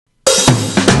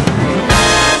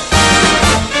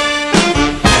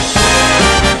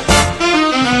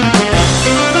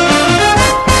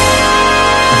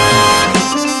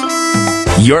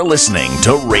You're listening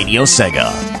to Radio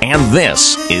Sega, and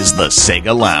this is the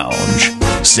Sega Lounge.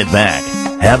 Sit back,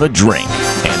 have a drink,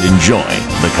 and enjoy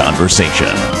the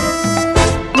conversation.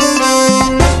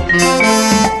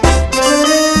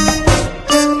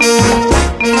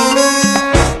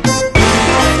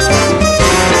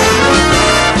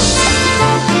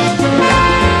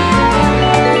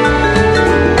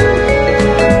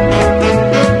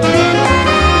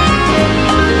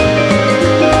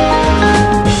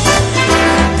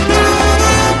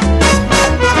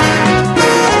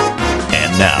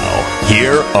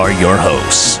 Are your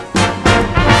hosts.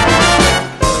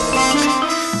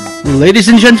 Ladies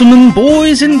and gentlemen,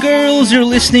 boys and girls, you're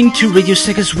listening to Radio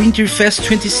Sega's Winterfest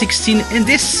 2016, and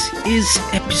this is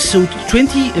episode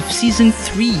 20 of season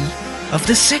 3 of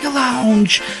the Sega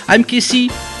Lounge. I'm Casey,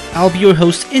 I'll be your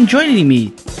host, and joining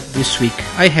me this week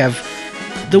I have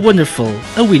the wonderful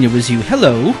Awina with you.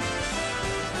 Hello.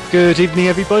 Good evening,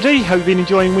 everybody. Have you been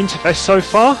enjoying Winterfest so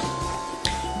far?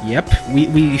 Yep,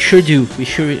 we sure do. We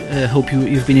sure hope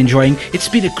you've been enjoying. It's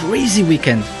been a crazy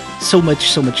weekend. So much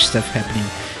stuff happening,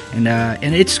 and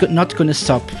it's not going to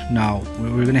stop now.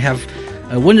 We're going to have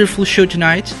a wonderful show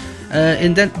tonight,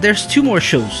 and then there's 2 more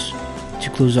shows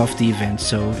to close off the event.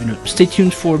 So stay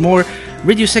tuned for more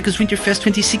Radio Sega's Winterfest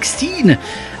 2016.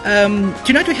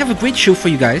 Tonight we have a great show for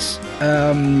you guys.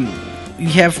 We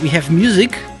have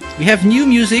music. We have new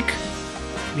music.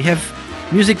 We have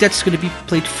music that's going to be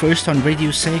played first on Radio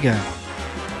Sega.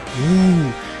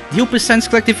 Ooh. The Opus Science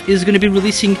Collective is going to be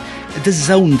releasing the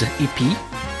Zoned EP,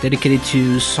 dedicated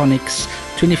to Sonic's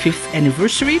 25th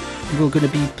anniversary. We're going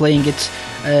to be playing it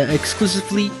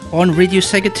exclusively on Radio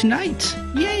Sega tonight.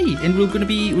 Yay! And we're going to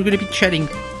be chatting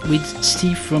with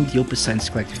Steve from the Opus Science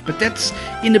Collective. But that's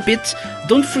in a bit.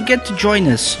 Don't forget to join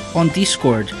us on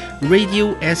Discord,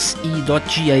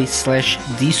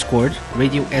 radiose.ga/Discord,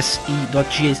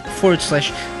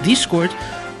 radiose.ga/Discord.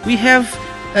 We have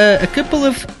a couple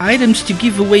of items to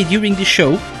give away during the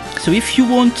show, so if you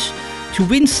want to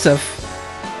win stuff,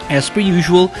 as per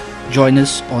usual, join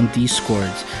us on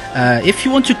Discord. If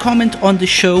you want to comment on the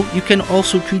show, you can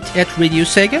also tweet at Radio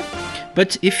Sega.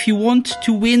 But if you want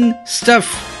to win stuff,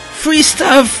 free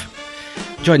stuff,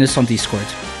 join us on Discord.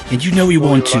 And you know you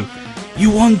want to.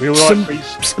 You want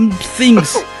some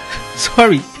things.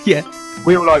 Sorry, yeah.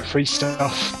 We all like free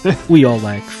stuff. We all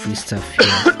like free stuff,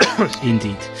 yeah.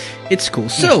 Indeed. It's cool.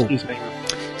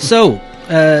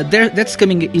 That's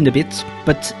coming in a bit.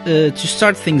 But to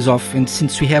start things off, and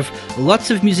since we have lots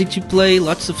of music to play,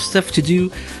 lots of stuff to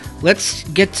do, let's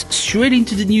get straight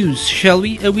into the news, shall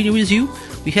we? With you?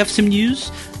 We have some news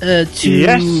to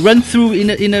run through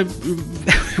in a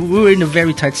we're in a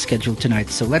very tight schedule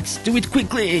tonight, so let's do it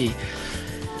quickly.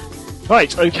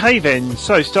 Right, okay then.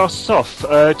 So, starts us off.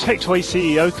 Tectoy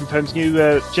CEO confirms new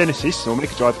Genesis or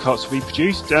Mega Drive carts will be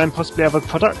produced and possibly other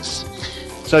products.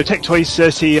 So, Tectoy's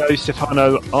CEO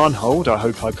Stefano Arnhold, I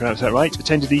hope I pronounced that right,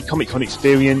 attended the Comic-Con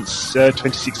Experience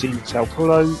 2016 in Sao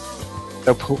Paulo,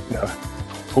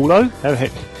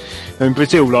 in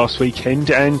Brazil last weekend,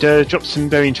 and dropped some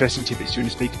very interesting tidbits during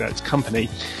the speak about its company.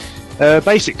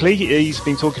 Basically, he's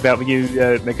been talking about the new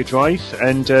Mega Drive,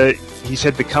 and he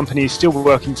said the company is still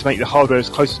working to make the hardware as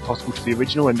close as possible to the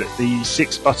original, and that the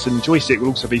 6-button joystick will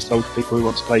also be sold to people who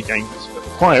want to play games that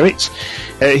require it.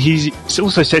 He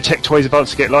also said Tectoy is about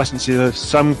to get licenses of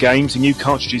some games, and new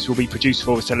cartridges will be produced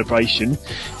for the celebration,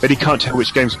 but he can't tell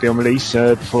which games will be on release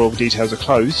before all the details are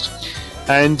closed.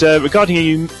 And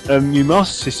regarding a new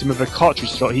Master System of a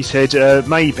cartridge slot, he said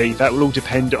maybe that will all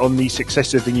depend on the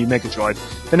success of the new Mega Drive.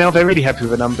 For now, they're really happy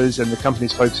with the numbers, and the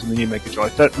company's focused on the new Mega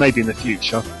Drive, but maybe in the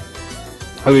future.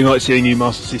 Or we might see a new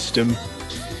Master System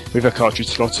with a cartridge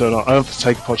slot on other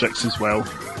Sega projects as well.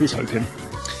 He's hoping.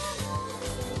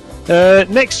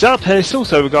 Next up, it's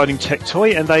also regarding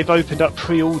Tectoy, and they've opened up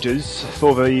pre-orders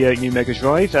for the new Mega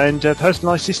Drive and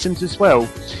personalised systems as well.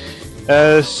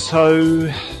 So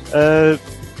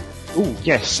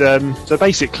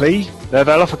basically, they'll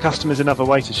offer customers another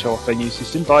way to show off their new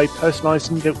system by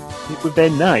personalising it with their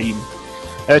name.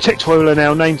 Tectoy will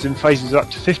allow names and phrases up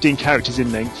to 15 characters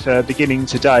in length, beginning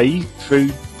today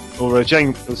through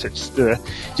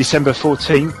December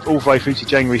 14th, all the way through to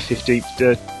January 15th,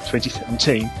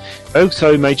 2017. They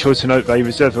also made sure to note they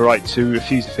reserve the right to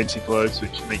refuse offensive words,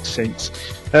 which makes sense.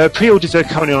 Pre-orders are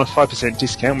currently on a 5%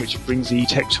 discount, which brings the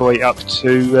Tectoy up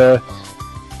to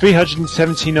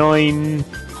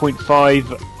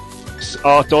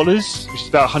 $379.5 dollars, which is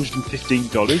about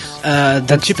 $115.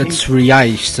 That's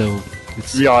reais, so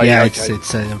it's reais, yeah, okay.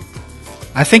 it's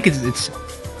I think it's.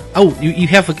 Oh, you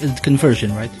have a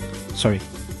conversion, right? Sorry.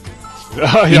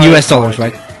 In US dollars,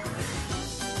 right?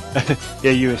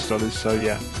 Yeah, US dollars. So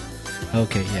yeah.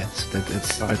 Okay, yes,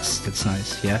 that's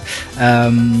nice. Yeah,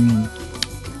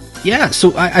 yeah.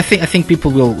 So I think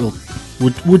people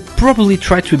would probably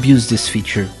try to abuse this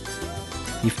feature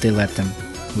if they let them,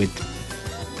 with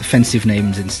offensive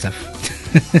names and stuff.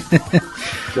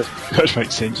 That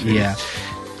makes sense. Really. Yeah.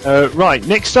 Right,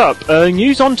 next up,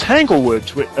 news on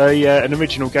Tanglewood, an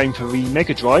original game for the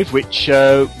Mega Drive, which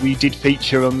we did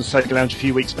feature on the Sega Lounge a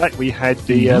few weeks back. We had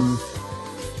the,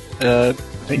 I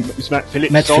think it was Matt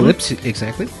Phillips. Matt Phillips,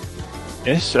 exactly.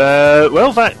 Yes.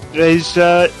 Well, that is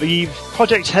the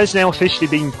project has now officially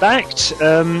been backed.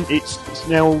 It's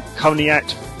now currently at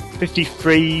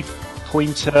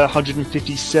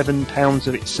 £53,157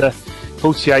 of its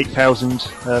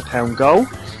 £48,000 goal.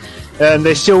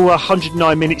 There's still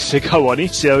 109 minutes to go on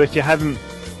it, so if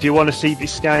you want to see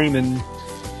this game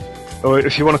or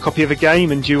if you want a copy of a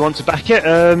game and you want to back it,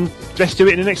 let's do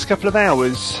it in the next couple of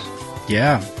hours.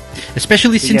 Yeah,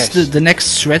 especially since the next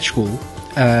stretch goal,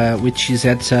 which is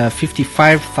at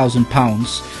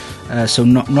 £55,000, so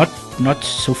not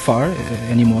so far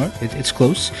anymore. It's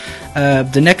close.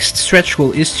 The next stretch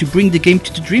goal is to bring the game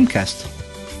to the Dreamcast,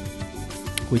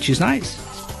 which is nice.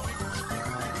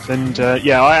 And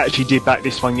I actually did back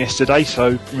this one yesterday,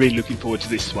 so really looking forward to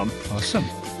this one. Awesome.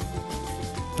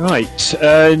 Right,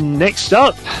 next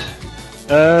up,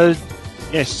 it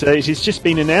has just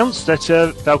been announced that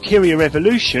Valkyria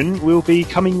Revolution will be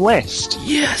coming west.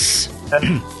 Yes.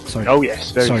 Sorry. Oh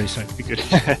yes, very sorry. Good.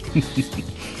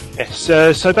 Yes.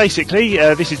 So basically,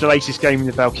 this is the latest game in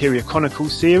the Valkyria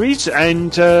Chronicles series,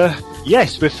 and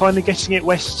yes, we're finally getting it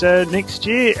west next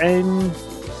year, and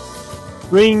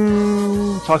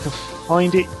spring, if I can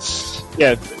find it.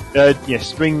 Yeah,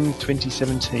 spring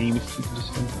 2017. If we can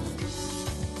just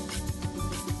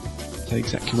say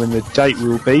exactly when the date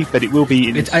will be, but it will be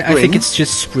in spring. I think it's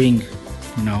just spring.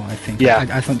 No, I think. Yeah.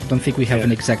 I don't think we have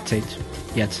an exact date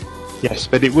yet. Yes,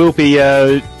 but it will be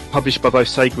published by both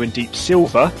Sega and Deep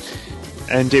Silver,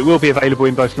 and it will be available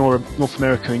in both North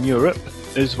America and Europe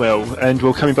as well, and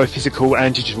will come in both physical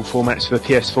and digital formats for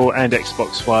PS4 and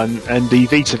Xbox One, and the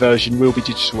Vita version will be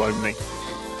digital only.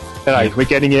 Anyway, we're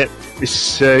getting it.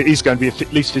 This is going to be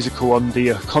at least physical on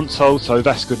the console, so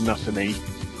that's good enough for me.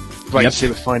 Great to see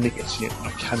we're finally getting it.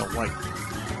 I cannot wait.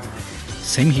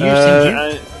 Same here.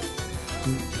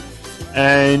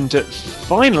 And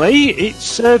finally,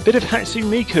 it's a bit of Hatsune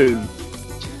Miku.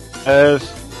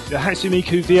 The Hatsune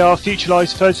Miku VR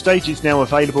Futurized third stage is now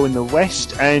available in the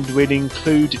West and will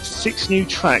include 6 new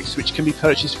tracks which can be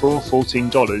purchased for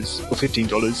 $14 or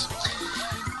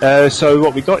 $15. So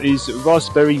what we got is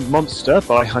Raspberry Monster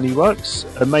by Honeyworks,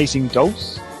 Amazing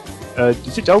Dolce.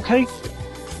 Is it Dolce?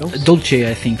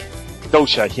 Dolce, I think.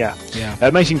 Dolce, yeah.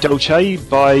 Amazing Dolce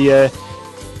by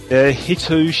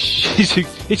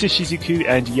Hitoshizuku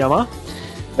and Yama.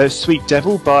 Sweet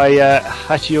Devil by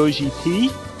Hachioji P.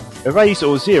 Erase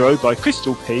or Zero by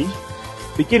Crystal P.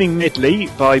 Beginning Medley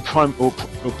by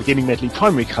Beginning Medley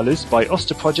Primary Colours by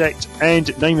Oster Project,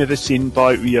 and Name of a Sin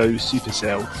by Rio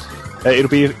Supercell.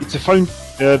 It's a phone.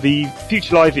 The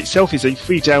Future Live itself is a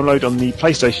free download on the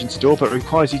PlayStation Store, but it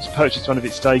requires you to purchase one of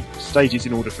its stages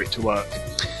in order for it to work.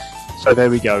 So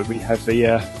there we go. We have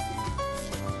the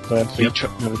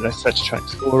set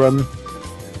tracks for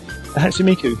Hatsune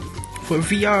Miku. For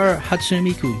VR Hatsune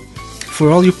Miku. For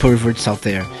all you perverts out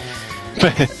there.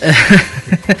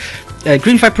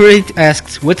 Green Viper 8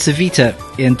 asked, "What's a Vita?"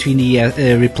 And Tweenie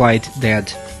replied,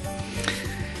 "Dad."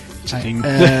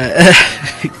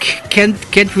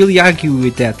 Can't really argue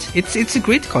with that. It's a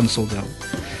great console though.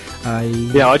 I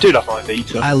do love my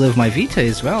Vita. I love my Vita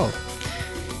as well.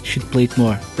 Should play it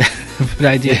more, but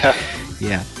I do.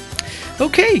 Yeah.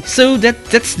 Okay, so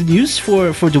that's the news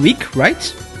for the week,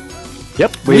 right?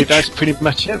 Yep, that's pretty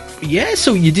much it. Yeah,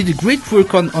 so you did a great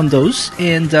work on those,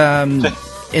 and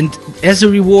as a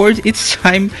reward, it's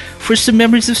time for some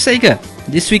memories of Sega.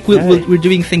 This week we're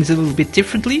doing things a little bit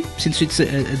differently, since it's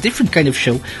a different kind of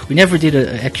show. We never did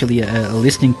actually a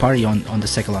listening party on the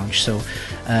Sega Lounge, so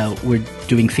we're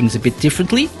doing things a bit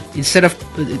differently. Instead of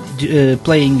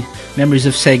playing memories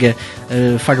of Sega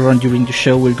further on during the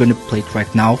show, we're going to play it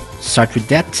right now. Start with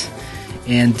that.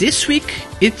 And this week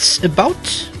it's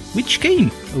about which game?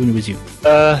 Only with you.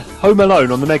 Home Alone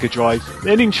on the Mega Drive.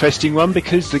 An interesting one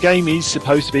because the game is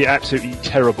supposed to be absolutely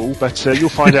terrible, but you'll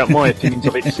find out my opinions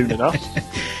of it soon enough.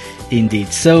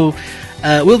 Indeed. So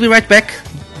we'll be right back.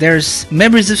 There's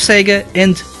Memories of Sega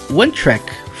and one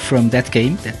track from that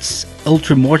game. That's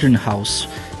Ultra Modern House,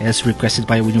 as requested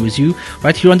by Winner With You,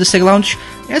 right here on the Sega Lounge,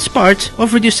 as part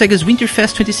of Radio Sega's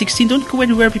Winterfest 2016. Don't go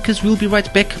anywhere because we'll be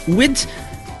right back with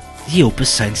the Opus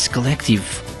Science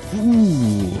Collective.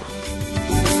 Ooh.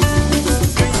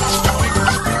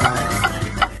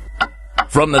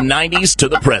 From the 90s to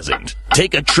the present,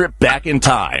 take a trip back in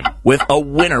time with A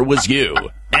Winner Was You,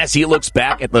 as he looks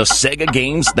back at the Sega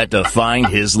games that defined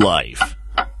his life.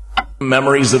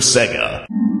 Memories of Sega.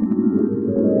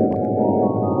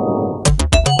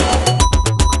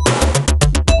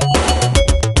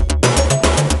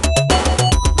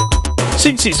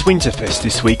 Since it's Winterfest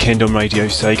this weekend on Radio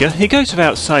Sega, it goes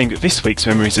without saying that this week's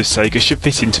Memories of Sega should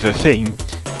fit into the theme.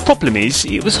 Problem is,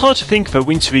 it was hard to think of a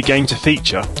wintry game to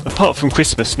feature, apart from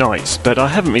Christmas Nights, but I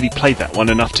haven't really played that one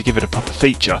enough to give it a proper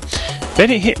feature. Then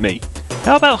it hit me.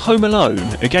 How about Home Alone,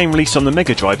 a game released on the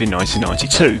Mega Drive in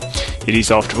 1992? It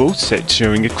is, after all, set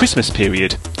during a Christmas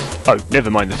period. Oh, never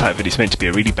mind the fact that it's meant to be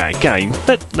a really bad game,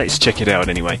 but let's check it out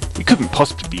anyway. It couldn't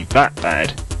possibly be that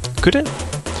bad, could it?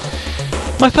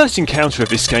 My first encounter of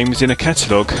this game was in a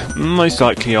catalogue, most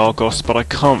likely Argos, but I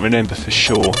can't remember for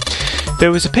sure.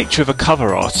 There was a picture of a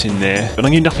cover art in there, but I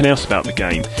knew nothing else about the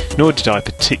game, nor did I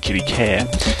particularly care.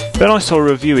 Then I saw a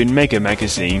review in Mega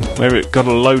Magazine, where it got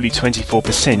a lowly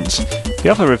 24%. The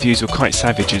other reviews were quite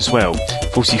savage as well,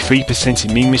 43%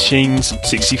 in Mean Machines,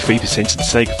 63% in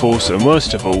Sega Force, and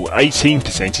worst of all, 18%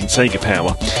 in Sega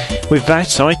Power. With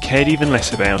that, I cared even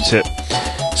less about it.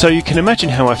 So you can imagine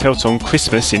how I felt on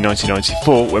Christmas in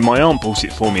 1994 when my aunt bought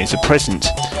it for me as a present.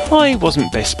 I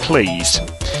wasn't best pleased.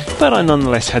 But I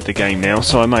nonetheless had the game now,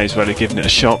 so I may as well have given it a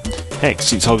shot. Heck,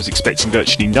 since I was expecting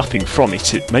virtually nothing from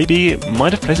it, maybe it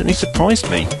might have pleasantly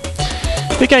surprised me.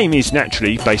 The game is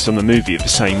naturally based on the movie of the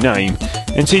same name,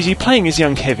 and sees you playing as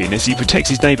young Kevin as he protects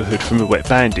his neighbourhood from the wet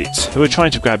bandits, who are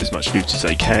trying to grab as much loot as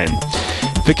they can.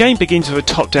 The game begins with a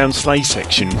top-down sleigh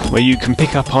section, where you can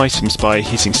pick up items by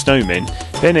hitting snowmen,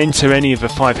 then enter any of the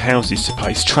 5 houses to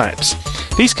place traps.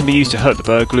 These can be used to hurt the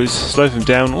burglars, slow them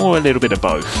down, or a little bit of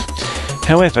both.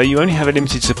 However, you only have a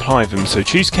limited supply of them, so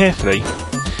choose carefully.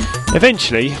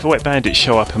 Eventually, the wet bandits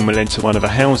show up and will enter one of the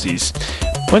houses.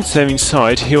 Once they're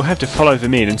inside, you'll have to follow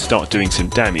them in and start doing some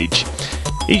damage.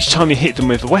 Each time you hit them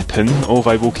with a weapon, or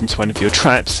they walk into one of your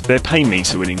traps, their pain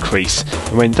meter will increase,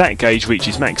 and when that gauge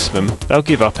reaches maximum, they'll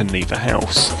give up and leave the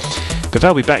house. But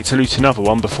they'll be back to loot another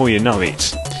one before you know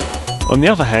it. On the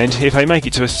other hand, if they make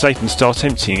it to a safe and start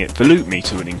emptying it, the loot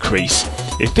meter will increase.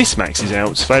 If this maxes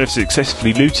out, they'll have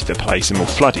successfully looted the place and will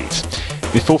flood it.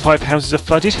 If all 5 houses are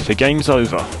flooded, the game's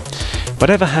over.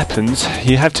 Whatever happens,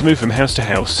 you have to move from house to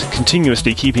house,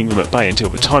 continuously keeping them at bay until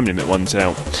the time limit runs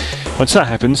out. Once that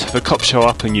happens, the cops show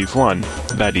up and you've won.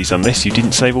 That is, unless you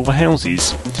didn't save all the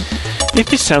houses. If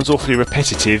this sounds awfully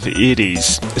repetitive, it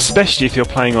is, especially if you're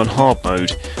playing on hard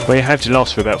mode, where you have to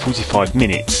last for about 45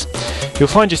 minutes. You'll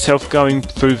find yourself going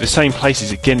through the same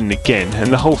places again and again,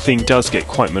 and the whole thing does get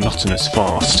quite monotonous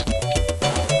fast.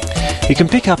 You can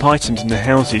pick up items in the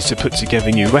houses to put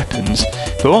together new weapons,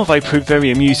 but while they prove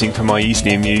very amusing for my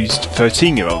easily amused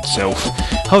 13-year-old self,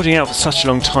 holding out for such a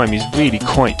long time is really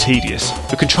quite tedious.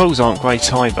 The controls aren't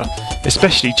great either,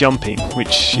 especially jumping,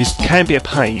 which can be a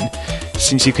pain,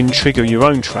 since you can trigger your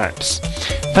own traps.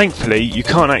 Thankfully, you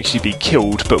can't actually be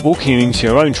killed, but walking into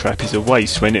your own trap is a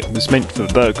waste when it was meant for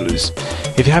burglars.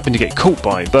 If you happen to get caught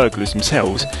by burglars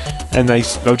themselves, and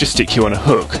they'll just stick you on a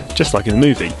hook, just like in the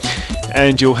movie,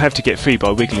 and you'll have to get free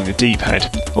by wiggling the D-pad.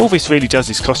 All this really does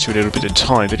is cost you a little bit of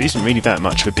time, but it isn't really that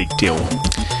much of a big deal.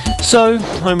 So,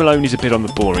 Home Alone is a bit on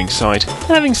the boring side.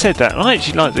 Having said that, I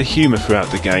actually like the humour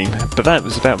throughout the game, but that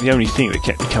was about the only thing that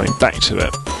kept me coming back to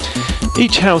it.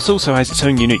 Each house also has its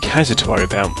own unique hazard to worry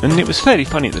about, and it was fairly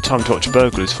funny at the time to watch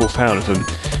burglars fall foul of them,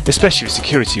 especially the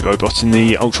security robot in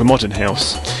the ultra-modern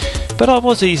house. But I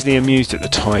was easily amused at the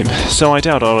time, so I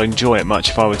doubt I'll enjoy it much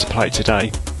if I were to play it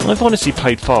today. I've honestly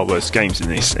played far worse games than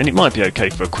this, and it might be okay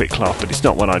for a quick laugh, but it's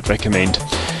not one I'd recommend.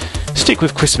 Stick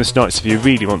with Christmas Nights if you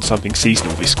really want something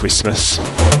seasonal this Christmas.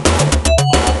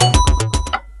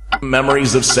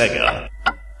 Memories of Sega.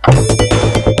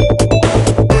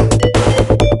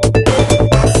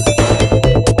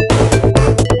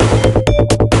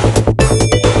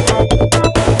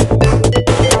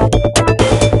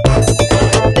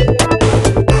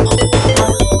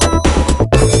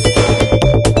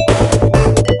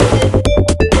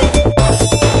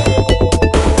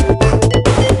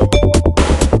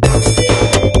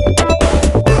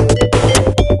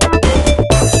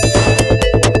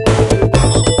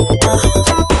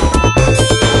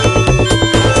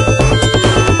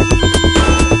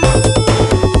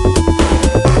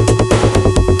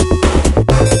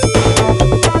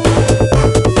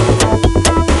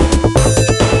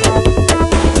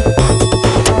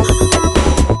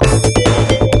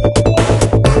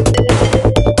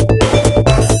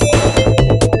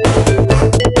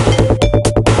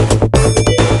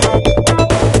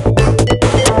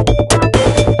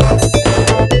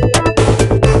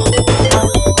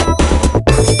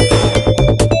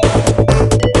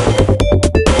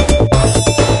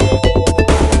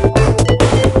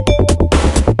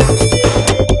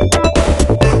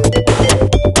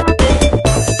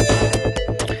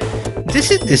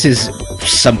 This is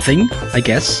something, I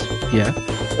guess. Yeah.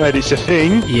 Well, it's a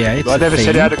thing. Yeah, it's I never thing.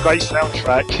 said it had a great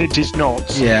soundtrack. It is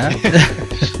not. Yeah.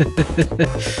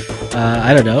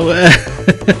 I don't know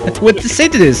what to say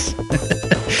to this.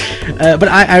 But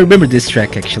I remember this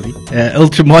track actually.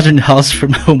 Ultra Modern House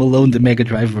from Home Alone, the Mega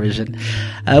Drive version.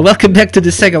 Welcome back to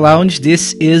the Sega Lounge.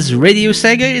 This is Radio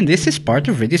Sega, and this is part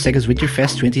of Radio Sega's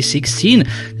Winterfest 2016.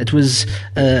 That was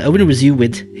Owen was you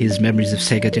with his memories of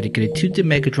Sega dedicated to the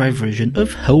Mega Drive version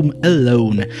of Home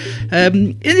Alone.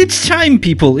 And it's time,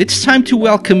 people. It's time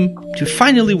to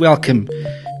finally welcome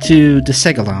to the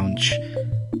Sega Lounge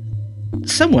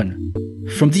someone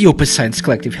from the Opus Science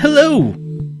Collective. Hello.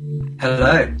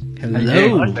 Hello.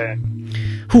 Hello.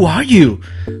 Who are you?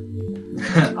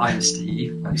 I'm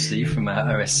Steve. I'm Steve from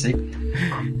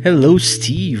OSC. Hello,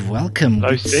 Steve. Welcome.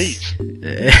 Hello, Steve.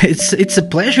 It's a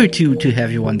pleasure to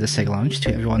have you on the Sega Lounge,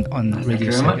 to have you on Radio Sega. Thank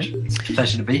you very much. It's a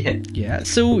pleasure to be here. Yeah.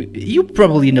 So you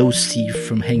probably know Steve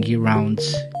from hanging around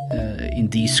in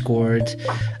Discord,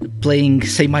 playing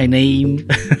Say My Name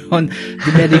on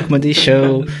the Medic Monday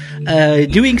show,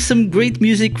 doing some great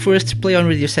music for us to play on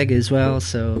Radio Sega as well.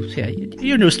 So yeah,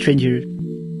 you're no stranger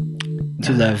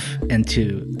to love and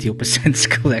to the Opus Science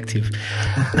Collective.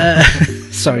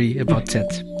 Sorry about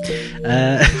that.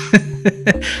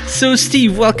 So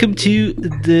Steve, welcome to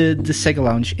the Sega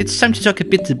Lounge. It's time to talk a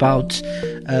bit about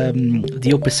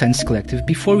the Opus Science Collective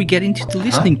before we get into the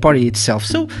listening party itself.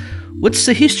 So what's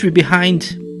the history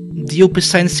behind the Opus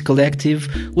Science Collective?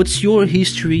 What's your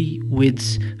history with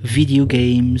video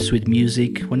games, with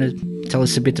music? Want to tell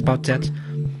us a bit about that?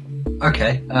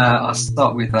 Okay, I'll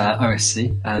start with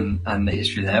OSC and the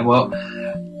history there. Well,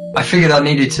 I figured I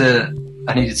needed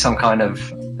some kind of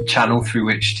channel through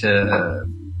which to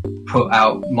put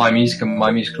out my music and my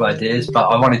musical ideas, but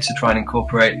I wanted to try and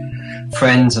incorporate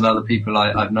friends and other people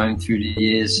I've known through the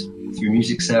years, through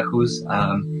music circles.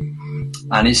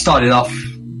 And it started off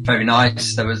very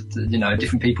nice. There was,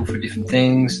 different people for different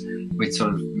things, with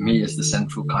sort of me as the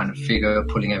central kind of figure,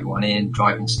 pulling everyone in,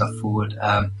 driving stuff forward.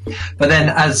 But then,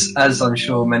 as I'm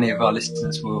sure many of our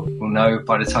listeners will know,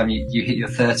 by the time you hit your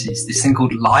 30s, this thing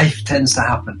called life tends to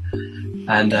happen.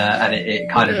 And it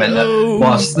kind of ended up,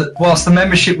 whilst the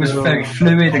membership was very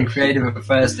fluid and creative at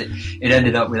first, it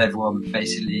ended up with everyone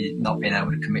basically not being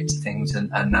able to commit to things, and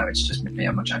now it's just me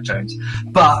and my Jack Jones.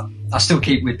 But I still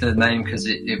keep with the name because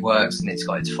it works and it's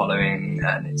got its following,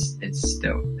 and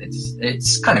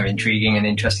it's kind of intriguing and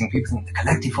interesting. People think, the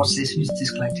collective, what's this? Who's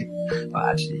this collective? But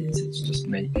actually, it's just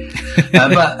me.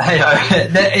 But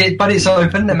hey, but it's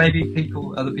open. There may be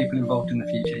other people involved in the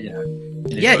future.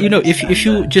 Yeah, if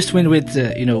you just went with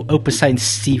Opus Science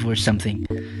Steve or something,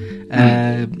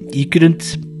 you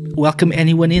couldn't welcome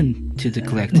anyone in to the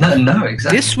collective. No,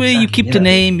 exactly. This way, you keep the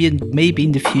name, and maybe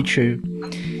in the future,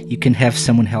 you can have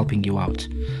someone helping you out.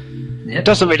 Yep. It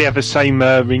doesn't really have the same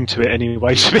ring to it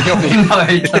anyway, to be honest. No,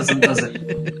 it doesn't, does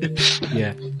it?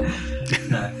 Yeah.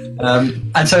 No.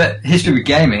 And so, history with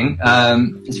gaming,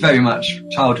 it's very much,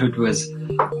 childhood was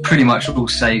pretty much all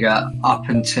Sega up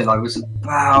until I was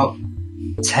about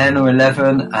 10 or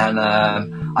 11, and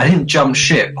I didn't jump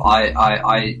ship. I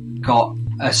got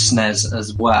a SNES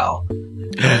as well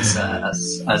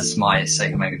as my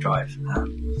Sega Mega Drive.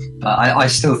 But I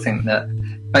still think that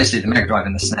basically the Mega Drive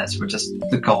and the SNES were just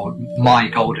my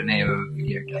golden era of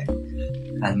video game.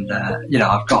 And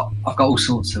I've got all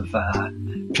sorts of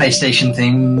PlayStation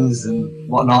things and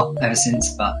whatnot ever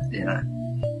since, but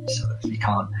sort of you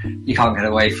can't get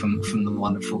away from the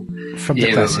wonderful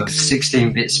era of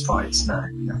 16-bit sprites. No,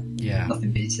 yeah,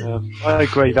 nothing beats it. I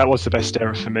agree. That was the best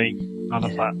era for me. I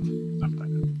love that.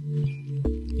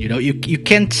 You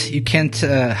can't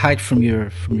hide from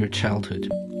your childhood.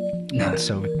 No.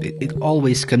 So it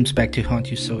always comes back to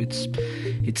haunt you. So it's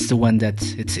the one that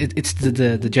it's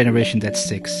the generation that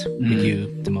sticks with you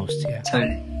the most. Yeah.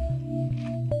 Totally.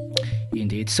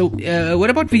 Indeed. So what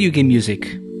about video game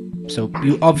music? So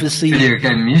you obviously video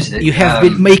game music. You have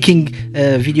been making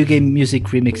video game music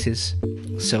remixes.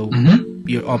 So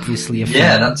you're obviously a fan.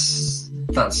 Yeah,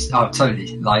 that's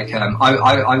totally. Like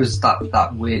I was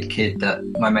that weird kid that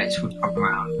my mates would come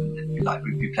around and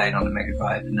we'd be playing on the Mega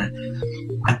Drive, and then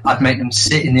I'd make them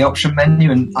sit in the option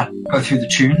menu and I'd go through the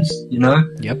tunes,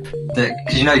 Yep.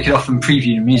 Because you could often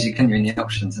preview the music, couldn't you, in the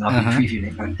options, and I'd be previewing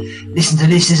it, going, listen to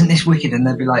this, isn't this wicked? And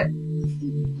they'd be like,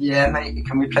 yeah, mate,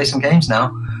 can we play some games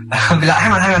now? I'd be like,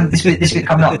 hang on, this bit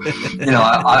coming up.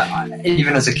 I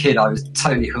even as a kid, I was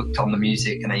totally hooked on the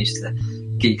music, and I used to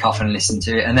geek off and listen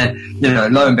to it. And then,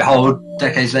 lo and behold,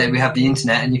 decades later, we have the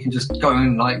internet, and you can just go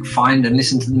and find and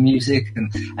listen to the music,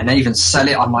 and they even sell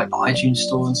it on the iTunes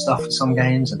store and stuff for some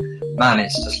games. And man,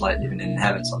 it's just like living in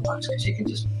heaven sometimes, because you can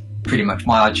just pretty much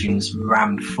my iTunes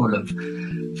rammed full of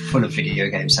video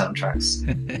game soundtracks.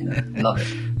 Love it.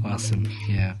 Awesome.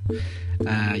 Yeah.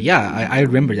 I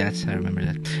remember that.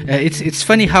 It's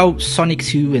funny how Sonic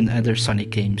 2 and other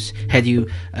Sonic games had you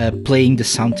playing the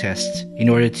sound test in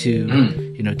order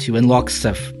to to unlock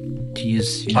stuff, to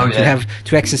use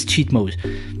to access cheat mode.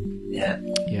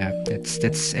 Yeah,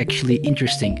 that's actually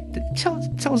interesting. That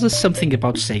tells us something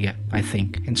about Sega, I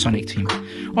think, and Sonic Team,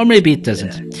 or maybe it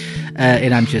doesn't.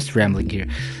 And I'm just rambling here.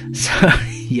 So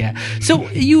yeah. So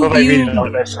you really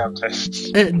like their sound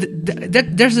tests.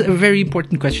 There's a very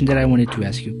important question that I wanted to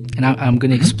ask you, and I'm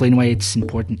going to explain why it's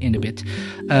important in a bit.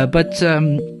 But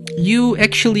you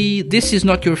actually, this is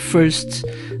not your first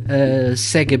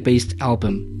Sega-based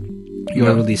album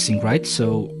you're releasing, right?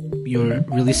 So you're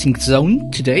releasing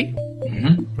Zone today,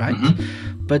 right?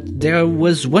 But there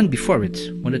was one before it.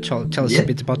 Want to tell us a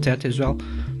bit about that as well?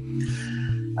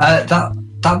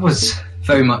 That was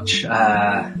very much, you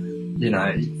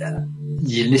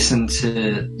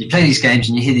you play these games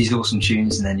and you hear these awesome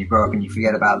tunes, and then you grow up and you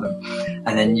forget about them,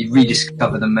 and then you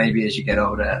rediscover them maybe as you get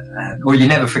older, or you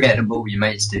never forget them, but all your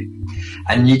mates do,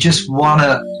 and you just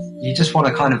wanna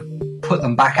kind of put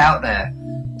them back out there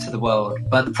to the world.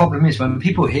 But the problem is, when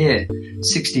people hear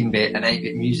 16-bit and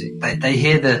 8-bit music, they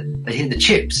hear the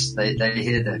chips, they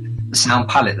hear the sound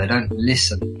palette. They don't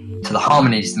listen to the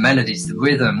harmonies, the melodies, the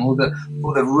rhythm, all the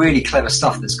really clever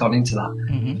stuff that's gone into that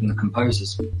from the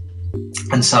composers.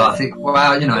 And so I think,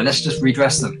 well, let's just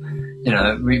redress them,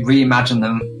 reimagine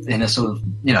them in a sort of,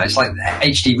 it's like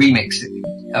HD remix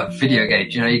of video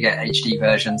games. You get HD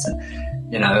versions and,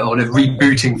 or the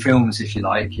rebooting films, if you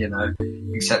like,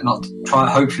 except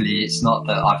hopefully it's not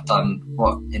that I've done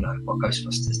what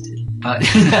Ghostbusters did, but,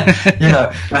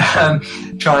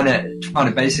 trying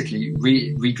to basically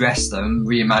redress them,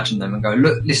 reimagine them and go,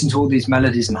 look, listen to all these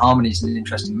melodies and harmonies and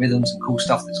interesting rhythms and cool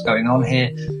stuff that's going on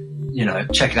here.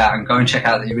 Check it out, and go and check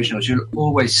out the originals. You'll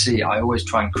always see, I always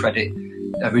try and credit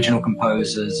original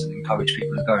composers and encourage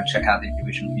people to go and check out the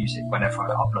original music whenever I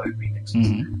upload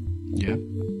remixes. Yeah.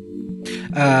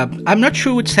 I'm not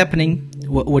sure what's happening,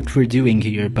 what we're doing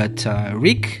here, but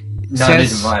Rick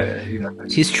says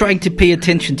he's trying to pay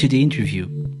attention to the interview,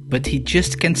 but he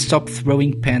just can't stop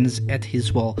throwing pens at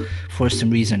his wall for some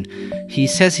reason. He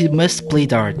says he must play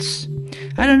darts.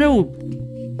 I don't know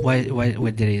why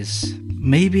that is.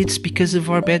 Maybe it's because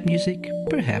of our bad music?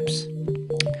 Perhaps.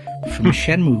 From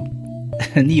Shenmue.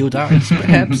 Neo Darts,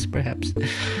 perhaps.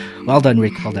 Well done,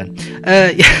 Rick, well done.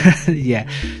 Yeah.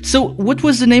 So, what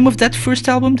was the name of that first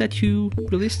album that you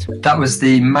released? That was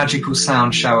the Magical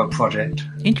Sound Shower Project.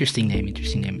 Interesting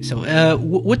name. So,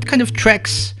 what kind of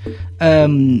tracks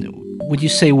would you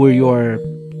say were your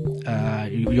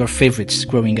favorites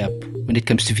growing up when it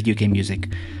comes to video game music?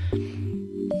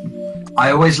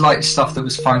 I always liked stuff that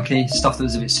was funky, stuff that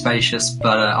was a bit spacious,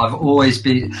 but I've always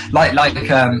been like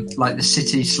the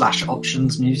City /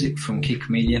 Options music from Kid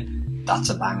Chameleon. That's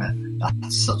a banger.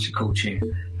 That's such a cool tune.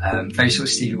 Very sort of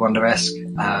Stevie Wonder-esque.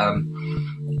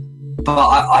 But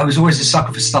I was always a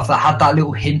sucker for stuff that had that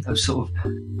little hint of sort of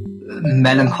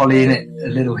melancholy in it, a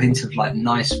little hint of like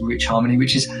nice, rich harmony,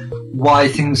 which is why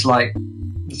things like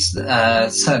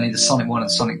certainly the Sonic 1 and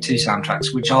Sonic 2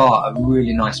 soundtracks, which are a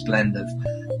really nice blend of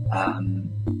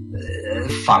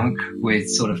funk with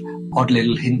sort of odd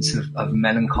little hints of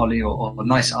melancholy or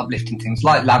nice uplifting things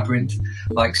like Labyrinth,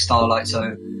 like Starlight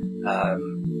Zone,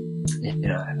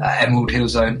 Emerald Hill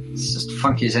Zone. It's just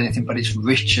funky as anything, but it's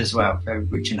rich as well, very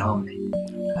rich in harmony.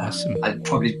 Awesome. I'd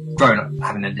probably grown up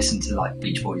having to listen to like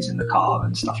Beach Boys in the car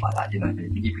and stuff like that. You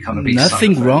become a big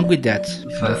nothing wrong with that.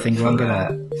 Nothing wrong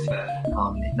at all. For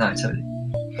harmony, no, totally.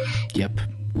 Yep.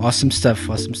 Awesome stuff.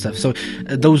 So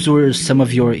those were some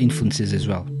of your influences as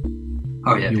well.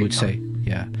 Oh yeah, you would say,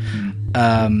 yeah.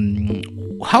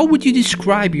 How would you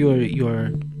describe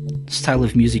your style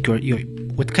of music, or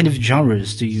what kind of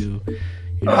genres do you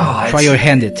try your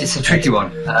hand at? It's a tricky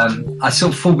one. I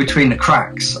sort of fall between the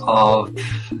cracks of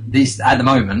these at the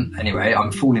moment. Anyway,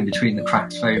 I'm falling between the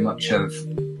cracks very much of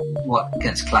what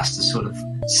gets classed as sort of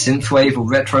synthwave or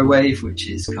retro wave, which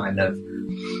is kind of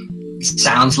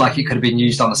sounds like it could have been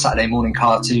used on a Saturday morning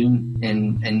cartoon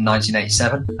in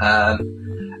 1987.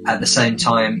 At the same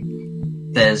time,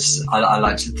 I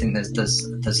like to think there's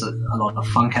a lot of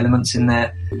funk elements in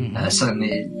there.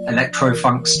 Certainly electro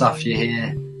funk stuff you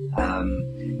hear.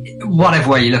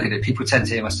 Whatever way you look at it, people tend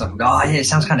to hear my stuff and go, "Oh yeah, it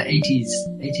sounds kind of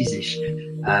 80s-ish."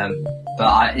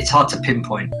 But it's hard to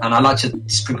pinpoint, and I like to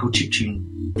sprinkle chiptune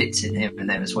bits in here and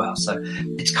there as well. So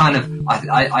it's kind of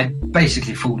I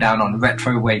basically fall down on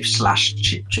retro wave /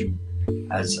 chiptune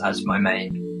as my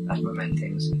main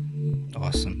things.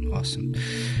 Awesome.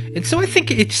 And so I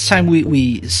think it's time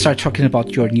we start talking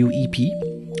about your new EP,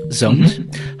 Zoned.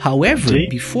 Mm-hmm. However,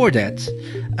 before that,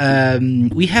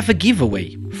 we have a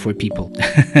giveaway for people.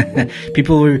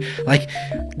 People were like,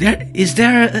 is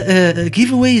there a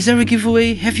giveaway? Is there a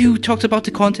giveaway? Have you talked about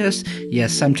the contest?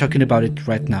 Yes, I'm talking about it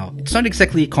right now. It's not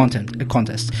exactly a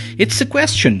contest. It's a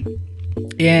question.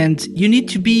 And you need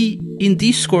to be in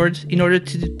Discord in order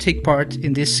to take part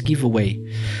in this giveaway.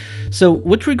 So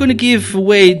what we're going to give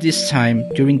away this time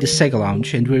during the Sega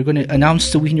Lounge, and we're going to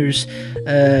announce the winners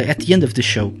at the end of the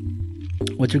show.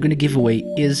 What we're going to give away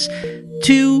is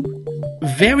 2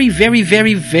 very, very,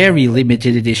 very, very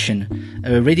limited edition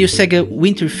Radio Sega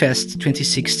Winterfest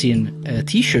 2016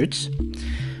 t-shirts.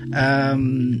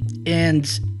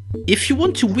 And if you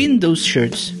want to win those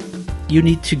shirts, you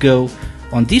need to go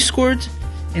on Discord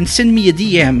and send me a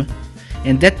DM,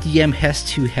 and that DM has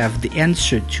to have the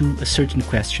answer to a certain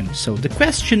question. So the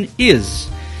question is,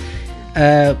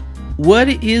 what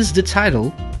is the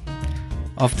title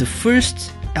of the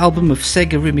first album of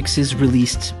Sega remixes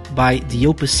released by the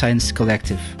Opus Science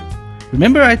Collective?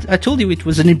 Remember, I told you it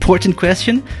was an important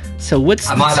question. So what's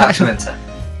the title? Am I allowed to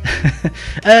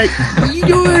enter?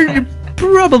 You're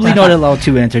probably not allowed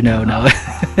to enter. No.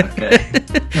 Okay.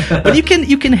 But you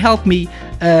can help me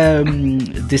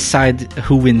decide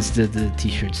who wins the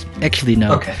t-shirts. Actually,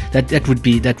 no. Okay.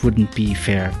 That wouldn't be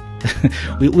fair.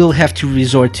 We'll have to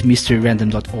resort to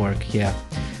MrRandom.org. Yeah.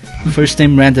 First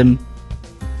name random,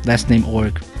 last name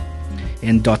org,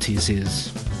 and dot is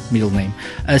his middle name.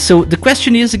 So the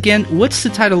question is again, what's the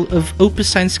title of Opus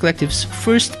Science Collective's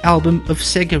first album of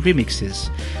Sega remixes?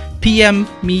 PM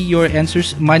me your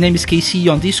answers. My name is KC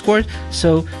on Discord,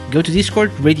 so go to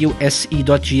Discord,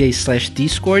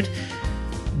 radiose.ga/Discord.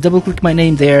 Double click my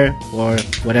name there, or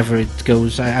whatever it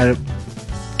goes.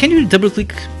 Can you double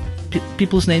click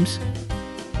people's names?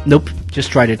 Nope,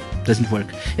 just tried it. Doesn't work.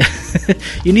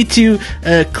 You need to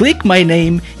click my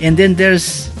name, and then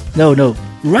there's no.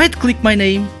 Right click my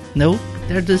name. No,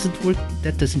 that doesn't work.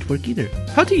 That doesn't work either.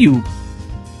 How do you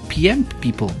PM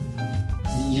people?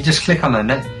 You just click on their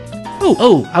name.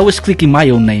 Oh, I was clicking my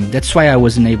own name. That's why I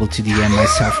wasn't able to DM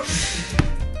myself.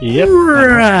 Yep.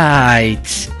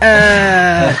 Right.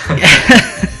 Yeah,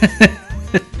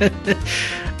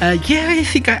 I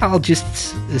think I'll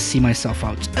just see myself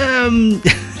out.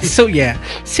 So yeah,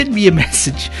 send me a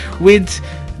message with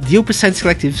the Opus Science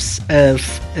Collective's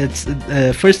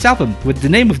first album, with the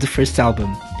name of the first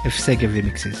album of Sega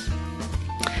remixes.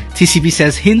 TCB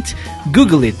says, hint,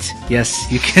 Google it.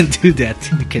 Yes, you can do that.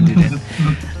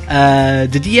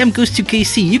 The DM goes to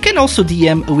KC. You can also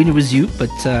DM a winner was you,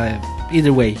 but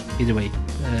either way,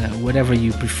 whatever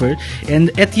you prefer.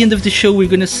 And at the end of the show, we're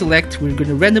going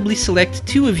to randomly select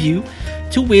 2 of you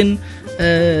to win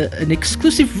an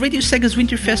exclusive Radio Sega's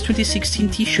Winterfest 2016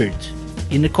 t-shirt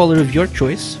in the color of your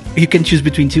choice. You can choose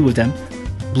between 2 of them,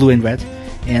 blue and red,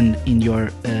 and in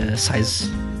your size,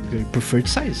 your preferred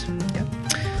size. Yeah.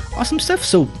 Awesome stuff.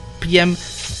 So PM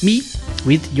me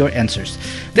with your answers.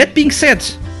 That being said,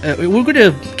 we're going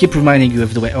to keep reminding you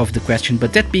of the question,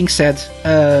 but that being said,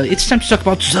 it's time to talk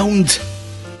about Zoned.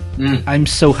 I'm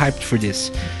so hyped for this.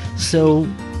 So,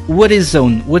 what is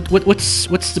Zone?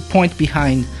 What's the point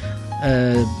behind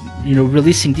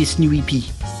releasing this new EP?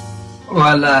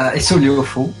 Well, it's all your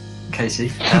fault,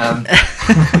 Casey.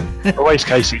 Always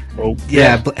Casey. Oh.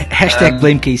 Yeah. Hashtag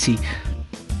blame Casey.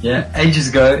 Yeah, ages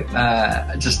ago,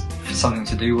 just for something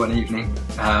to do one evening,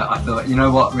 I thought, you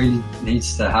know what really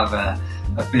needs to have a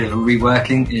bit of a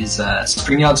reworking is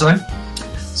StreamYard Zone.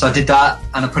 So I did that,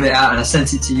 and I put it out, and I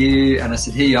sent it to you, and I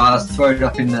said, here you are, throw it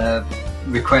up in the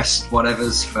request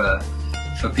whatevers for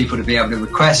people to be able to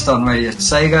request on Radio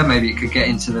Sega. Maybe it could get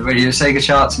into the Radio Sega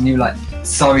charts, and you were like,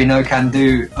 sorry, no can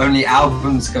do, only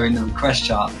albums go in the request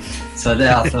chart. So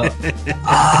there I thought,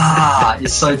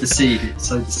 it's sowed the seed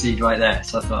right there.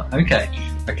 So I thought, okay,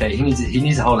 he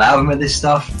needs a whole album of this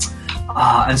stuff.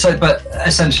 And so, but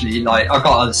essentially, like, I've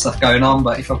got other stuff going on,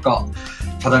 but if I don't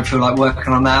feel like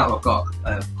working on that, or I've got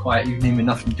a quiet evening with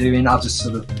nothing doing, I'll just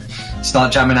sort of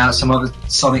start jamming out some other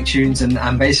Sonic tunes,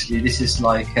 and basically this is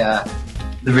like the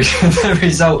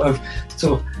result of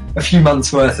sort of a few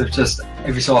months worth of just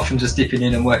every so often just dipping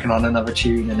in and working on another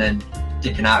tune and then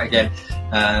dipping out again.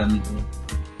 And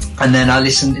then I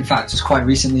listened, in fact, just quite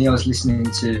recently I was listening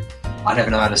to, I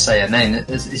never know how to say her name,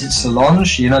 is it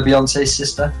Solange, you know, Beyonce's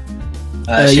sister?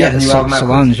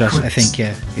 Solange, I think,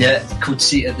 yeah. Yeah, called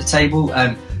Seat at the Table.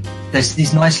 There's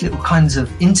these nice little kinds of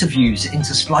interviews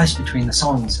interspliced between the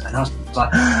songs, and I was like,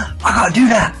 I gotta do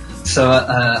that.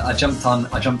 I jumped on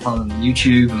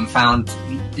YouTube and found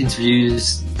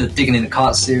interviews, the Digging in the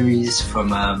Cart series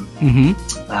from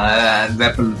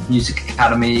Rebel Music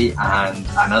Academy and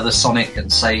other Sonic and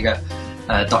Sega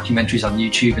documentaries on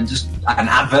YouTube, and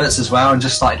adverts as well, and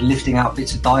just started lifting out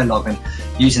bits of dialogue and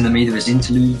using them either as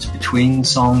interludes between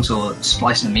songs or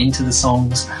splicing them into the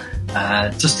songs,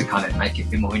 just to kind of make it a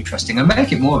bit more interesting and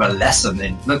make it more of a lesson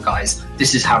in, look guys,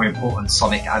 this is how important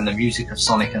Sonic and the music of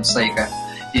Sonic and Sega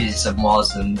is and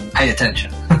was, and pay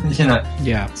attention.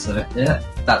 Yeah. So yeah,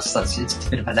 that's it's a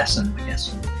bit of a lesson, I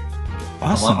guess.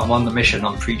 Awesome. I'm on the mission.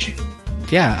 I'm preaching.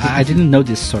 Yeah, I didn't know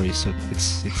this story, so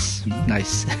it's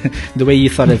nice. The way you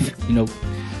thought of,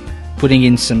 putting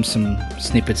in some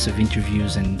snippets of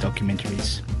interviews and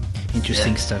documentaries.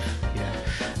 Interesting stuff.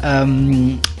 Yeah.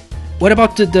 What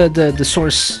about the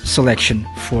source selection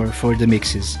for the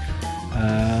mixes?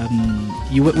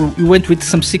 You went with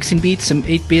some 16-bit, some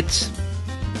 8-bit.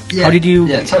 Yeah, how did you?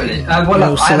 Yeah, totally.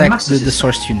 Select the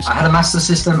source tunes? I had a Master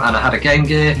System and I had a Game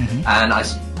Gear, and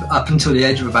up until the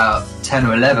age of about 10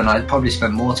 or 11, I probably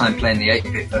spent more time playing the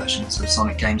 8-bit versions of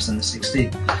Sonic games than the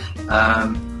 16.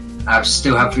 I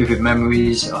still have vivid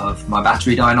memories of my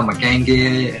battery dying on my Game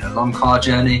Gear in a long car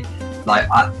journey, like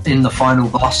in the final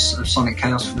boss of Sonic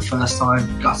Chaos for the first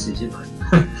time. Gutted,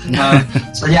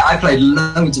 so yeah, I played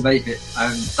loads of 8-bit,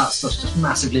 and that stuff's just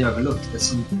massively overlooked. There's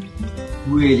some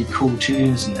really cool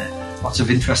tunes in there, lots of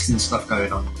interesting stuff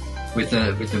going on with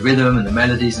the rhythm and the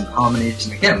melodies and harmonies,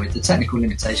 and again with the technical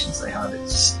limitations they have,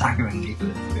 it's staggeringly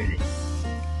good, really.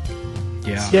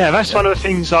 Yeah, that's one of the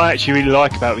things I actually really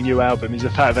like about the new album, is the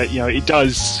fact that it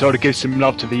does sort of give some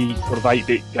love to the sort of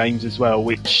 8-bit games as well,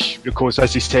 which of course,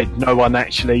 as you said,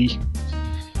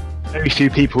 very few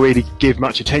people really give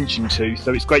much attention to,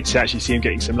 so it's great to actually see him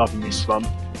getting some love in this one.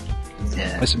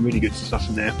 Yeah, there's some really good stuff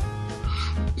in there.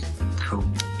 Cool.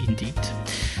 Indeed.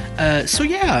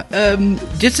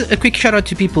 Just a quick shout out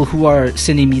to people who are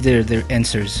sending me their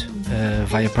answers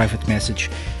via private message.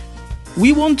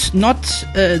 We want not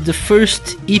the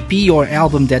first EP or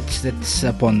album that's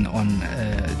up on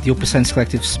the Opus Science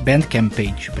Collective's Bandcamp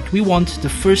page, but we want the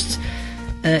first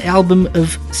album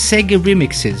of Sega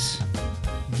remixes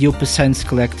the Opus Science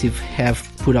Collective have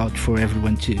put out for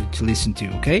everyone to listen to,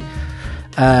 okay?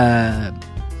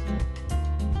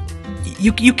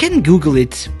 You can Google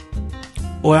it,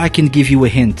 or I can give you a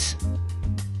hint.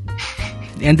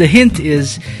 And the hint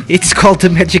is, it's called the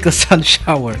Magical Sound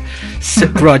Shower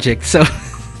project. So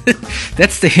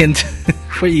that's the hint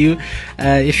for you.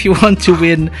 If you want to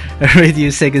win a Radio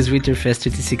Sega's Winterfest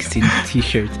 2016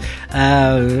 t-shirt.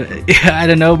 I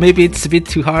don't know, maybe it's a bit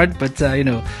too hard, but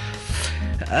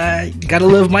gotta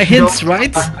love my hints,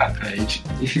 right?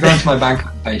 If you go to my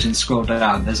Bandcamp page and scroll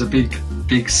down, there's a big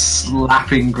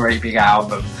slapping great big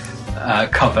album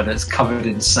cover that's covered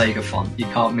in Sega font. You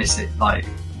can't miss it. Like,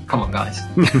 come on, guys.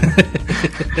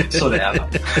 Sort it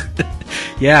out.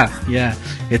 Yeah.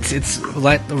 It's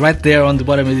right there on the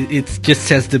bottom. It just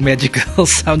says the Magical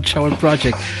Sound Shower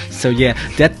Project. So yeah,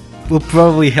 that will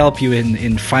probably help you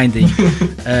in finding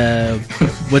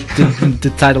what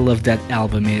the title of that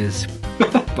album is.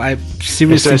 I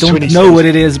seriously don't know what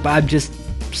it is, but I'm just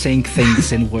saying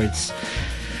things in words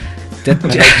that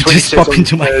just pop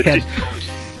into my head.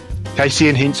 Casey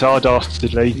and hints are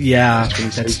dastardly. Yeah,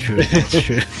 that's true. That's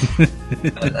true.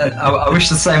 I wish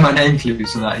to say my name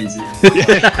clues were that easy.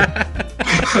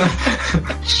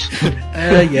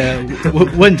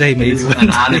 One day maybe. It's an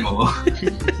animal.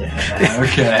 Yeah,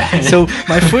 okay. So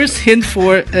my first hint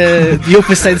for the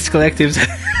Opus Science Collectives.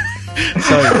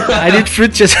 Sorry, I did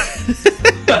fruit just.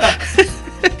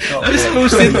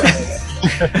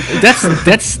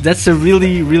 That's a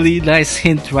really nice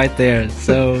hint right there.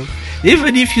 So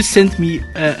even if you sent me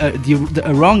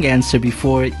a wrong answer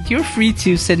before, you're free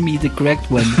to send me the correct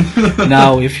one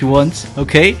now if you want,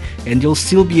 okay? And you'll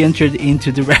still be entered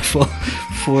into the raffle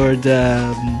for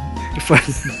the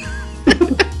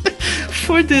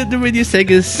for the Radio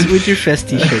Sega's Winterfest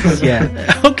t-shirts.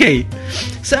 Yeah. Okay.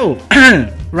 So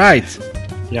right.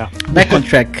 Yeah. Back on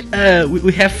track.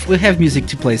 We have music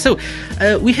to play. So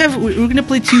we're gonna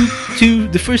play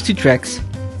the first two tracks.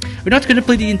 We're not gonna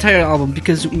play the entire album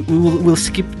because we'll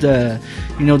skip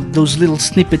those little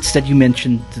snippets that you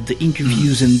mentioned, the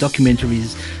interviews and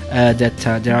documentaries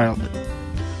that there are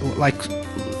like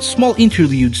small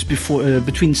interludes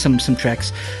between some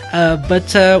tracks.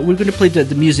 But we're gonna play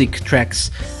the music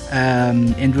tracks,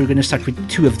 and we're gonna start with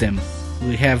two of them.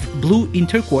 We have Blue in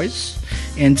Turquoise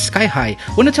and Sky High.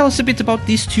 Want to tell us a bit about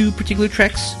these two particular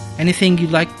tracks? Anything you'd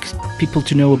like people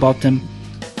to know about them?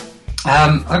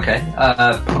 Okay.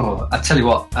 I tell you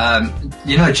what.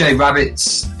 Jay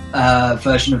Rabbit's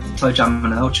version of the Toe Jam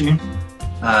and Earl tune.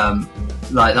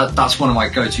 Like that's one of my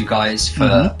go-to guys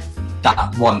for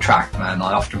that one track, man.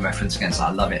 I often reference against that.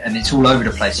 I love it, and it's all over the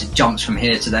place. It jumps from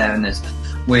here to there, and there's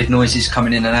weird noises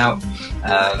coming in and out.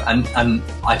 And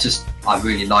I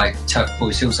really like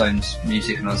Turquoise Hill Zone's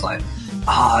music, and I was like,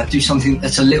 do something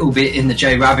that's a little bit in the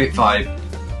J Rabbit vibe.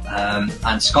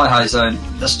 And Sky High Zone,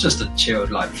 that's just a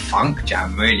chilled like funk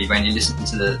jam, really, when you listen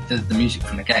to the music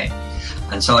from the game.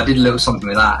 And so I did a little something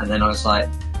with that, and then I was like,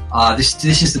 this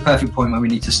is the perfect point where we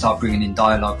need to start bringing in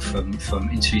dialogue from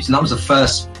interviews. And that was the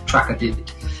first track I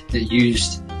did that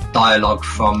used dialogue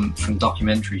from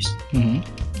documentaries.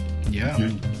 Yeah,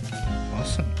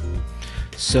 awesome.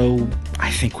 So I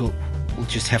think we'll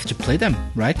just have to play them,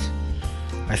 right?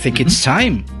 I think it's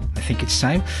time.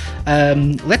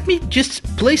 Let me just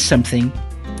play something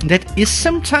that is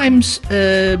sometimes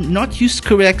not used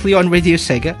correctly on Radio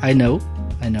Sega. I know,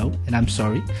 and I'm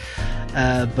sorry,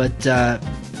 but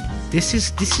this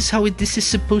is how this is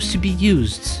supposed to be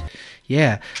used.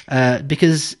 Yeah,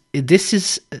 because this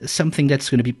is something that's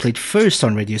going to be played first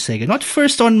on Radio Sega, not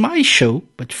first on my show,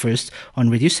 but first on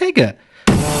Radio Sega.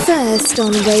 First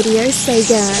on Radio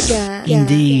Sega.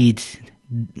 Indeed,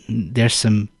 there's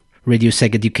some Radio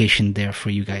Sega education there for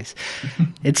you guys.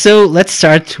 And so let's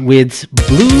start with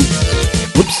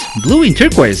Blue in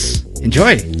Turquoise.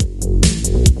 Enjoy.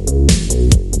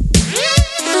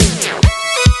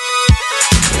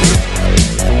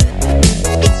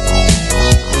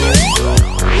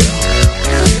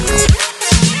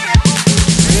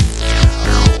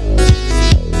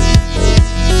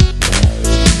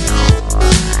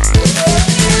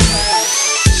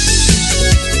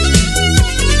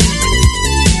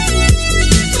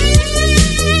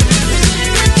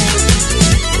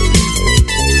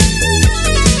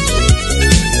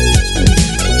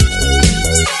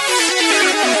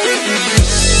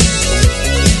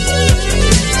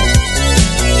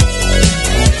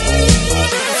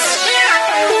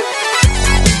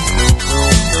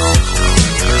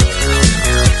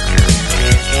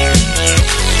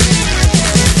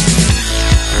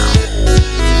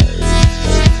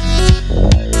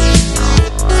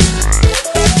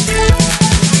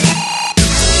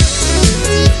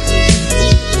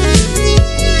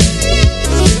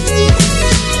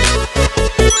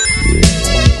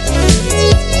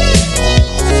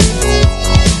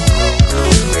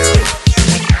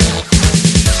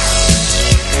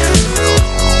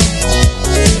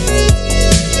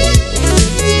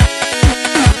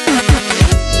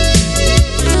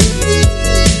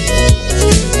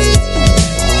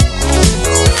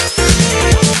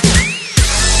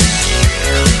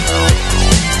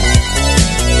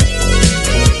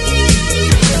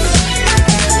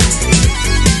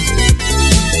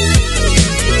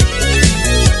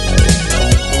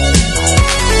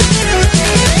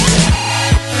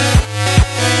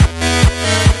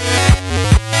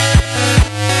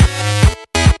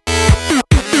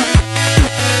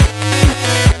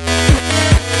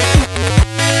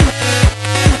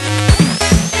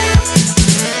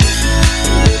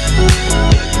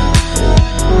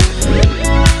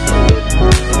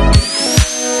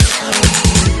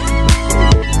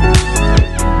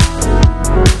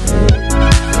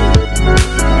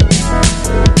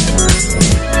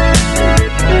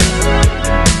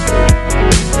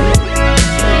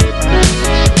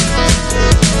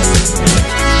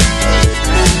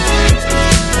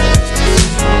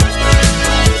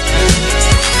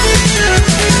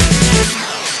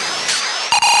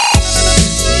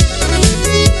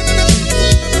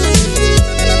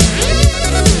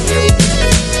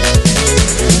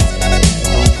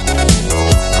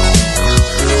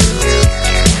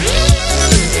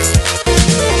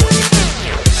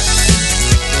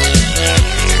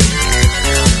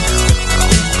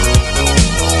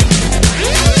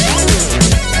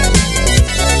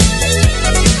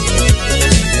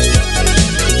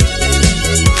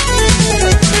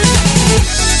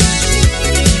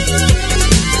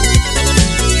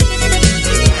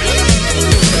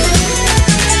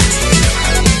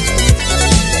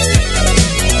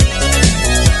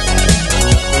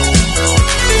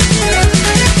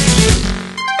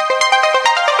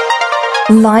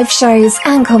 Live shows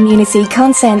and community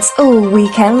content all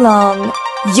weekend long.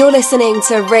 You're listening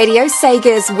to Radio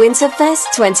Sega's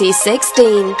Winterfest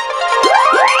 2016.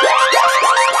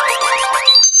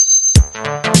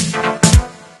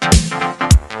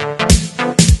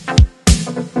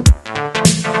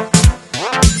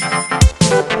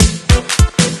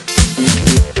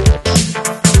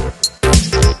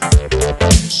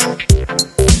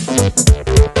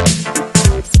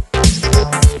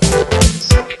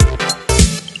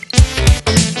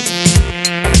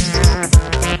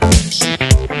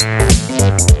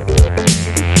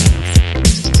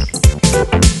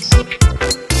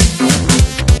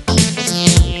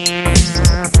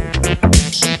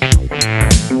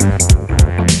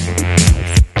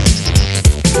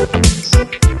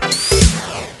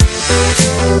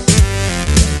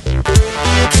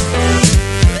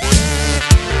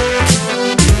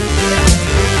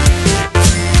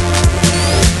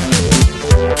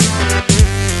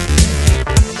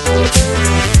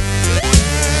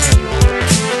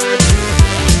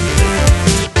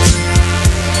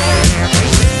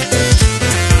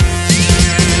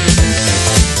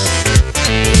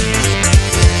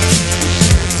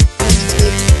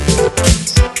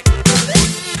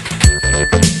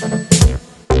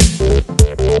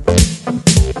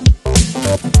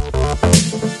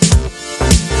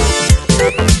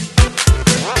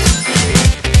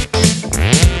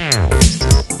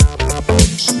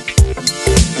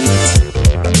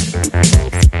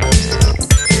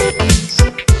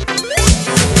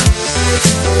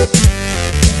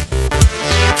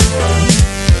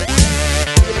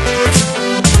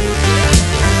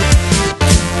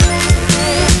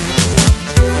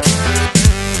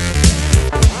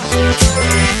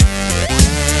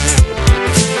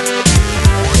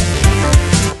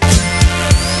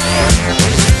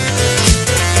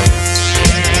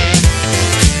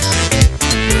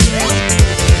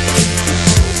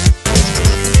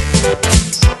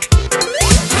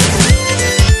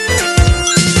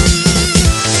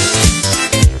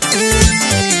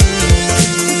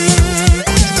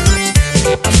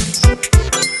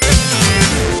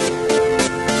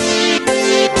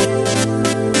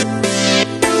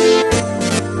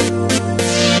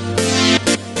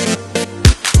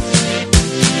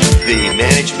 the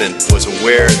management was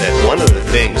aware that one of the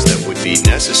things that would be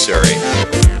necessary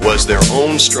was their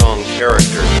own strong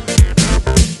character.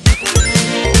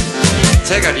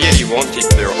 Sega really wanted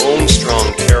their own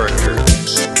strong character.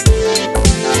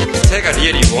 Sega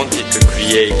really wanted to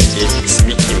create its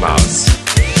Mickey Mouse.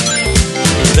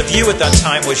 The view at that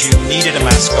time was you needed a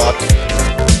mascot,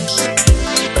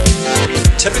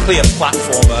 typically a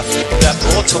platformer, that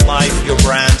brought to life your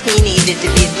brand. He needed to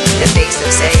be the face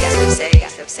of Sega.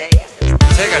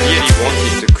 Sega really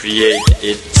wanted to create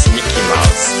its Mickey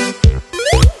Mouse.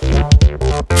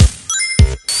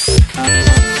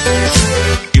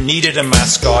 You needed a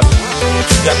mascot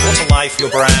that brought to life your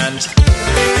brand.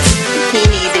 He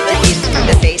needed to be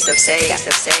the face of Sega.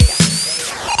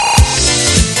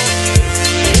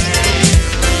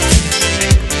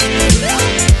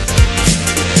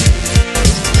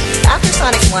 After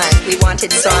Sonic 1, we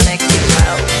wanted Sonic to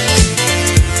grow.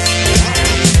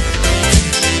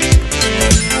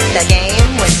 The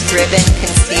game was driven,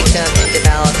 conceived of, and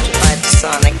developed by the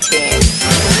Sonic team.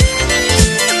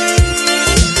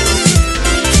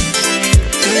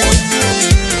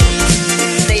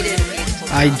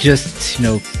 I just,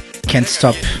 can't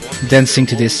stop dancing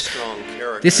to this.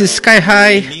 This is Sky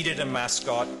High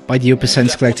by the Opus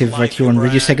Collective right here on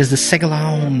Radio Sega's The Sega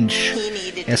Lounge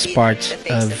as part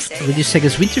of Radio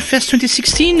Sega's Winterfest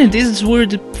 2016, and these were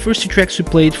the first two tracks we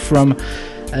played from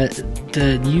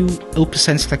the new Opus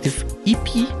Collective EP,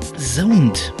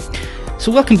 Zoned.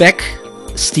 So welcome back,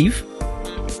 Steve.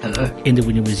 Hello. In the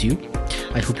winner was you.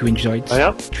 I hope you enjoyed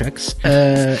tracks.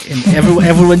 And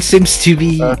everyone seems to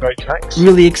be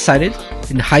really excited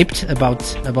and hyped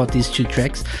about these two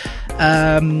tracks.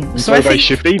 So they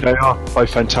should be. They are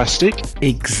both fantastic.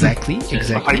 Exactly. My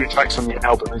favourite tracks on the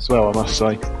album as well, I must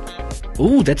say.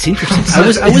 Oh, that's interesting. I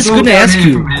was going to ask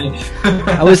you.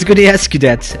 I was going to ask you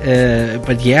that.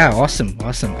 But yeah, awesome.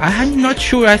 I'm not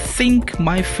sure. I think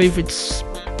my favorites.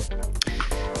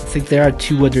 I think there are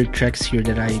two other tracks here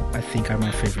that I think are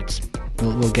my favorites.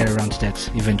 We'll get around to that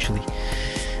eventually.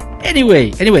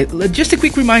 Anyway, just a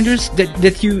quick reminder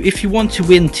that if you want to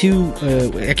win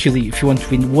if you want to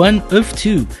win one of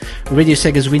two Radio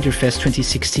Sega's Winterfest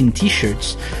 2016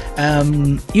 t-shirts,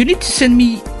 you need to send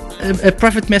me a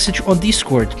private message on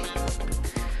Discord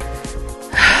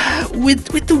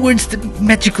with the words "the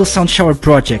Magical Sound Shower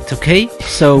Project." Okay,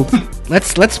 so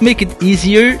let's make it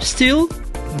easier still.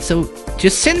 So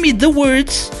just send me the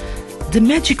words "the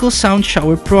Magical Sound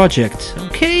Shower Project,"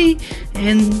 okay?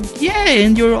 And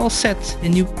you're all set,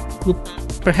 and you will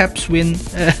perhaps win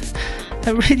a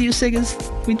Radio Sega's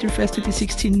Winterfest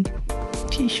 2016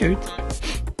 t-shirt.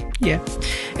 Yeah.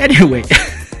 Anyway,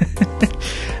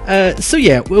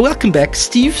 welcome back,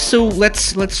 Steve. So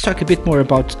let's talk a bit more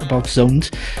about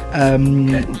Zoned.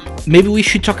 Maybe we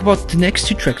should talk about the next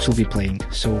two tracks we'll be playing.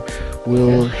 So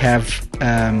we'll have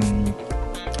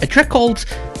a track called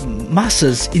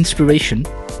Masa's Inspiration.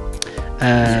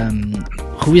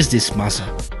 Who is this Masa?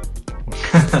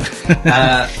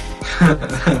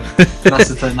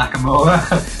 Masato Nakamura,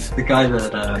 the guy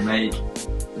that made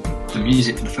the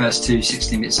music for the first two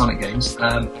 16-bit Sonic games.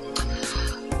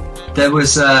 There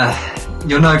was,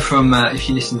 you'll know from if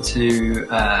you listen to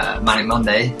Manic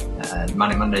Monday, the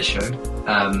Manic Monday show,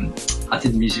 I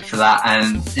did the music for that,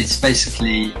 and it's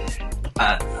basically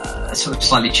a sort of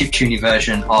slightly chiptune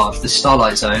version of the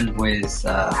Starlight Zone with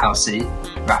Halsey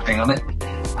rapping on it.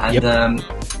 And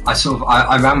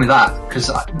I ran with that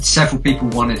because several people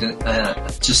wanted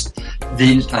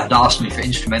had asked me for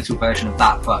instrumental version of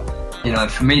that, but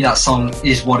for me that song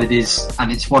is what it is,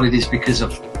 and it's what it is because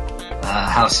of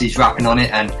Halsey's rapping on it,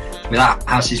 and without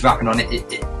Halsey's rapping on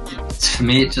it, for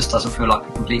me it just doesn't feel like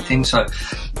a complete thing. So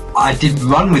I did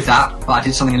run with that, but I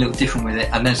did something a little different with it,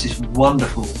 and there's this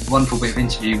wonderful bit of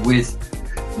interview with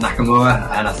Nakamura,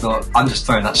 and I thought I'm just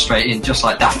throwing that straight in, just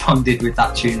like Daft Punk did with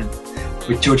that tune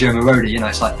with Giorgio Moroder.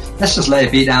 It's like, let's just lay a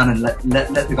beat down and let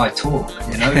the guy talk,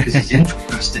 because he's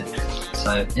interested.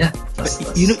 So yeah, that's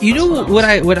what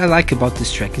I like about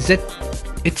this track is that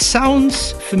it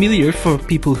sounds familiar for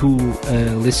people who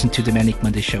listen to the Manic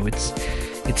Monday show. It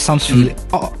sounds familiar.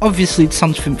 Obviously, it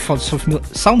sounds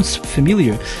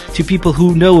familiar to people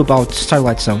who know about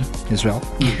Starlight Zone as well.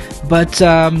 But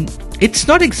it's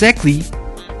not exactly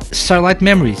Starlight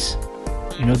Memories.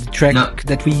 The track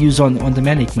that we use on the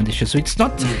Manic Monday show. So it's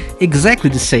not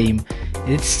exactly the same.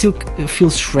 It still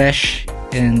feels fresh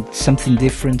and something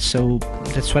different. So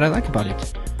that's what I like about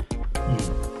it.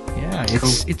 Yeah,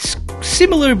 cool. It's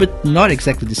similar but not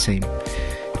exactly the same.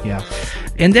 Yeah.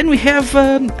 And then we have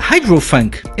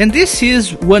Hydrofunk, and this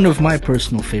is one of my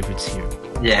personal favorites here.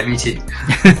 Yeah, me too.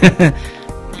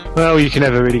 Well, you can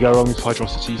never really go wrong with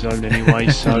Hydrocity Zone anyway,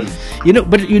 so...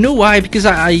 But you know why? Because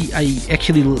I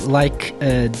actually like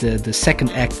the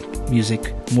second act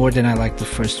music more than I like the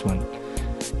first one.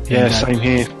 Yeah, same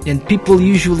here. And people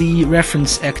usually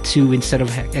reference Act 2 instead of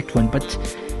Act 1, but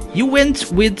you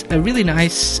went with a really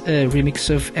nice remix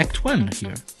of Act 1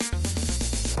 here.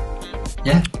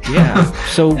 Yeah.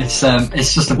 So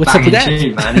it's just a banging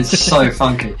tune, man. It's so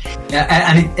funky. Yeah,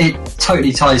 and it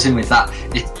totally ties in with that.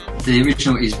 The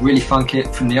original is really funky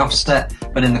from the offset,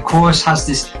 but then the chorus has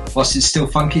this. Whilst it's still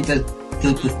funky, the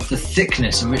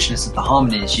thickness and richness of the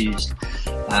harmony is used.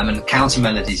 And the counter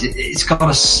melodies, it's got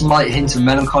a slight hint of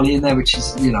melancholy in there, which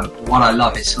is, what I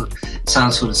love. It sort of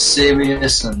sounds sort of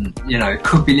serious, and it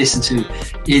could be listened to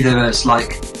either as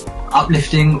like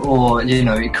uplifting, or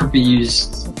it could be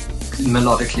used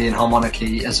melodically and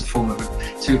harmonically as a form of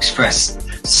to express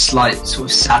slight sort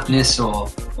of sadness or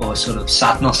sort of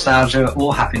sad nostalgia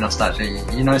or happy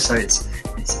nostalgia. So it's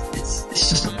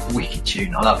just a wicked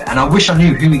tune. I love it, and I wish I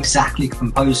knew who exactly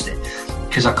composed it,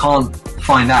 because I can't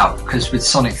find out, because with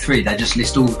Sonic 3 they just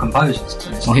list all the composers,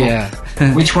 and it's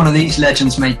like, which one of these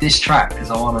legends made this track, because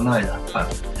I want to know that. But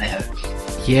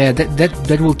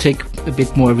that will take a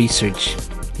bit more research.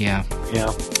 Yep.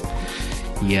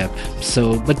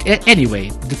 So, but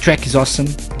anyway, the track is awesome,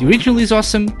 the original is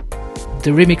awesome, the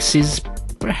remix is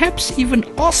perhaps even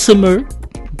awesomer.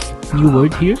 New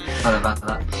word here.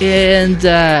 And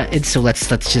so let's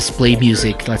just play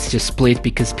music. Let's just play it,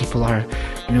 because people are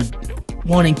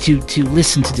wanting to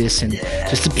listen to this and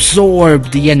just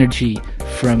absorb the energy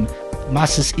from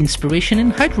Masa's inspiration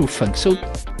in hydrofunk. So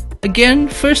again,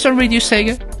 first on Radio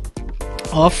Sega,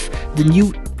 off the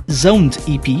new Zoned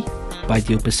EP by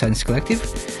the Opus Science Collective,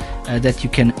 that you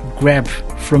can grab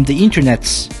from the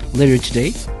internets later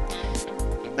today.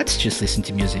 Let's just listen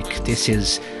to music. This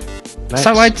is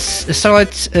Starlight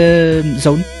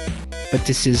Zone, but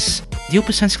this is the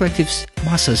Opus Science Collective's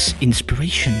Masa's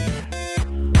inspiration.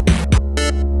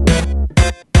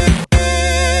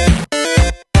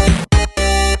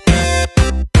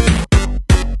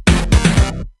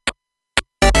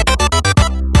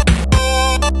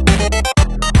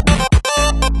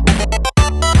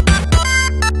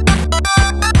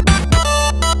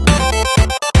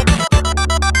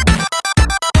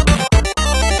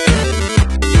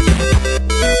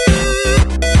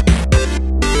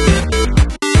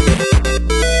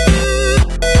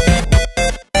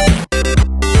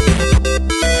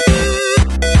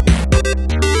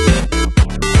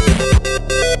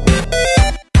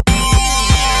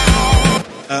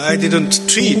 I didn't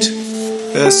treat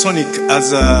Sonic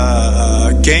as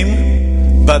a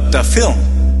game, but a film.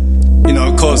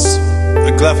 Because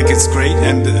the graphic is great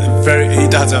and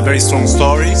it has a very strong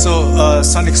story. So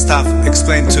Sonic staff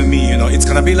explained to me, it's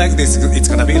gonna be like this, it's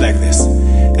gonna be like this,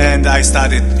 and I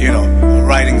started,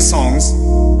 writing songs.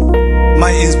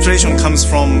 My inspiration comes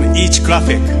from each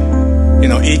graphic,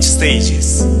 each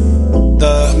stages.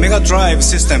 The Mega Drive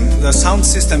system, the sound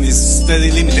system is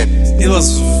very limited. It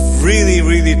was really,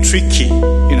 really tricky,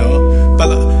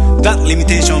 but that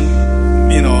limitation,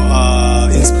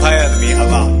 inspired me a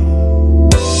lot.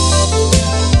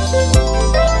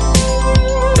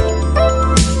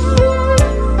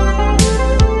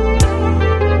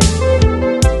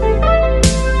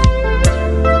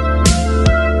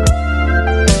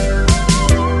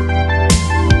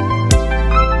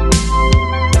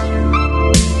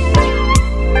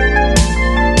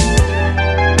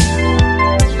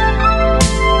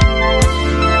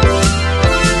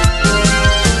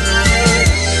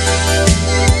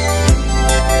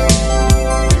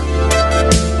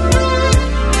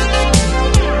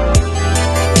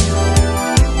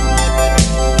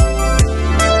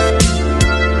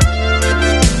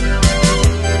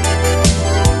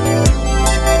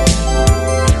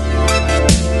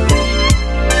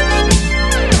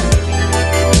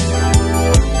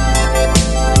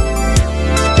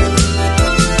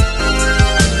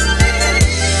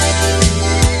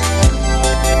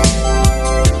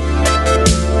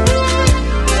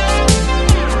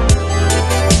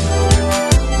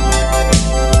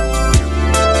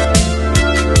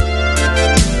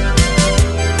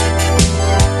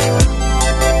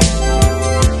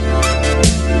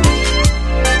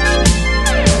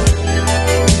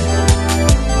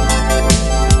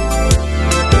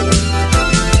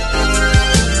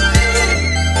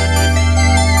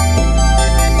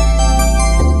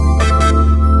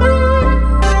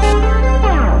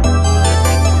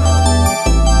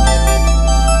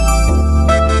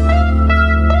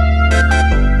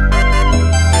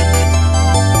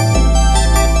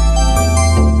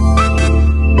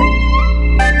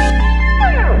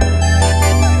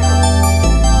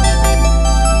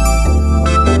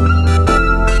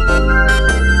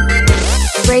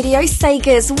 Radio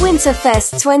Sega's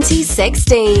Winterfest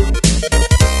 2016.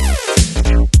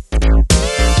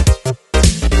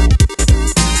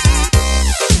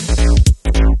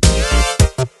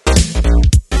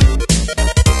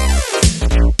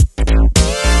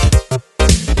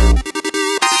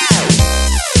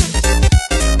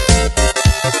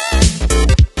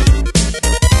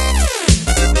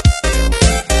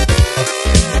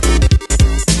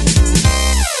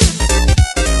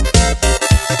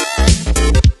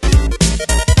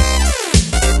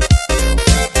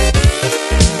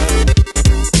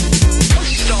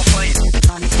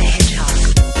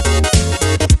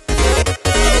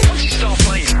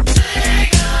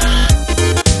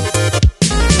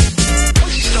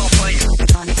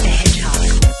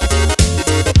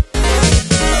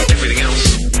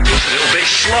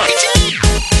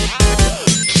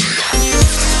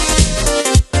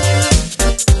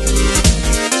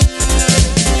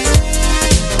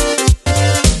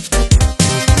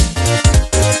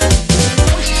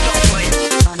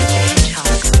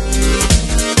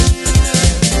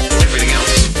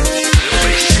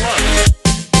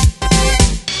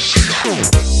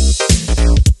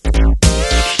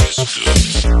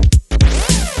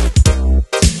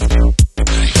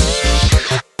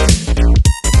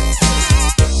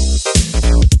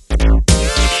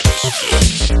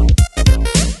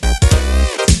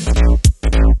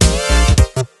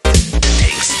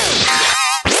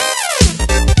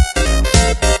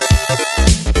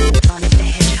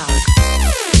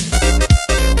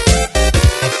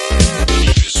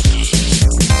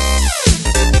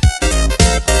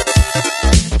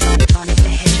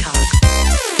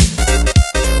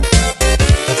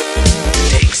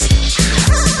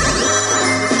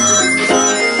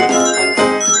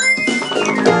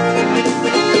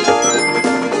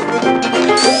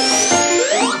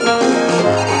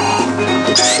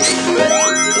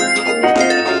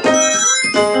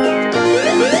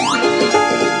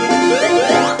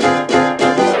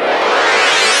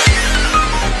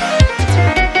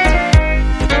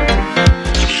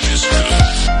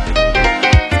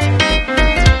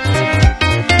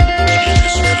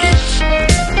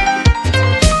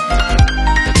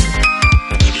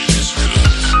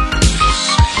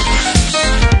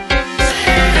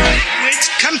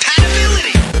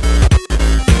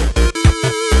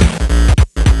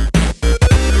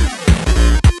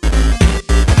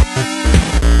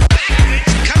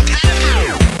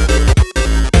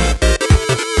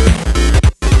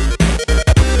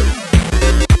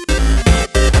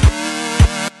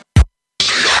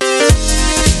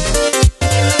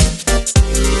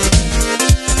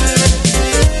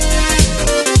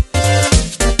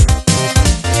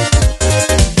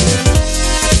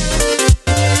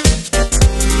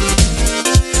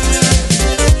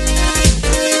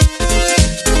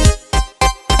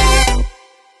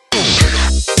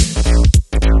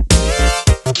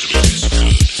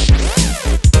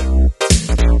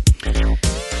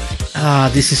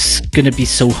 This is gonna be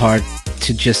so hard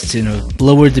to just,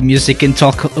 lower the music and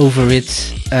talk over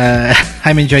it.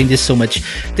 I'm enjoying this so much.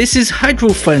 This is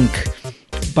Hydrofunk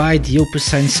by the Opus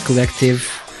Science Collective.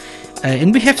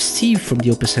 And we have Steve from the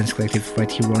Opus Science Collective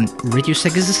right here on Radio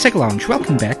Sega's The Sega Lounge.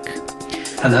 Welcome back.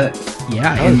 Hello.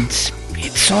 Yeah, hello. And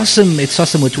it's awesome. It's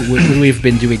awesome what we've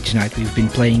been doing tonight. We've been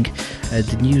playing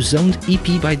the new Zoned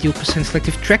EP by the Opus Science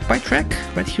Collective track by track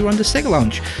right here on the Sega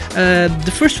Lounge.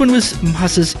 The first one was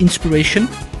Masa's Inspiration,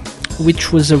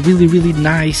 which was a really, really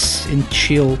nice and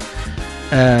chill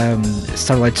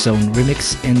Starlight Zone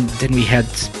remix. And then we had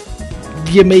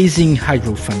the amazing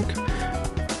Hydrofunk.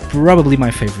 Probably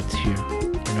my favorite here.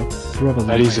 Probably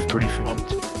that is a pretty fun.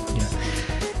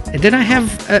 And then I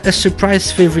have a surprise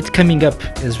favorite coming up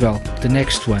as well, the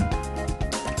next one,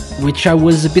 which I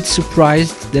was a bit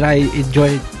surprised that I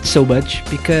enjoyed so much,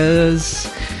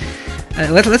 because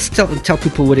let's tell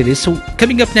people what it is. So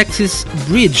coming up next is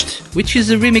Bridged, which is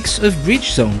a remix of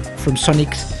Bridge Zone from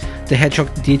Sonic the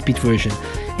Hedgehog, the 8-bit version.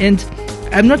 And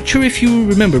I'm not sure if you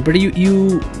remember, but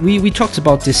we talked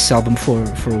about this album for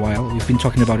a while. We've been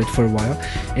talking about it for a while,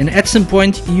 and at some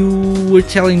point you were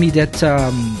telling me that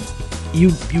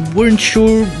you weren't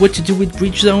sure what to do with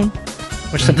Bridge Zone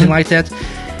or something like that,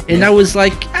 and I was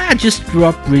like, just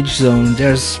drop Bridge Zone.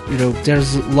 There's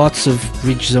lots of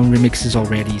Bridge Zone remixes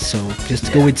already, so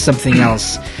just go with something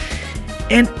else.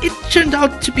 And it turned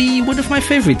out to be one of my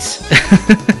favorites.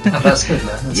 That's good,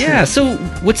 man. That's good. So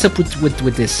what's up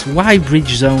with this? Why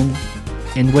Bridge Zone,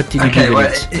 and what did you do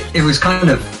with it? It was kind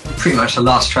of pretty much the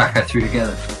last track I threw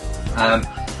together.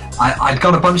 I'd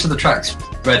got a bunch of the tracks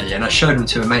ready, and I showed them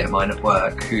to a mate of mine at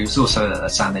work who's also a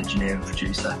sound engineer and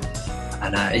producer,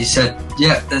 And he said,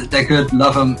 yeah, they're good,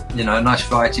 love them, you know, nice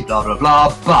variety, blah, blah,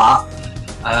 blah. But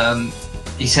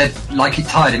he said, like, it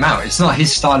tired him out. It's not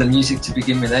his style of music to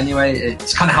begin with anyway.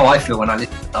 It's kind of how I feel when I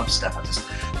listen to dubstep. I just,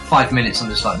 5 minutes, I'm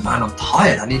just like, man, I'm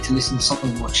tired. I need to listen to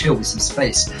something more chill with some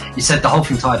space. He said the whole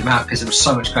thing tired him out because there was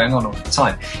so much going on all the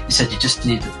time. He said you just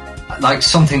need, like,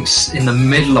 something in the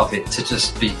middle of it to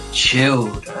just be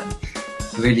chilled and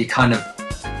really kind of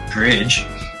bridge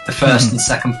the first and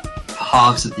second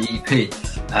halves of the EP.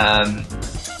 And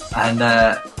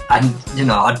you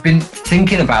know, I'd been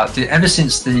thinking about it ever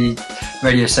since the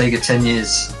Radio Sega 10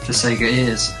 Years for Sega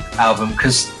Ears album,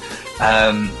 because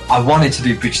I wanted to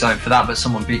do Bridge Zone for that, but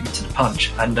someone beat me to the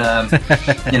punch. And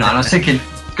you know, and I was thinking,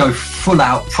 go full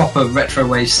out proper retro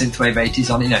wave synthwave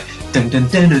 80s on it, you know, dun dun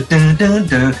dun dun dun dun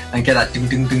dun, and get that ding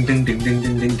ding ding ding ding ding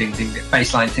ding ding ding ding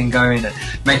bass line thing going, and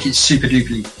make it super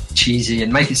duperly cheesy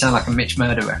and make it sound like a Mitch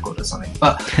Murder record or something.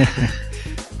 But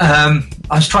I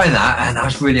was trying that and I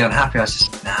was really unhappy. I was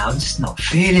just, nah, I'm just not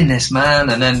feeling this, man.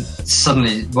 And then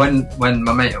suddenly when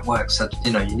my mate at work said,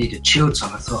 you know, you need a chilled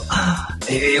song, I thought,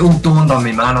 it all dawned on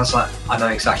me, man. I was like, I know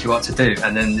exactly what to do.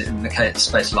 And then in the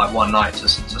space of like one night,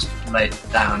 just laid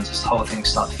it down, just the whole thing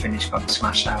start to finish got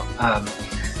smashed out.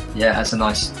 Yeah, it's a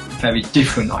nice, very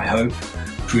different, I hope,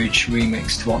 bridge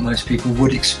remix to what most people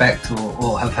would expect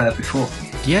or have heard before.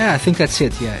 Yeah, I think that's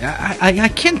it. Yeah, I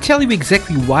can't tell you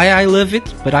exactly why I love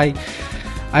it, but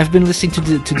I've been listening to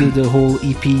the whole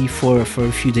EP for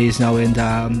a few days now, and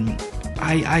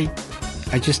I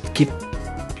just keep,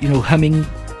 you know, humming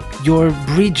your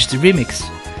bridge, the remix,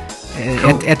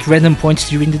 cool. at random points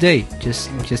during the day,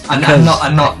 just because. And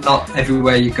not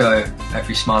everywhere you go,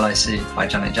 every smile I see by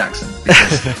Janet Jackson.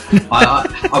 Because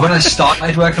when I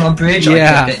started working on bridge, I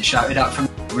kept getting shouted at from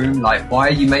the room, like, why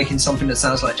are you making something that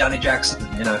sounds like Janet Jackson?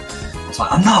 You know, it's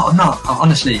like, I'm not.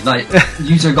 Honestly, like,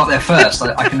 you two got there first.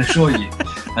 Like, I can assure you.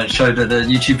 And showed her the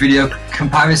YouTube video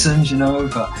comparisons, you know,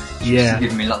 but she was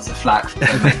giving me lots of flack for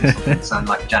making something sound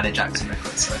like a Janet Jackson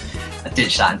record. So I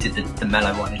ditched that and did the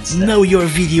mellow one instead. Know your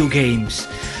video games.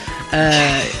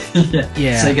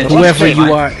 Whoever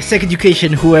you are, Sega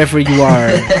Education, whoever you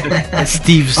are,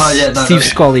 Steve's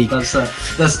colleague.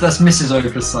 That's Mrs.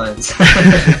 Opus Science.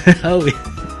 Oh,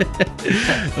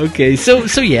 okay.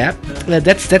 So yeah,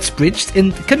 that's bridged.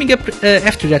 And coming up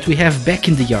after that, we have Back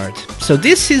in the Yard. So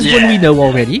this is one we know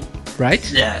already, right?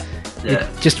 Yeah. It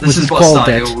just wasn't called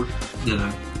that. You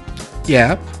know.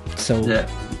 Yeah. So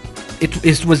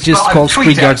it was just called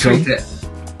Schoolyard Zone.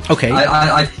 Okay.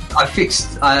 I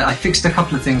fixed a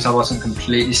couple of things I wasn't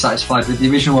completely satisfied with. The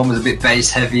original one was a bit bass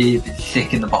heavy, a bit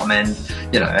thick in the bottom end.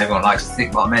 You know, everyone likes a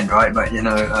thick bottom end, right? But you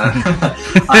know,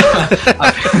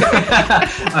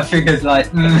 I figured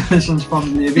like this one's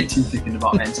probably a bit too thick in the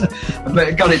bottom end. So,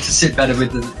 but got it to sit better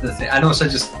with the thing, and also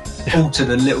just altered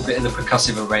a little bit of the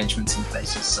percussive arrangements in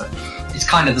places. So it's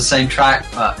kind of the same track,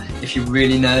 but if you're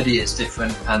really nerdy, it's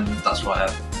different, and that's why I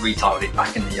retitled it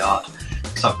Back in the Yard,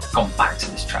 because I've gone back to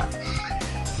this track.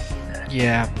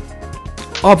 Yeah,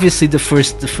 obviously the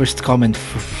first comment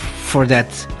for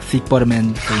that thick bottom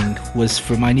end thing was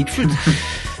from I Need Fruit.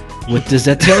 What does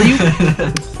that tell you?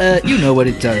 You know what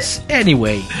it does.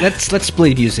 Anyway, let's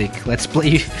play music. Let's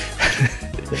play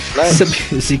some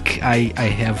music. I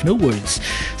have no words.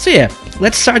 So yeah,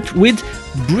 let's start with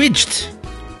Bridged.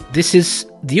 This is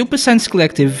the Opus Science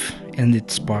Collective, and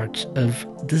it's part of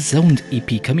the Zoned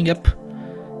EP. Coming up,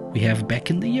 we have Back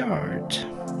in the Yard.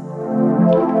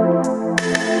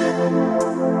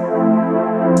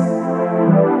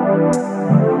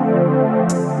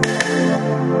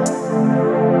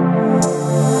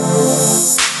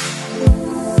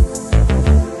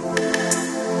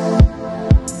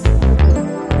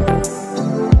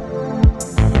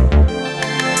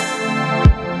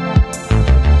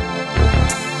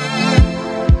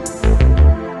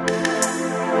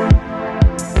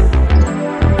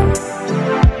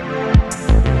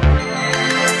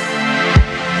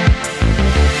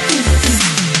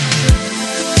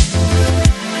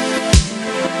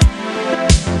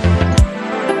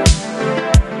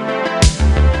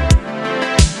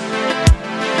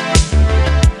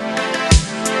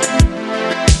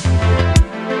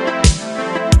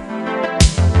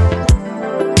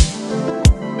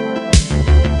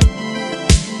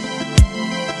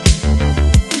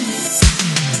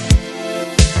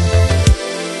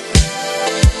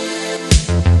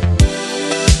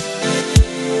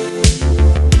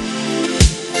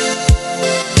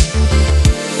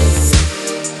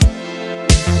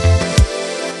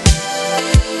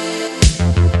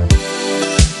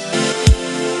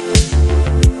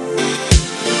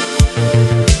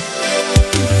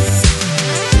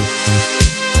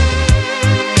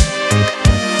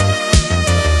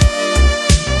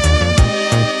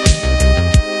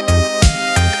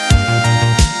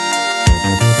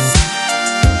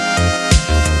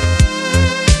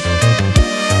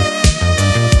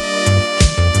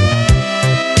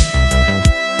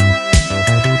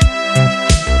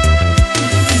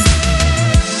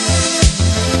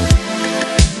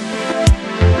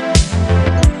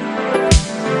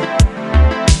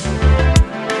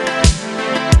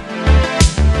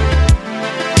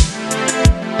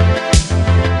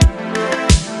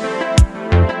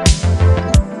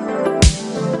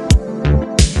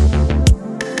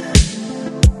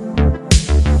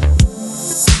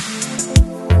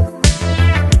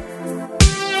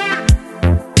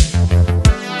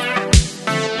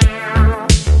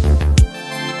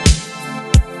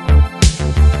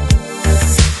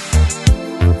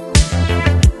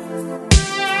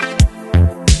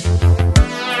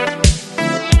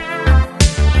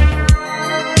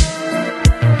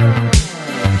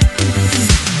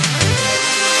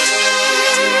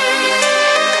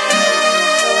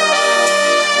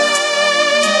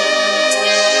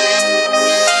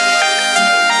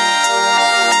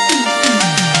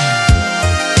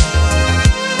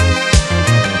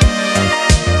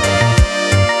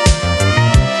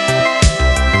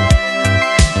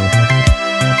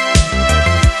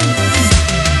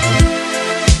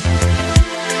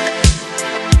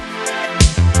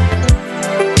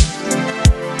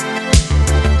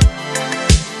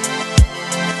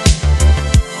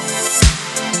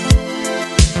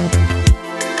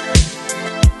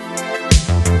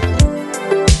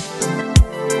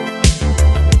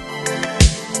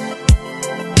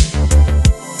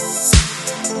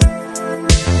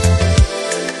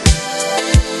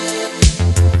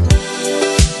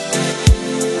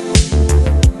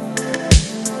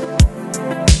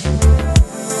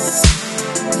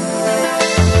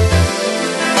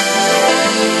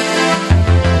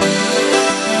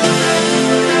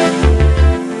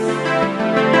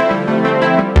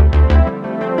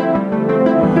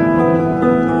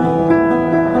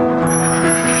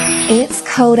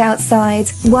 outside,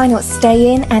 why not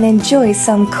stay in and enjoy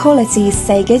some quality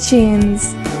Sega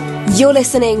tunes? You're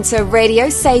listening to Radio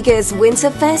Sega's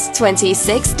Winterfest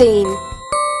 2016.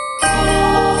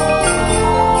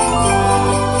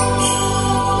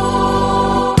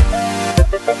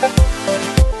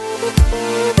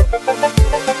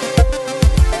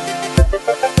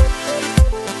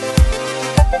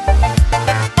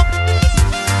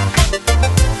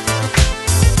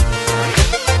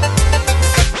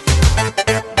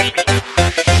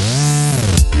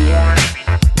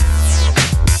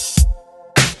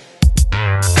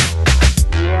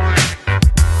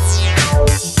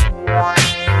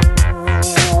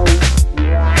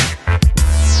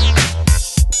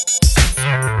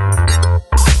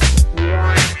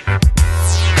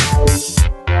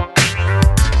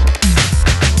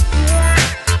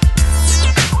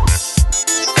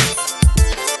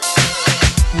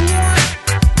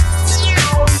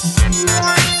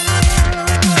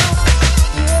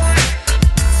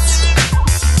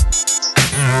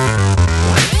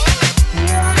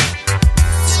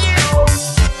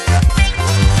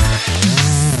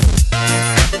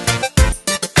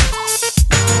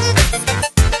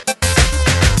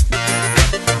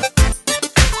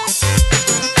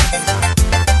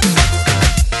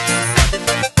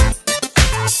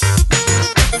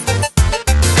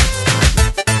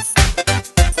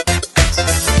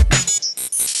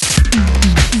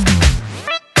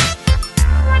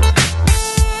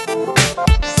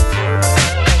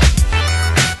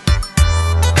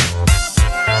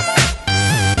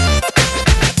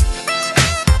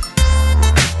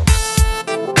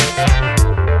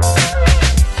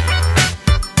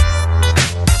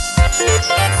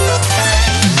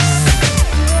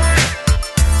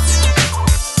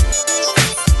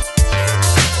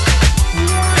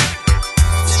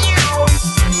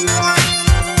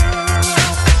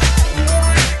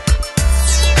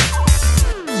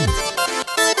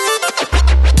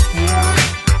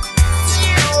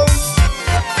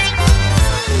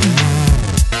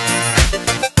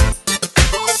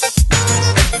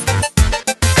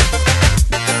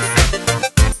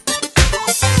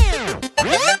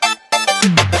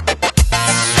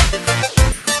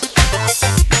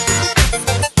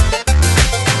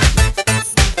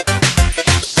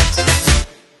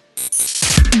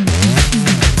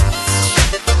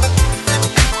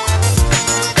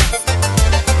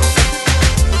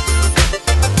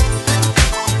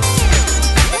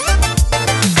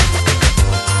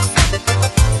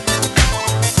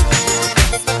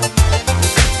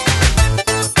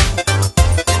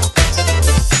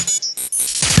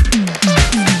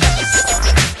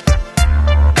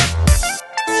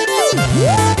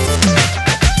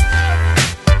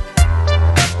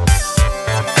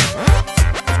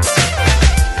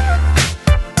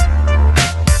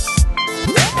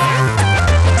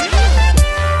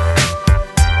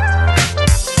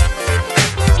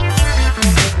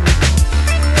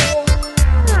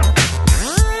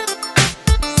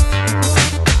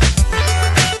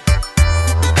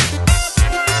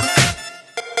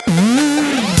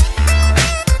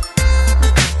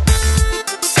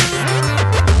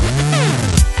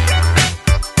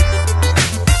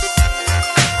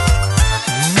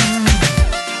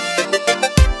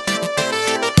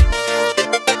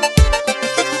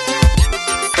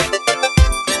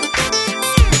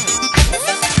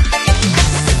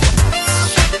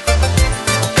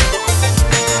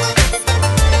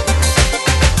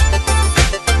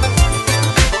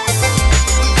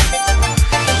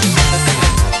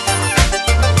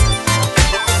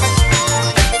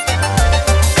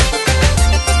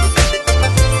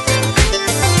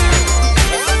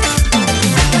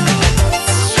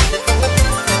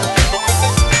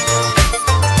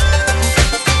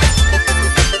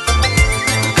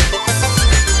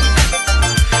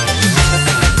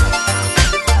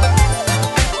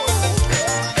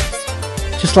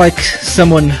 Just like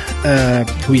someone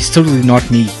who is totally not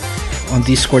me on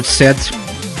Discord said,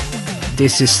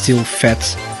 this is still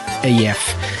fat AF.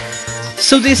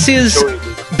 So this is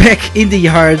Back in the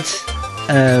Yard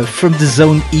from the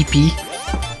Zone EP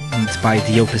and by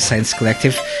the Opus Science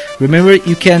Collective. Remember,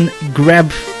 you can grab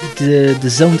the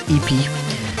Zone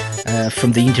EP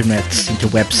from the internet,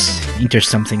 interwebs,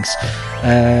 intersomethings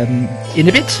in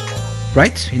a bit,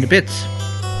 right? In a bit.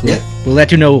 Yeah. We'll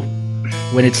let you know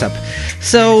when it's up.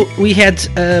 So we had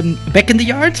Back in the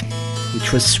Yard,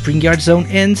 which was Spring Yard Zone,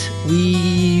 and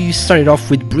we started off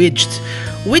with Bridged,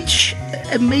 which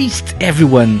amazed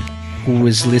everyone who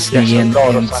was listening in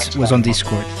and was on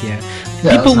Discord. Yeah,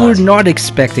 people were not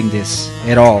expecting this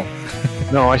at all.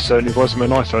 No, I certainly wasn't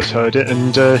when I first heard it,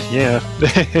 and yeah.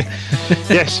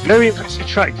 Yes, very impressive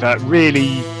track that.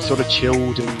 Really sort of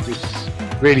chilled and just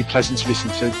really pleasant to listen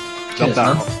to. Love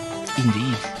that one.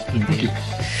 Indeed.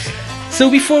 So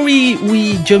before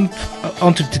we jump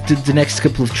onto the next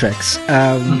couple of tracks,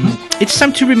 it's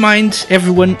time to remind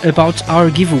everyone about our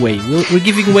giveaway. We're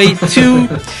giving away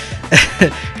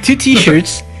two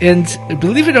T-shirts, and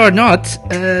believe it or not,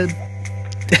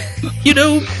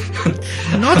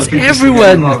 not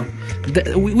everyone.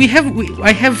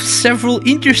 I have several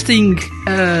interesting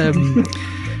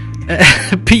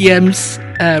PMs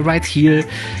right here.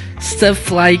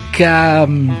 Stuff like,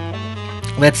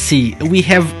 let's see, we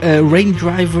have Rain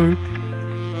Driver.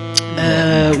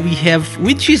 We have,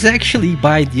 which is actually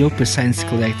by the Opus Science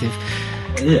Collective.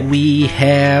 Yeah. We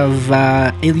have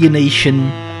Alienation.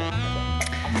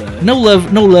 No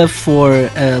love for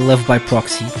Love by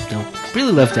Proxy. No,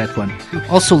 really love that one.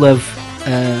 Also love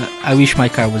I Wish My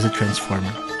Car Was a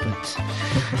Transformer.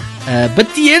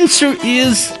 But the answer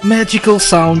is Magical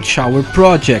Sound Shower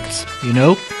Project.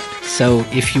 So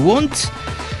if you want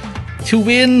to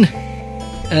win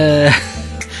a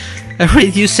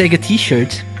Radio Sega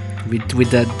T-shirt with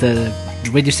the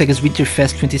Radio Sega's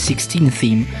Winterfest 2016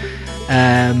 theme,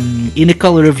 in a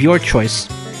color of your choice,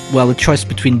 well, a choice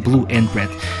between blue and red,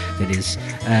 that is,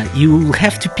 you'll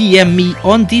have to PM me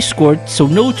on Discord, so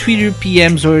no Twitter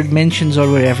PMs or mentions or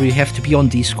wherever. You have to be on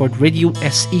Discord,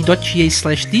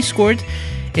 radiose.ga/Discord,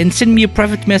 and send me a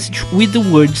private message with the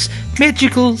words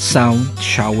Magical Sound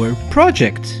Shower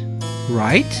Project.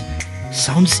 Right?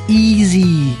 Sounds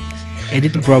easy, and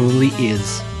it probably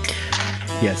is.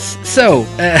 Yes. So,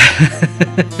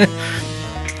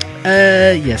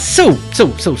 yes. So.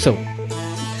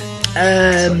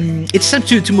 It's time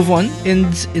to move on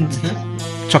and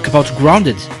talk about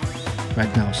Grounded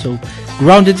right now. So,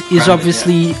 Grounded is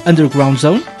obviously Underground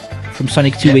Zone from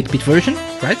Sonic 2 8-bit version,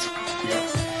 right?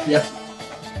 Yep.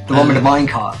 The one with the mine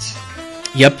carts.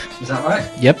 Yep. Is that right?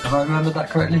 Yep. Have I remembered that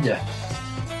correctly? Yeah.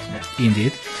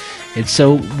 Indeed. And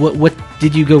so, what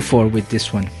did you go for with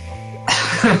this one?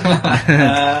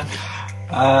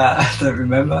 I don't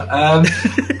remember.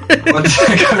 What did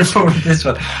I go for with this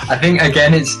one? I think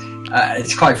again it's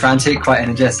quite frantic, quite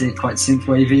energetic, quite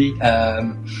synthwavey.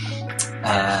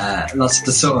 Lots of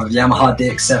the sort of Yamaha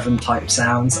DX7 type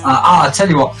sounds. I'll tell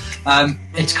you what.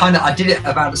 It's kind of, I did it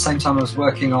about the same time I was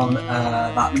working on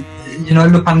that.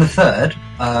 Lupin the Third.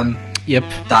 Yep.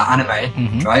 That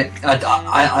anime, right?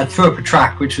 I threw up a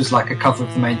track which was like a cover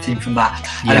of the main theme from that.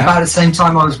 Yeah. And about the same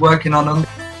time I was working on them,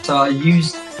 so I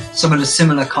used some of the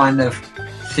similar kind of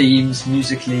themes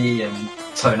musically and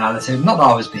tonality. Not that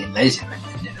I was being lazy or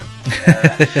anything,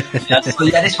 So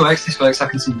yeah, this works. I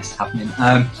can see this happening.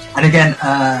 And again,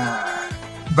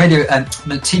 radio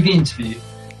TV interview,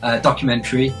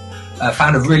 documentary.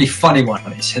 Found a really funny one.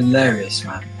 It's hilarious,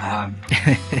 man.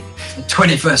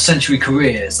 21st Century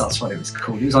Careers, that's what it was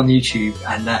called. It was on YouTube,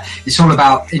 and it's all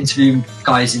about interviewing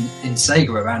guys in Sega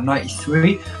around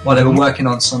 93 while they were working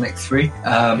on Sonic 3.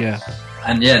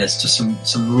 And yeah, there's just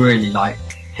some really like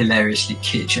hilariously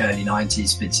kitsch early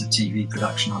 90s bits of TV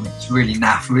production on it. It's really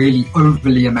naff, really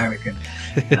overly American.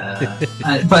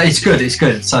 But it's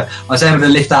good. So I was able to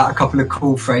lift out a couple of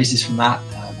cool phrases from that.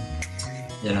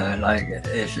 Like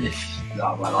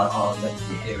I'll let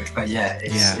you hear it. But yeah,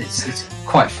 it's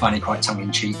quite funny, quite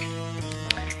tongue-in-cheek.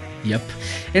 Yep.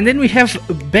 And then we have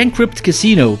Bankrupt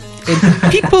Casino.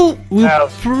 And people will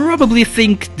probably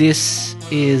think this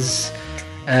is,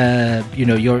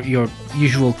 your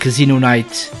usual Casino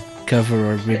Night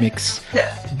cover or remix.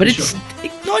 Yeah. But it's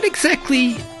not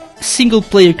exactly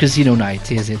single-player Casino Night,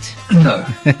 is it? No.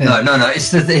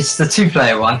 It's the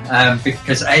two-player one.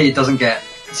 Because A, it doesn't get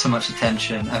so much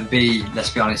attention, and B, let's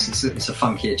be honest, it's a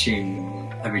funkier tune than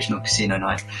the original Casino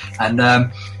Night. And I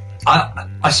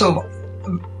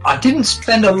didn't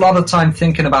spend a lot of time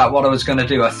thinking about what I was going to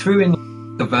do. I threw in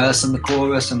the verse and the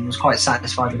chorus and was quite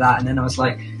satisfied with that, and then I was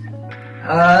like,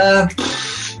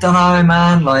 don't know,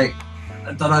 man, like,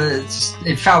 I don't know,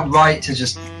 it felt right to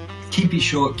just keep it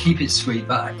short, keep it sweet,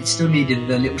 but it still needed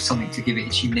a little something to give it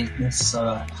its uniqueness,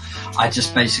 so I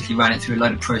just basically ran it through a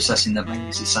load of processing that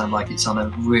makes it sound like it's on a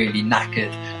really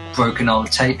knackered, broken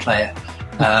old tape player,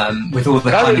 with all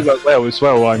the that really worked well as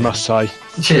well, I must say.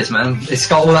 Cheers, man. It's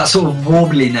got all that sort of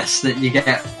warbliness that you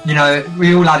get.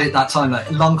 We all had it that time, like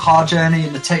a long car journey,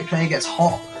 and the tape player gets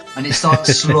hot, and it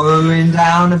starts slowing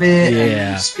down a bit,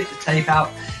 and you spit the tape out.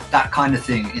 That kind of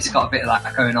thing. It's got a bit of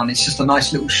that going on. It's just a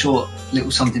nice little short,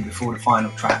 little something before the final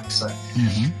track. So,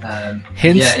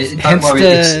 hence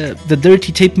the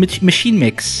dirty tape machine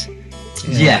mix.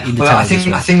 I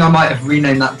think I might have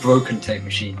renamed that Broken Tape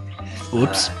Machine.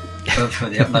 Oops. for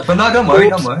the upload. But no, don't worry.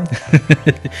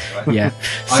 Yeah.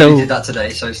 I only did that today,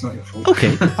 so it's not your fault.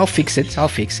 Okay, I'll fix it.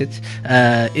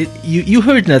 You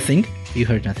heard nothing.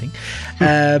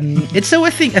 So I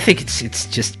think it's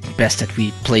just best that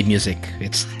we play music.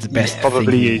 It's the best thing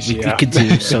we could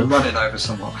do. So run it over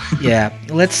somewhat. Yeah,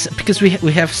 because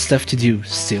we have stuff to do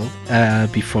still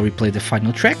before we play the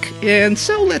final track, and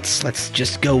so let's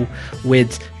just go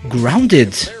with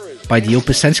 "Grounded" by the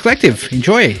Opus Sense Collective.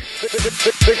 Enjoy.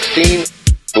 16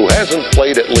 who hasn't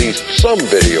played at least some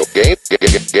video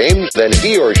games, then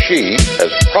he or she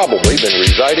has probably been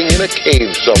residing in a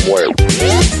cave somewhere.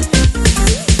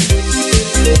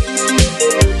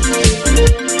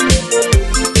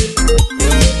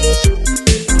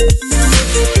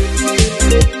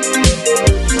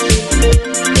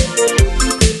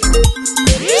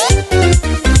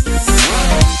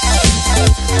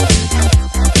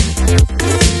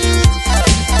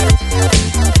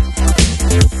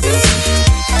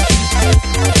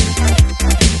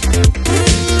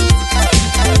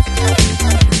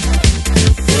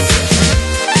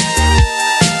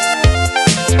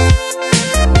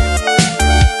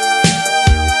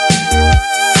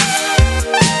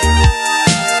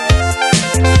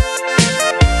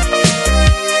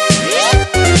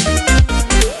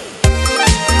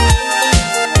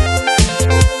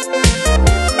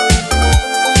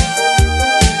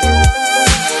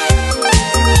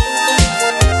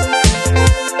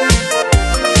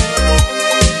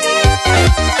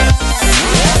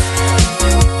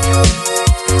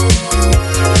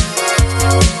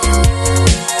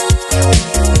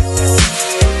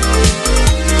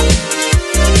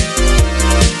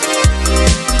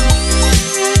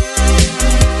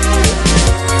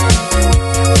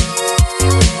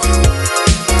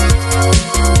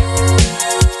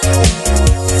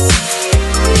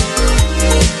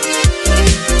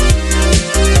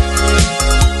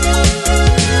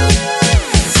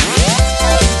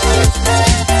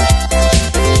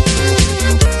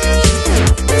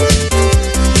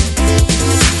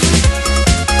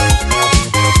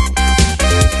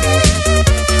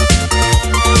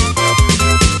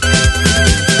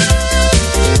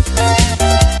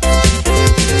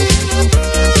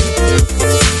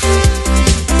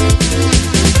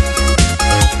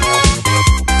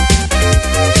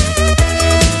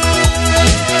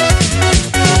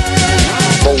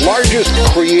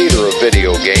 Creator of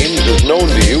video games is known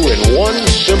to you in one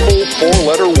simple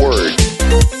four-letter word.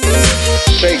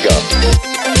 Sega.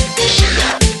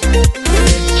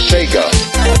 Sega.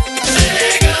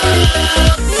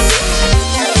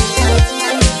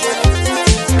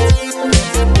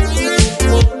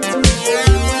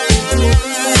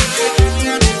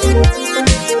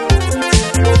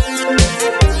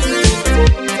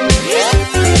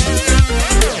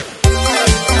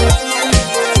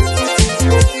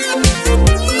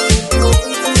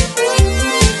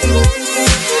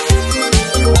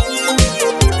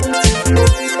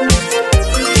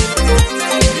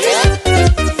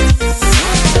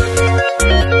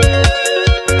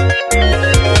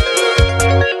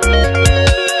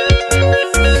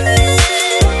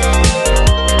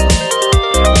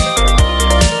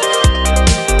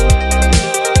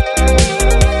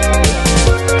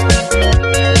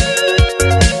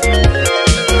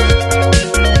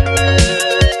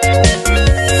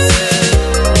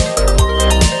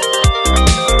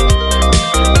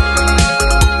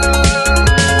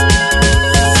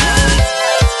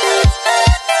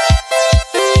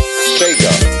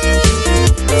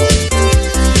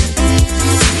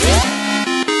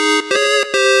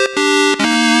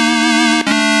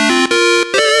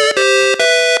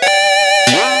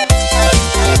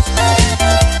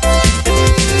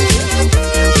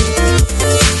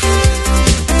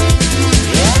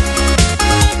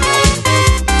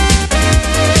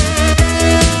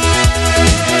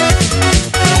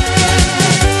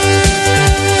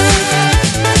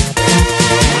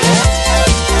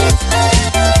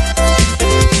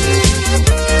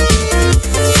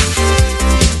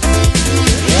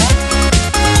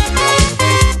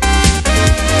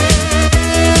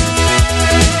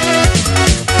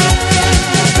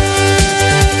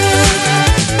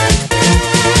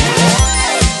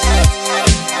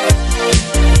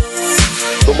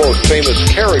 Most famous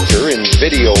character in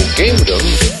video gamedom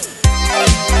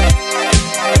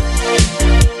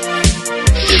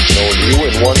is known to you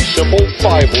in one simple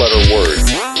five-letter word: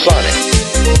 Sonic.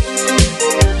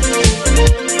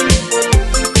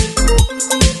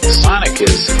 Sonic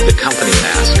is the company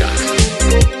mascot.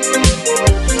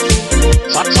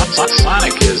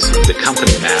 Sonic is the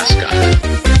company mascot.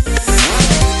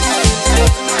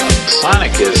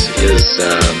 Sonic is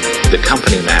the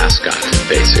company mascot,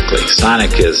 basically.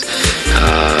 Sonic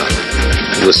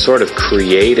was sort of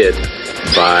created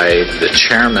by the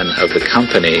chairman of the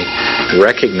company,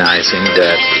 recognizing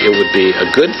that it would be a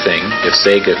good thing if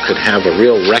Sega could have a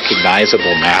real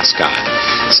recognizable mascot,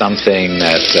 something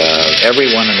that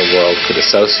everyone in the world could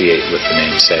associate with the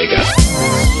name Sega.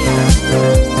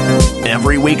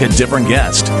 Every week a different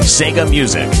guest, Sega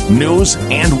music, news,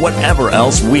 and whatever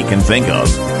else we can think of.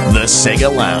 The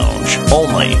Sega Lounge,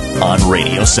 only on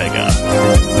Radio Sega.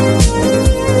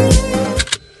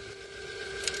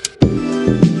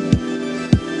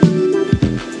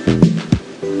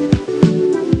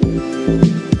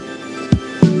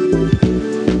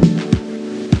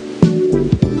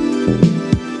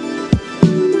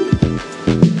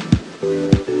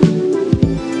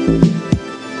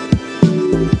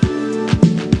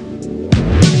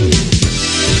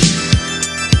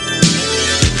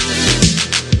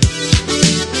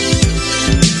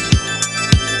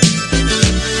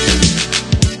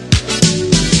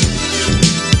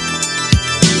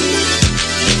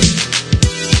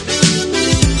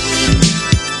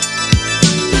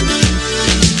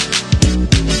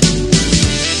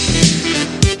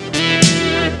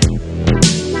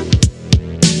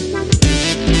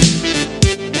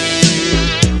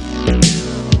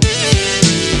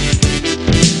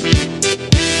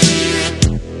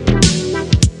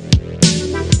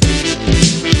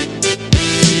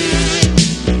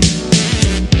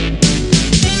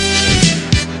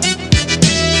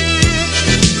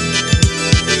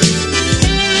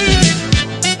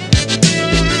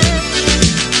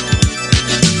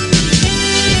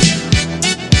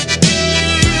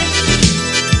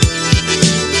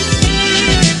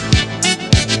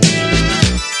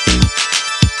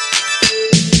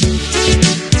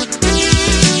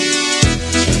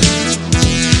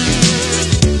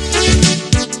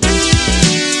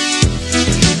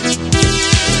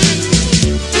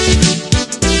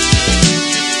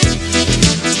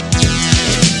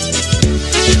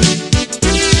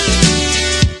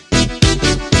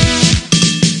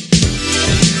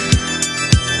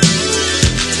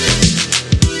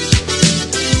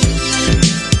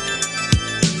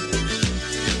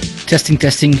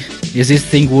 Testing. Is this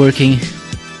thing working?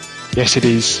 Yes, it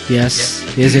is. Yes.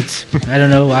 Is it? I don't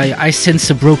know. I sense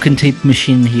a broken tape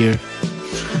machine here.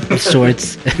 Of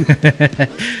sorts.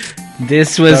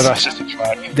 This was... No, that's just a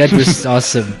track. That was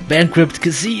awesome. Bankrupt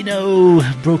Casino,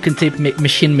 broken tape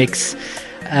machine mix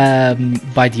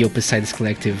by the Opus Siders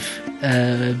Collective.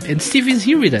 And Steve is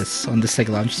here with us on the Sega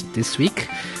Lounge this week.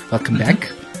 Welcome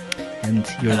back. And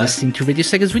you're listening to Radio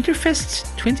Sega's Winterfest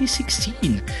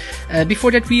 2016.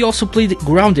 Before that, we also played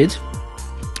Grounded,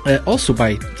 also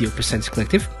by the Opus Siders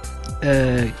Collective.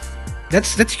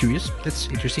 That's curious. That's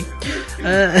interesting.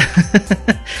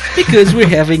 Because we're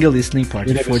having a listening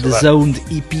party for the Zoned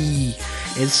EP.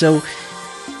 And so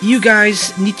you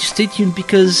guys need to stay tuned,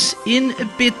 because in a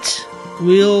bit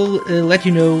we'll let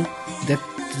you know that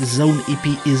the Zone EP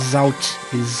is out,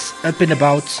 is up and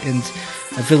about, and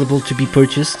available to be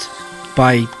purchased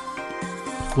by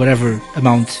whatever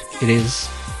amount it is,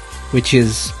 which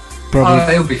is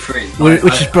probably it'll be free.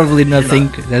 Which is probably nothing.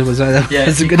 That was what I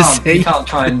was going to say. I can't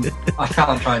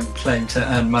try and claim to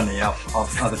earn money off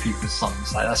other people's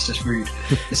songs. Like, that's just rude.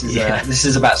 This is this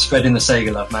is about spreading the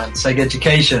Sega love, man. Sega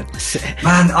education,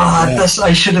 man.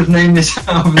 I should have named this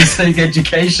album Sega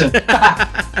Education.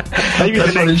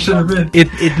 That's what it should have been.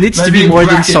 It needs to be more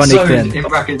than Sonic then. In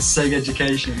brackets, Sega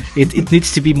Education. It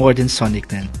needs to be more than Sonic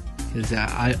then.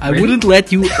 I wouldn't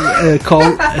let you call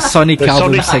a Sonic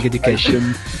album Sega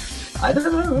Education. I don't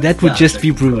know. That would just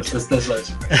be rude. There's loads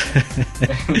of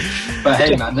But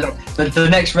hey, man, the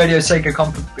next Radio Sega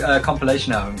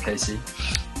compilation album, Casey.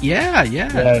 Yeah.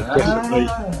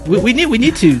 We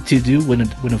need to do one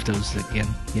of those again.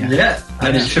 Yeah,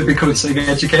 and it should be called Sega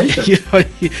Education.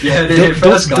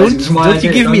 Don't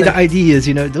you give me the ideas,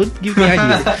 Don't give me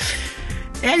ideas.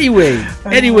 Anyway,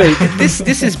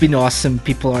 this has been awesome.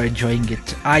 People are enjoying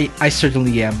it. I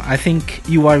certainly am. I think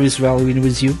you are as well. When it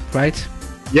was you, right?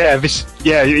 Yeah,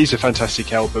 it is a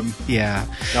fantastic album. Yeah.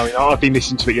 I mean, I've been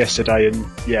listening to it yesterday, and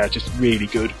just really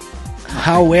good.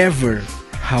 However,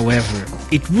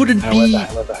 it wouldn't be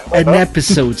an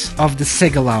episode of the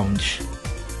Sega Lounge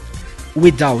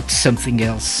without something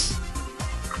else.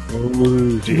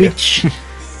 Oh dear.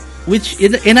 Which,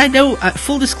 and I know,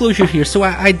 full disclosure here, so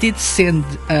I did send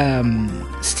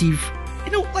Steve,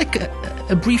 like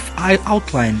a brief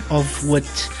outline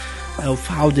of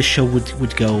how the show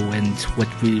would go and what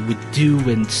we would do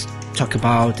and talk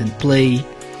about and play.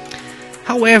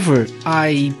 However,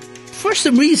 I for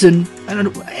some reason, I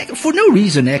don't know, for no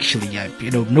reason actually,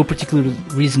 no particular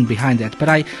reason behind that, but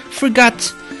I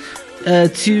forgot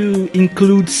to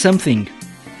include something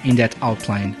in that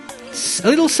outline. It's a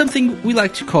little something we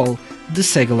like to call the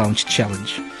Sega Lounge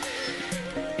Challenge.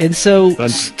 And so,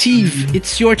 Steve,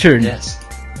 it's your turn to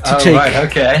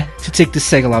take the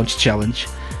Sega Lounge Challenge,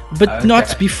 but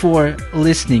not before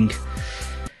listening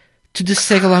to the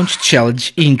Sega Lounge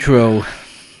Challenge intro.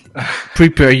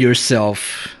 Prepare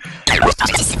yourself.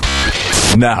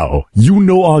 Now, you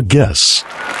know our guests.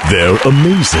 They're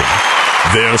amazing.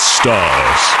 They're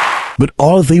stars. But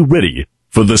are they ready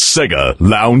for the Sega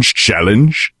Lounge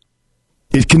Challenge?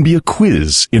 It can be a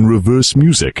quiz in reverse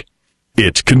music.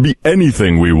 It can be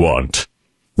anything we want.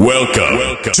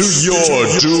 Welcome to your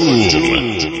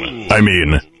doom. I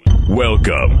mean,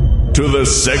 welcome to the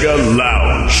Sega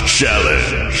Lounge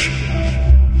Challenge.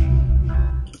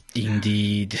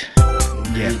 Indeed.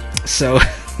 Yeah. So,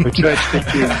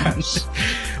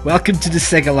 welcome to the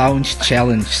Sega Lounge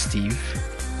Challenge, Steve.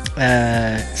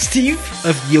 Steve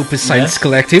of the Opus Science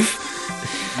Collective.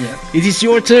 Yeah. It is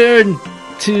your turn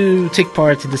to take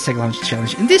part in the Sega Lounge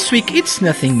Challenge. And this week, it's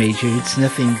nothing major. It's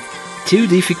nothing too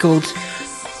difficult.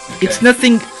 Okay. It's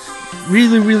nothing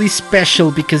really, really special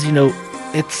because,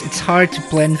 it's hard to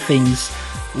plan things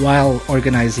while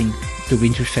organizing the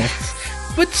Winterfest.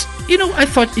 But, I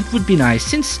thought it would be nice,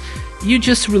 since you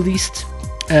just released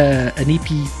an EP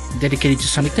dedicated to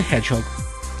Sonic the Hedgehog,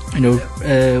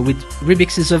 with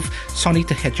remixes of Sonic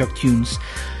the Hedgehog tunes.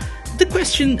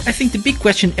 The big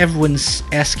question everyone's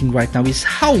asking right now is,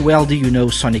 how well do you know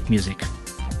Sonic music?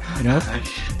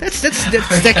 That's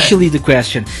actually the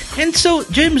question. And so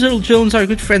James Earl Jones, our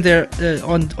good friend there,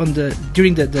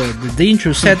 during the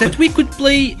intro, said that we could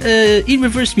play in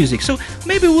reverse music. So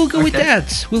maybe we'll go with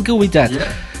that.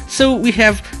 Yeah. So we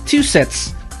have 2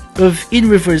 sets of in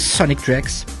reverse Sonic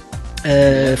tracks,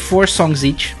 4 songs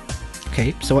each.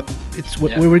 Okay, so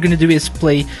what we're going to do is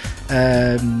play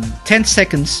 10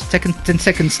 second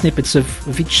snippets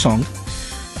of each song.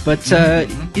 But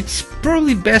it's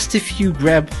probably best if you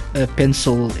grab a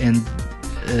pencil and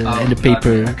a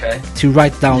paper to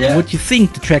write down what you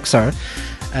think the tracks are,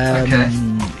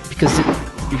 because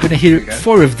you're going to hear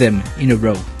 4 of them in a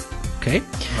row. Okay?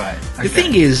 Right. The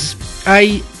thing is,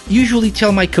 I usually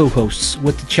tell my co-hosts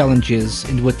what the challenge is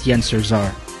and what the answers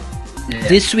are. Yeah.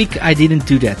 This week I didn't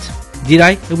do that. Did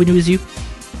I, when it was you?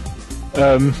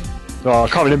 I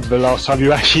can't remember the last time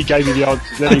you actually gave me the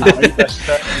answers anyway.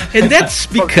 And that's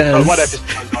because...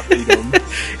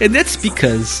 and that's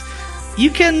because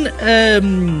you can...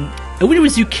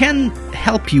 you can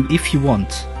help you if you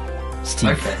want,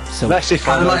 Steve. Okay. So that's if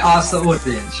I like ask the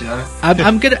audience,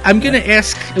 I'm gonna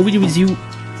ask you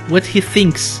what he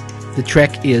thinks the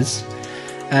track is.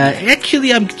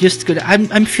 Actually,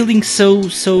 I'm feeling so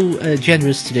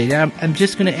generous today. I'm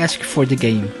just gonna ask you for the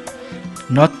game.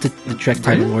 Not the track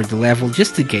title or the level,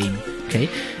 just the game, okay?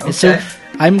 And so,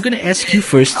 I'm gonna ask you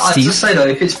first, Steve. I have to say though,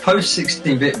 if it's post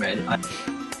 16-bit, man,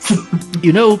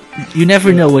 you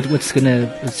never know what's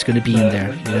gonna be in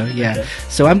there, Yeah.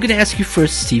 So I'm gonna ask you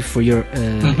first, Steve, for your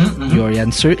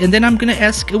answer, and then I'm gonna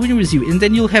ask a winner review, and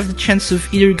then you'll have the chance of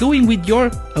either going with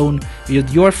your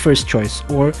first choice,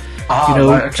 or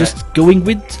just going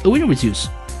with a winner reviews.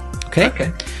 Okay.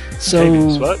 Okay.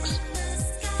 So,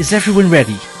 is everyone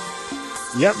ready?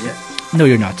 Yep. No,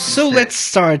 you're not. So let's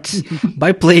start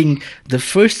by playing the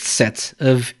first set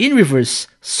of in reverse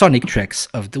Sonic tracks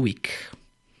of the week.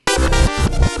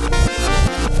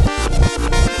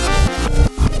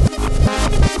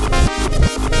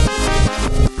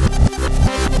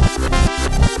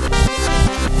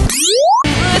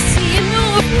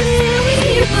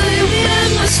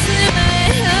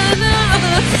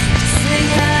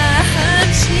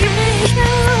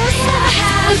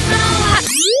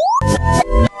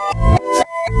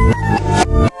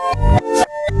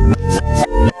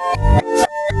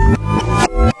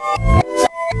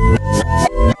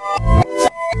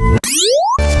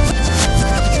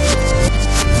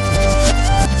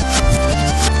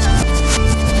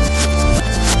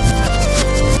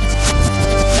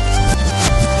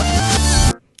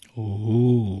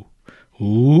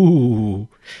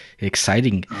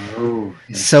 Exciting. Oh,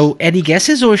 yes. So, any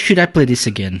guesses, or should I play this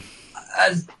again?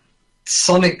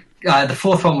 Sonic. The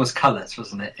fourth one was Colors,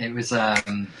 wasn't it? It was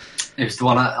the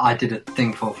one I did a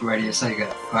thing for Radio Sega,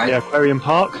 right? Yeah, Aquarium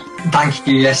Park. Thank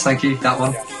you. Yes, thank you. That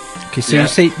one. Okay, so you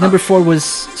say number 4 was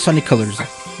Sonic Colors,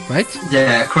 right?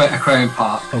 Yeah, Aquarium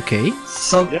Park. Okay.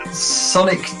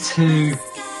 Sonic 2.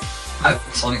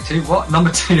 Sonic 2. What?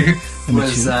 Number 2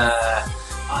 was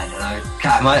I don't know.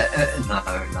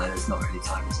 No, there's not really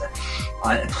time, is there?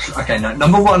 Okay, no.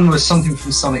 Number 1 was something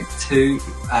from Sonic 2.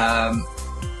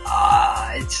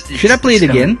 Should I play it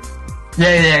again?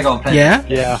 Yeah, go on, play it.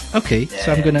 Yeah. Okay,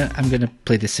 so I'm gonna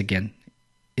play this again.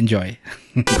 Enjoy.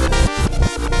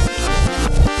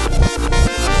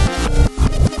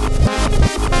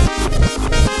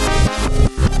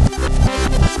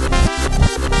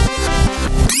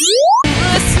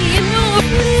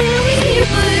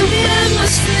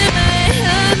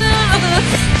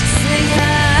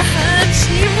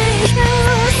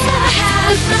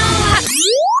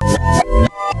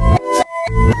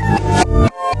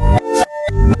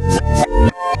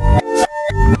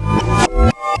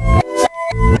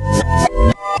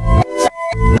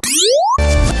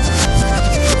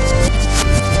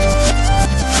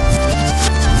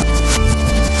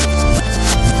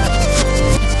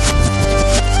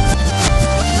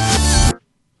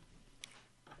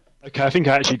 Okay, I think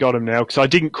I actually got him now because I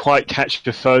didn't quite catch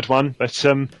the third one, but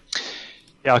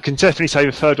yeah, I can definitely say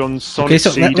the third one's Sonic Okay, so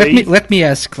CD. let me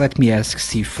ask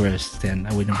Steve first. Then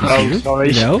I wouldn't be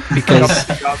sorry. because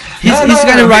he's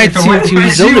got a right to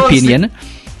his own opinion.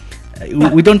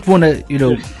 We don't want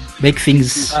to make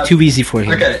things too easy for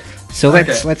him. Okay. So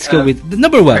let's go with the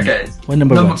number 1. Okay. What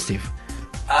number 1, Steve?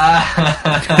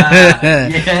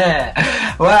 Yeah.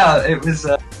 Well, it was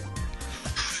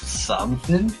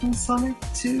something from Sonic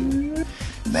 2,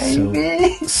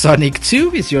 maybe. So, Sonic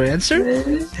 2 is your answer?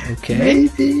 Okay.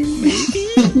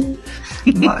 Maybe.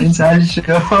 Not entirely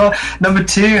sure. Number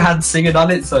 2 had singing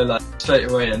on it, so like straight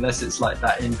away, unless it's like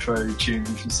that intro tune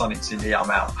from Sonic CD, I'm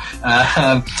out.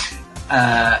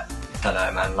 Don't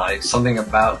know, man. Like something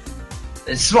about.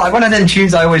 It's like one of them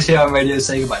tunes I always hear on Radio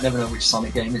Sega, but I never know which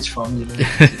Sonic game it's from.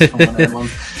 It's from one of them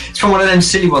ones. It's from one of them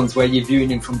silly ones where you're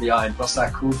viewing him from behind. What's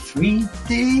that called?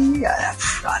 3D?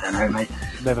 I don't know, mate.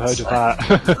 Never heard of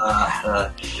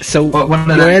that. So one of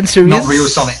your them, answer not is real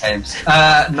Sonic games.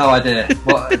 No idea.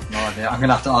 No idea. I'm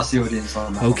gonna have to ask the audience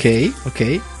on that. Okay.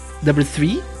 Number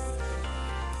 3.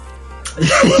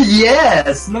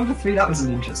 Yes, number 3. That was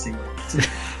an interesting one.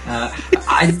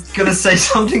 I'm gonna say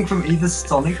something from either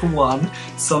Sonic 1,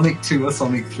 Sonic 2, or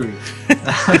Sonic 3.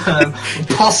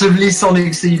 Possibly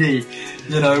Sonic CD.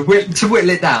 To whittle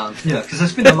it down. Because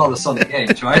there's been a lot of Sonic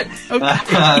games, right?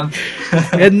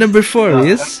 And number 4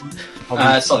 is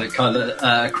Sonic Color,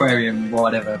 Aquarium,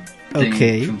 whatever. Thing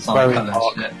Okay. From Sonic Colors.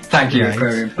 Yeah. Thank you, Right.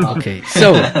 Aquarium Park. Okay.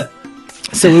 So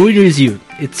the winner is you.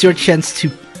 It's your chance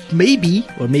to maybe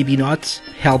or maybe not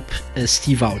help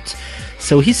Steve out.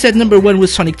 So he said number 1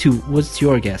 was Sonic 2. What's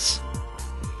your guess?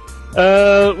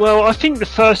 Well, I think the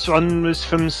first one was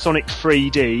from Sonic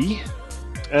 3D.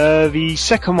 The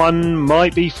second one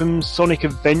might be from Sonic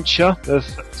Adventure, of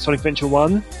Sonic Adventure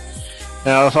 1.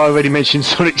 Now, I've already mentioned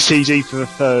Sonic CD for the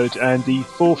third, and the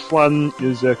fourth one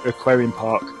is Aquarium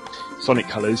Park, Sonic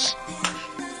Colors.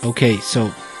 Okay,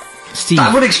 so Steve.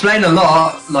 That would explain a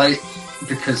lot,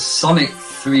 because Sonic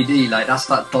 3D, that's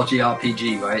that dodgy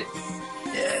RPG, right?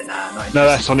 Yeah, No,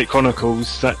 that's Sonic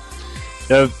Chronicles. That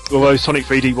although Sonic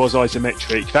 3D was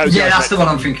isometric. That's the one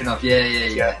I'm thinking of.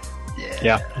 Yeah.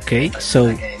 Okay,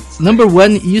 so number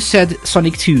 1, you said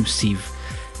Sonic 2, Steve.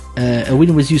 A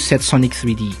winner was you said Sonic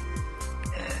 3D.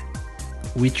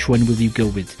 Which one will you go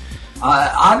with?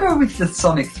 I'll go with the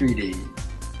Sonic 3D.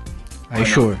 Are you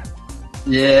sure?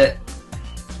 Yeah.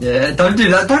 Yeah, don't do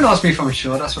that. Don't ask me if I'm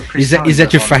sure. That's what Chris Is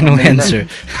that your final answer?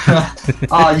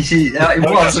 You see, it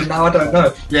was, and now I don't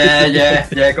know.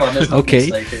 Yeah. Go on.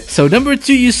 Okay. So number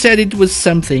 2, you said it was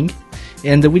something,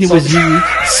 and the winner was you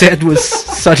said was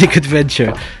Sonic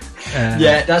Adventure.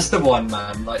 Yeah, that's the one,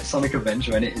 man. Like Sonic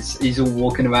Adventure, and he's all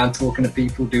walking around talking to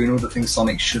people, doing all the things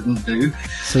Sonic shouldn't do.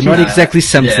 So not exactly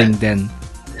something then.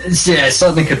 Yeah,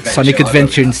 Sonic Adventure. Sonic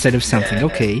Adventure instead of something. Yeah.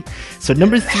 Okay. So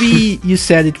number 3, you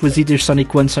said it was either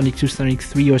Sonic 1, Sonic 2, Sonic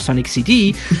 3, or Sonic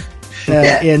CD.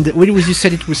 And when it was you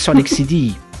said it was Sonic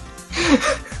CD.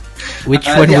 Which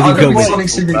one will you go with? Sonic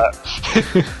CD.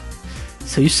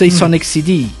 So you say Sonic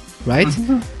CD, right?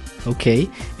 Okay.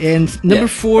 And number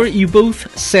 4, you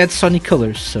both said Sonic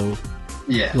Colors, so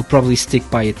you'll probably stick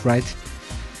by it, right?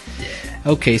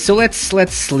 Okay, so let's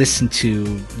listen to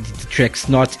the tracks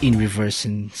not in reverse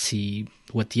and see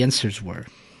what the answers were.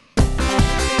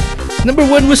 Number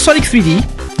 1 was Sonic 3D.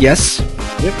 Yes.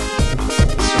 Yep.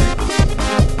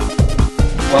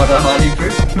 Well done, Harley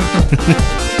Crew.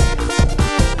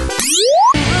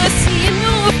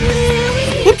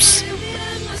 Oops.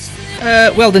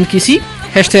 Well done, Casey.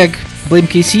 Hashtag blame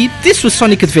Casey. This was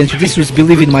Sonic Adventure. This was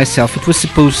Believe in Myself. It was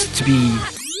supposed to be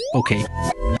okay.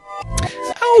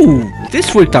 Oh,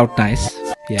 this worked out nice.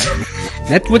 Yeah,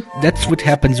 that's what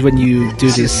happens when you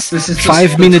do this This is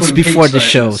 5 just minutes Twin before Peaks the version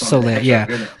show. of So Sonic the yeah,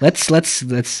 Hedgehog, let's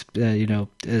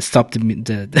stop the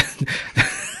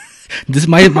this is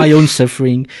my own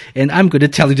suffering, and I'm gonna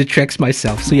tell you the tracks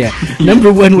myself. So yeah,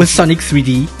 number 1 was Sonic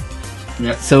 3D.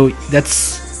 Yeah. So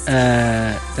that's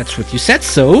what you said.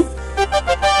 So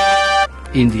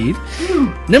indeed,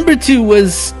 number 2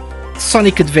 was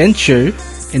Sonic Adventure,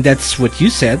 and that's what you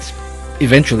said.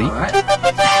 Eventually. All right.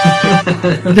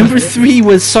 Number 3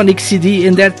 was Sonic CD,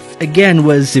 and that again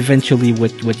was eventually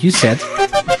what you said.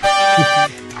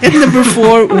 And number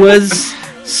 4 was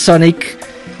Sonic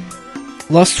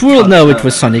Lost World. No, it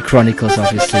was Sonic Chronicles,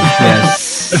 obviously. Yes.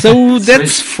 So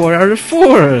that's 4 out of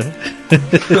 4.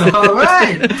 All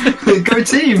right. Go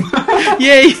team.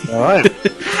 Yay. All right.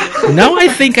 Now I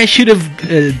think I should have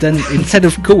done, instead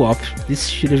of co-op, this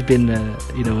should have been a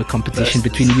competition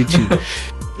between you two.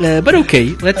 But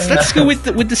okay, let's go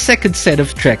with the second set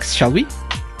of tracks, shall we?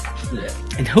 Yeah.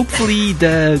 And hopefully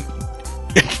the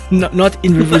not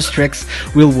in reverse tracks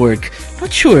will work.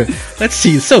 Not sure. Let's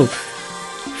see. So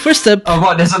first up. Oh,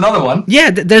 what? There's another one. Yeah,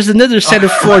 there's another set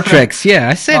of 4 tracks. Yeah,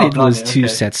 I said it was 2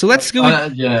 sets. So let's go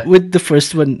with the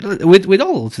first one, with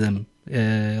all of them.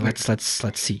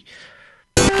 Let's see.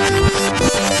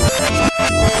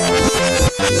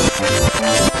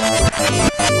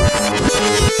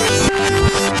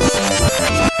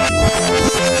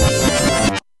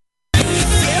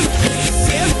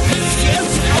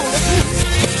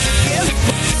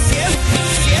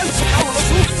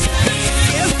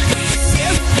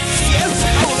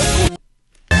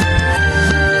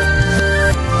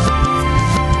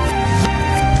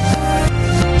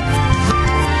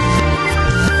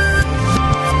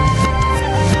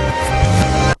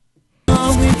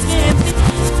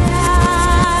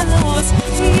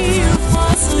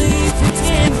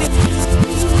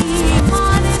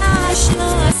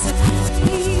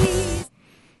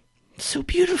 So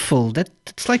beautiful.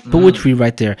 That's like poetry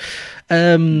right there.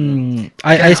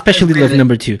 I especially love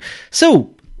number 2.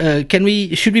 So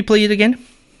should we play it again?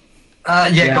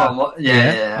 Yeah. Go on.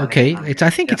 Yeah. Okay. I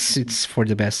think it's for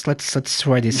the best. Let's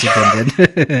try this again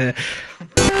then.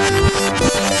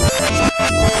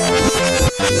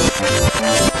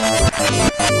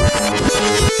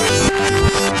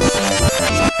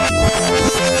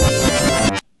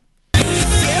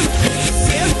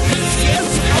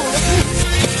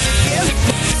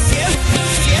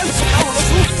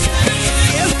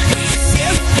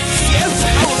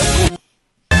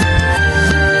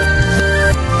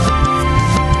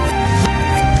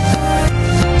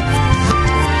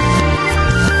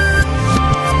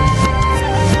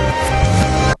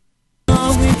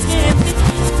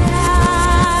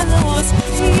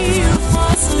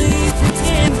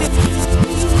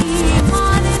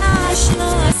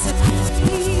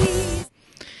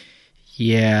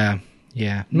 Yeah.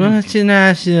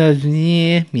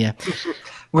 Yeah.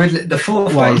 With the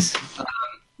fourth Wise.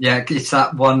 one, it's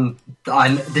that one.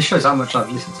 This shows how much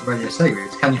I've listened to Radio Sega.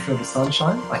 It's "Can You Feel the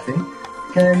Sunshine?" I think.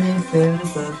 Can you feel the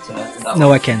sunshine?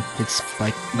 No, I can. It's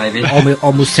like maybe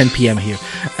almost 10 p.m. here,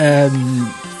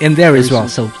 and there as well.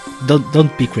 So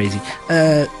don't be crazy.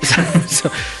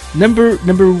 So number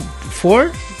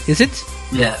 4, is it?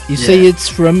 Yeah. You say it's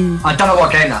from? I don't know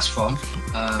what game that's from.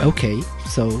 Okay,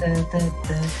 so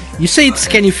you say it's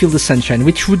 "Can You Feel the Sunshine,"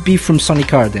 which would be from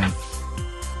Sonic R then.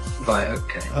 Right.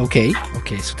 Okay.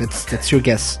 Okay. So that's your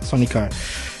guess, Sonic R.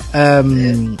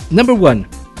 Number 1.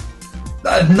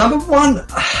 Number 1,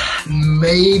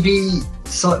 maybe.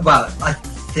 I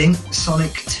think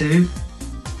Sonic 2.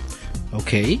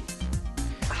 Okay.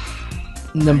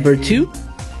 Number 2.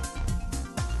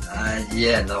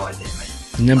 Yeah, no idea,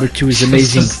 mate. Number 2 is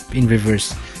amazing in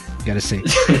reverse. Gotta say.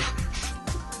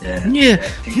 Yeah.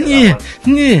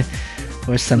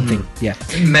 Or something. Yeah.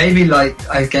 Maybe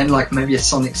maybe a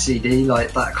Sonic CD,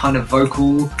 like that kind of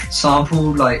vocal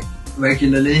sample, like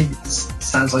regularly.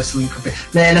 Sounds like something could be.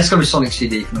 Yeah, let's go with Sonic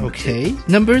CD. Okay.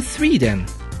 Number 3 then.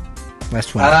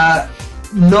 Last one.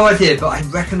 No idea, but I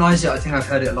recognise it. I think I've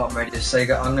heard it a lot on Radio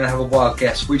Sega. I'm going to have a wild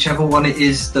guess. Whichever one it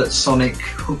is that Sonic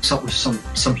hooks up with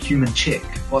some human chick.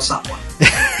 What's that one?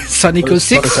 Sonic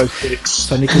 06?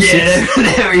 Sonic 06? Yeah,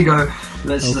 there we go.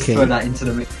 Let's just throw that into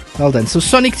the mix. Well done. So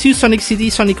Sonic 2, Sonic CD,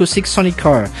 Sonic 06, Sonic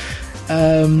R.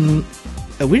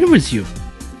 Where was you?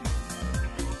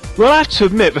 Well, I have to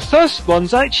admit, the first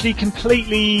one's actually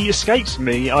completely escapes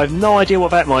me. I have no idea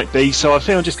what that might be, so I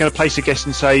think I'm just going to place a guess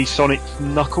and say Sonic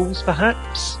Knuckles,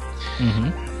 perhaps?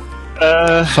 Mm-hmm.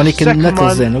 Sonic and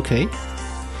Knuckles, then, okay.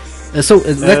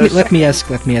 Let me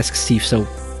ask Steve. So,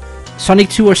 Sonic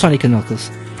 2 or Sonic and Knuckles?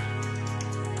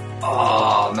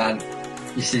 Oh man,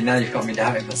 You see, now you've got me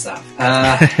doubting myself.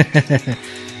 I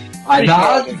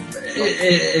know.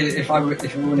 If I want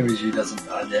to use you, doesn't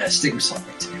stick with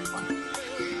Sonic 2.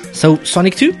 So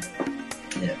Sonic 2.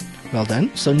 Yeah. Well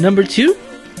done. So number 2.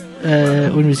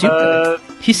 When was you?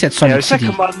 He said Sonic the CD.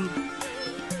 second one.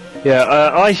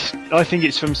 Yeah, I think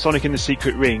it's from Sonic and the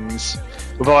Secret Rings.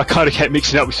 Although I kind of kept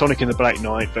mixing it up with Sonic and the Black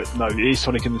Knight, but no, it is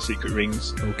Sonic and the Secret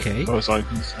Rings. Okay. As far as I'm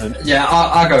concerned. Yeah,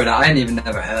 I'll go with that. I ain't even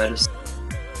never heard of.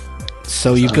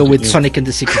 So you go with Sonic and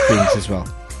the Secret Rings as well.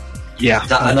 Yeah. Is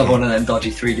that another one of them dodgy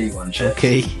 3D ones? Yeah?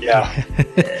 Okay. Yeah.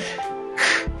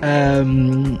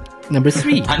 Number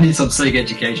 3. I need some Sega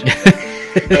education.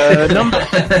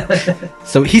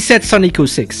 So he said Sonic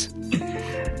 06.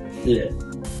 Yeah.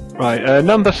 Right,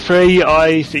 number 3,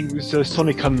 I think was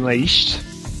Sonic Unleashed.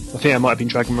 I think that might have been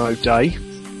Dragon Road Day.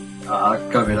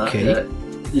 Go with that. Okay. Yeah.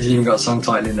 He's even got a song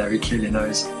title in there, he clearly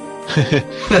knows.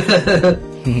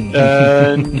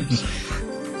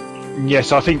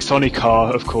 Yes, I think Sonic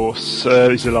R, of course,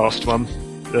 is the last one.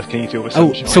 Can you feel the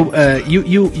sunshine? So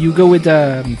you go with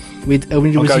Owen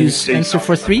Reviews answer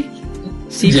for 3?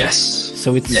 Steve? Yes.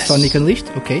 So it's Sonic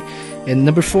Unleashed? Okay. And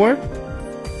number 4?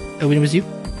 Owen, was you?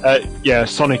 Yeah,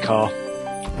 Sonic R.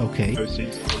 Okay.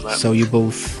 So you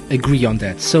both agree on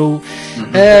that. So,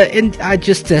 and I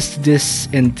just tested this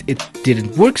and it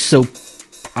didn't work, so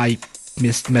I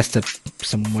messed up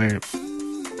somewhere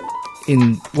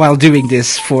while doing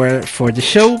this for the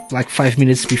show, like 5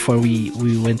 minutes before we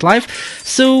went live.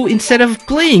 So instead of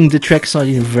playing the tracks on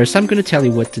in reverse, I'm going to tell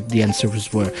you what the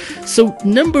answers were. So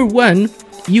number 1,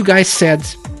 you guys said...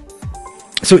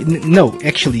 So, no,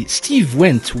 actually, Steve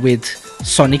went with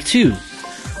Sonic 2.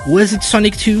 Was it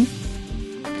Sonic 2?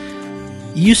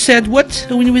 You said what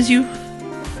when it was you?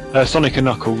 Sonic and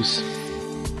Knuckles.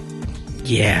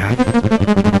 Yeah.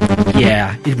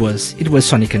 Yeah, it was. It was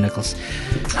Sonic and Knuckles.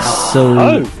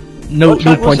 So, no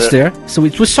points there. So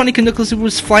it was Sonic and Knuckles, it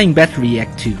was Flying Battery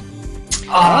Act 2.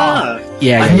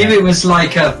 Yeah. I knew it was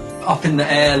like a up in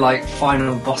the air, like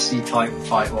final bossy type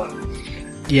fight one.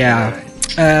 Yeah.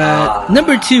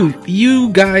 Number 2, you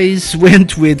guys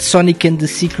went with Sonic and the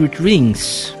Secret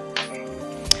Rings.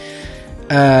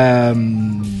 Yeah,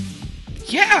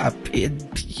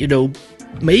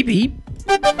 maybe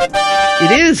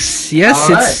it is. Yes,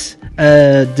 it's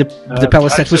the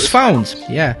palace that was found.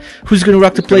 Yeah, who's gonna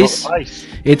rock the place?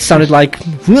 It sounded like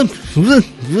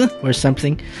or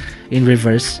something in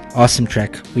reverse. Awesome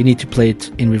track. We need to play it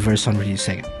in reverse on Radio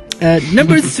Sega.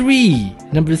 Number 3.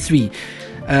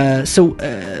 So,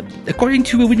 according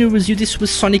to a winner review, this was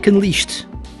Sonic Unleashed,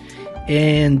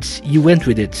 and you went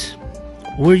with it.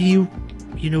 Were you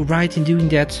right in doing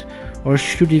that, or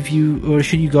should you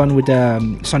gone with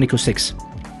Sonic 06?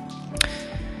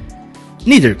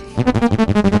 Neither.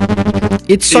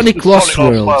 It's Sonic Lost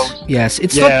World. Yes,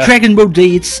 it's not Dragon Road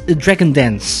Day. It's Dragon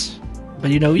Dance.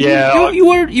 But you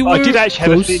were. I did actually close.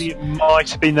 have a feeling it might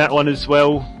have been that one as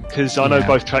well, because I know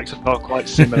both tracks are quite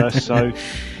similar. So.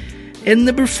 And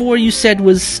number 4 you said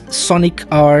was Sonic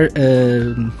R,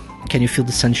 Can You Feel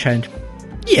the Sunshine?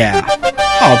 Yeah,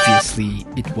 obviously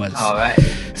it was. Alright.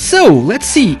 So, let's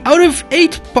see. Out of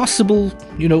 8 possible,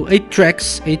 8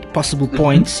 tracks, 8 possible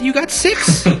points, you got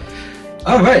 6.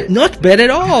 Alright. Not bad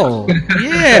at all.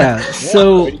 Yeah,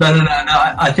 so... No,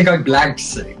 I think I blagged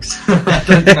 6. I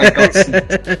don't think I got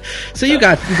 6. So you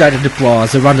got an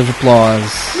applause, a round of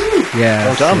applause.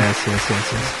 Yes, well done. Yes.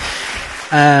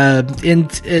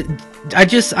 I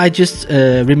just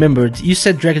remembered, you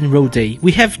said Dragon Road Day.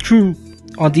 We have True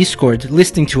on Discord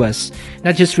listening to us. And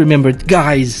I just remembered,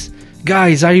 guys,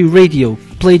 are you radio?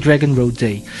 Play Dragon Road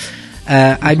Day.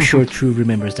 I'm sure True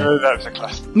remembers that. Oh, that was a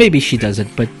classic. Maybe she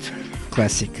doesn't, but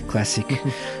classic.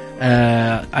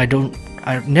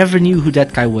 I never knew who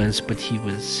that guy was, but he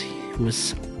was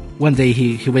one day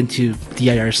he went to the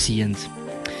IRC and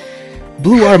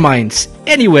blew our minds.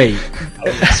 Anyway,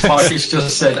 Sparky's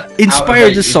just said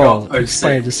inspired us all.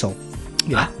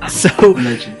 Yeah. So,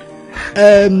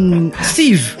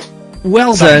 Steve,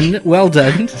 well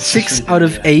done. 6 out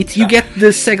of 8. You get the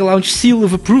Sega Lounge seal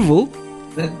of approval.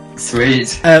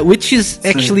 Sweet. Which is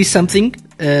actually something.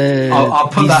 I'll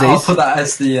put that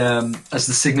as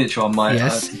the signature on my.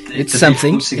 Yes, it's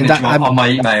something. On my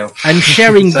email. I'm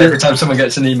sharing so every time someone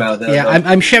gets an email.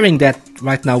 I'm sharing that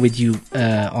right now with you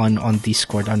on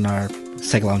Discord on our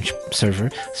Sega Lounge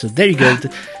server. So there you go, the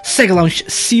Sega Lounge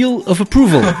seal of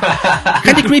approval.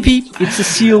 Kind of creepy. It's a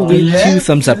seal with 2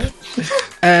 thumbs up.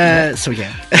 So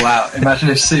yeah. Wow! Imagine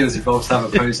if seals evolved to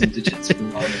have opposing digits.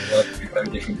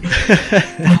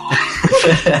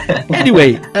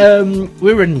 Anyway,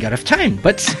 we're running out of time,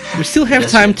 but we still have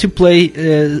time to play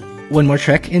one more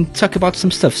track and talk about some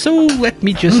stuff. So let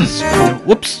me just...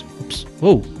 Whoops.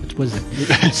 Whoa, what was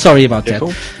that? Sorry about that.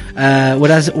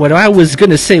 What I was going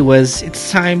to say was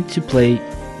it's time to play,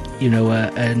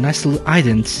 a nice little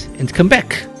ident and come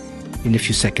back in a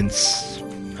few seconds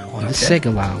on the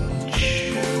Sega Lounge.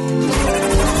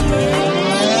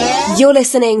 You're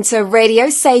listening to Radio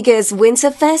Sega's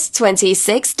Winterfest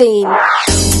 2016.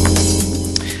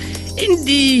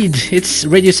 Indeed, it's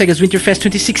Radio Sega's Winterfest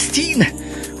 2016.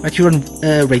 Right here on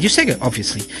Radio Sega,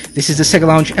 obviously. This is the Sega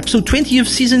Lounge, episode 20 of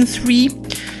season 3.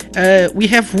 We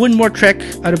have one more track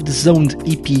out of the Zoned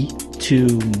EP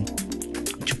to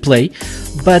play.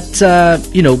 But,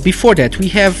 before that, we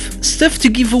have stuff to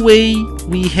give away.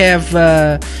 We have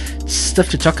stuff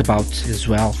to talk about as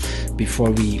well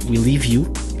before we leave you.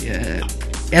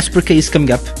 Asperk is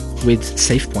coming up with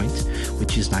Save Point,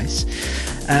 which is nice.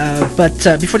 But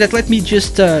before that, let me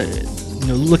just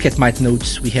look at my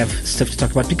notes. We have stuff to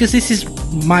talk about because this is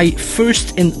my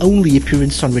first and only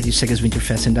appearance on Radio Sega's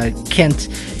Winterfest, and I can't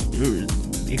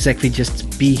exactly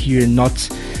just be here and not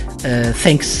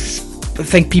thank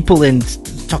people and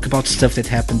talk about stuff that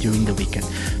happened during the weekend.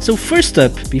 So first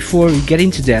up, before we get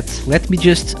into that, let me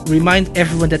just remind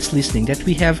everyone that's listening that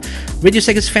we have Radio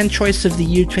Sega's Fan Choice of the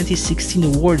Year 2016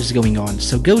 awards going on.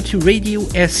 So go to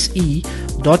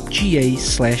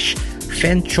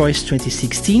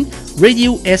radiose.ga/fanchoice2016,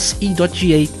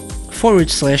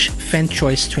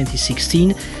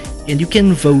 radiose.ga/fanchoice2016, and you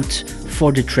can vote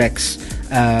for the tracks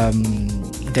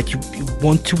that you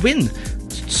want to win.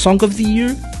 Song of the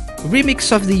Year,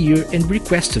 Remix of the Year, and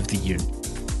Request of the Year.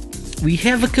 We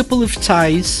have a couple of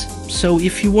ties, so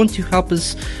if you want to help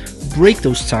us break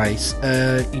those ties,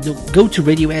 go to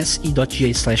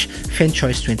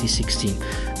radiose.ga/fanchoice2016.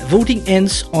 Voting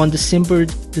ends on December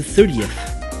the 30th,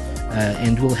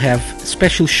 and we'll have a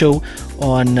special show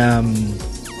on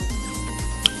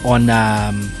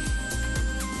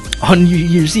New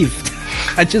Year's Eve.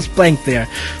 I just blanked there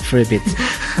for a bit.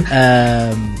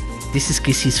 This is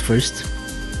Casey's first.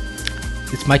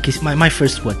 It's my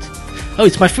first what? Oh,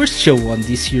 it's my first show on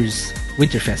this year's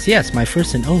Winterfest. Yes, my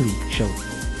first and only show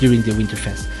during the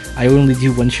Winterfest. I only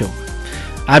do one show.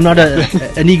 I'm not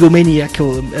an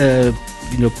egomaniacal,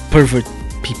 pervert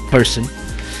person.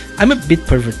 I'm a bit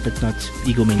pervert, but not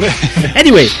egomaniac.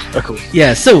 Anyway,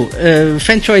 yeah. So,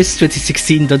 Fan Choice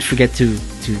 2016. Don't forget to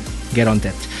get on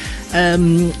that.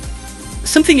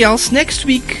 Something else next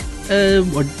week,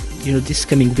 or this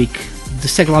coming week, the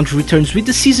Sega Lounge returns with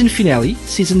the season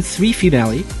 3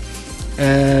 finale.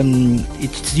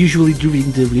 It's usually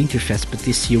during the Winterfest, but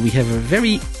this year we have a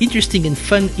very interesting and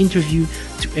fun interview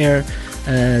to air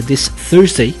this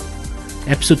Thursday.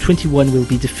 Episode 21 will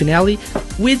be the finale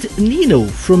with Nino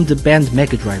from the band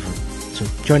Mega Driver. So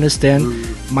join us then.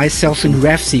 Myself and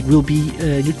Rafsig will be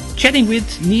chatting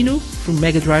with Nino from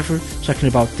Mega Driver, talking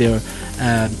about their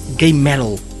game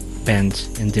metal band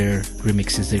and their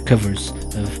remixes, their covers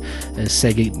of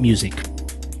Sega music.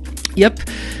 Yep.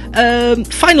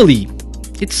 Finally,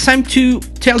 it's time to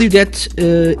tell you that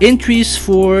entries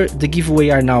for the giveaway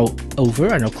are now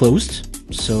closed.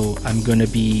 So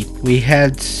we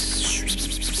had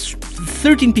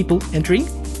 13 people entering,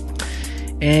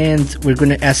 and we're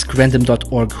gonna ask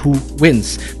random.org who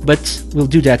wins, but we'll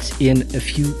do that in a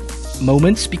few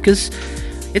moments because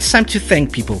it's time to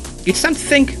thank people. It's time to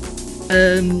thank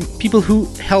people who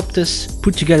helped us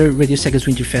put together Radio Sega's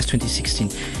Winterfest 2016.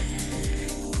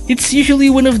 It's usually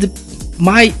one of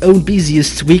my own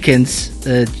busiest weekends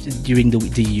during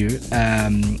the year.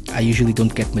 I usually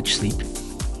don't get much sleep,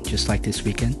 just like this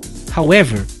weekend.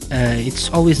 However, it's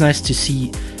always nice to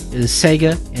see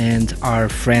Sega and our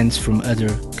friends from other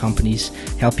companies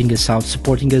helping us out,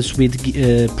 supporting us with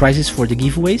prizes for the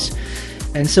giveaways.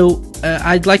 And so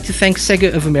I'd like to thank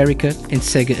Sega of America and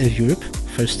Sega of Europe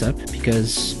first up,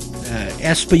 because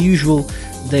as per usual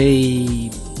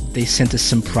they sent us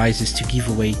some prizes to give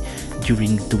away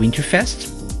during the Winterfest,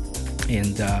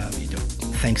 and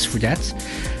thanks for that.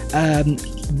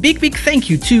 Big thank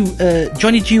you to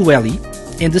Johnny G. Welly,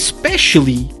 and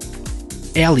especially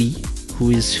Ellie,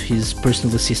 who is his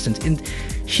personal assistant, and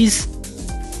she's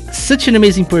such an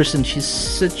amazing person. She's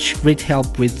such great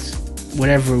help with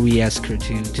whatever we ask her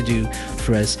to do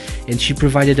for us, and she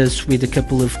provided us with a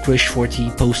couple of Crush 40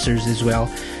 posters as well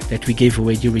that we gave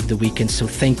away during the weekend, so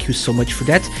thank you so much for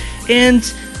that.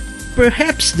 And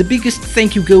perhaps the biggest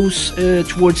thank you goes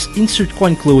towards Insert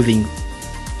Coin Clothing.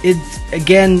 It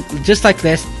again, just like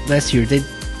last year, they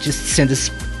just sent us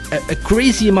a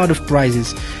crazy amount of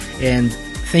prizes, and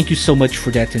thank you so much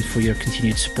for that and for your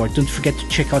continued support. Don't forget to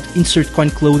check out Insert Coin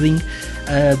Clothing.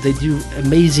 They do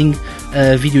amazing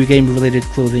video game related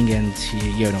clothing, and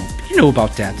you know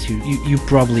about that. You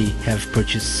probably have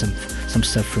purchased some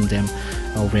stuff from them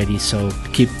already, so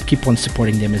keep on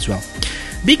supporting them as well.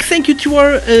 Big thank you to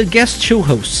our guest show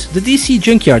hosts, the DC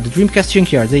Junkyard, the Dreamcast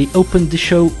Junkyard. They opened the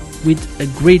show with a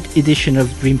great edition of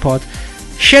DreamPod.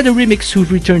 Shadow Remix, who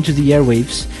returned to the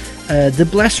airwaves. The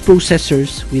Blast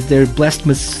Processors with their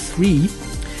Blastmas 3.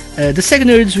 The Sega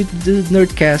Nerds with the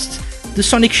Nerdcast. The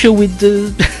Sonic Show with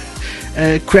the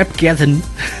Crapgathon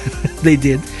they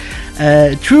did.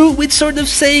 True with Sword of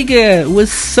Sega. It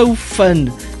was so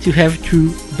fun to have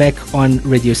True back on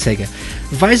Radio Sega.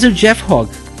 Visor Jeff Hogg,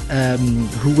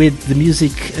 who with the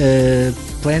music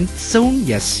Plant Zone,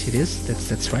 yes it is,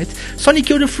 that's right. Sonic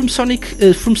Yoda from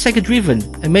Sega Driven,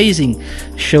 amazing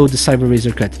show, the Cyber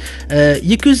Razor Cut.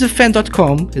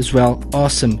 YakuzaFan.com as well,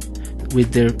 awesome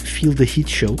with their Feel the Heat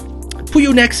show.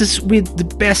 Puyo Nexus with the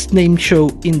best named show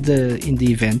in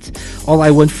the event. All I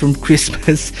Want from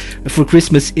Christmas for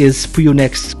Christmas is Puyo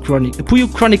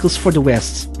Chronicles for the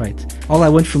West, right? All I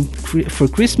Want for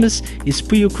Christmas is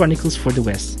Puyo Chronicles for the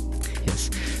West. Yes.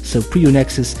 So Puyo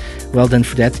Nexus, well done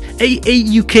for that.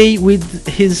 AAUK with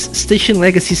his Station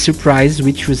Legacy surprise,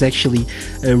 which was actually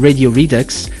Radio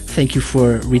Redux. Thank you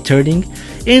for returning.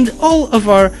 And all of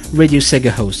our Radio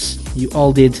Sega hosts. You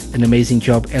all did an amazing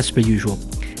job as per usual.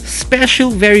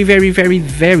 Special, very, very, very,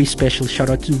 very special shout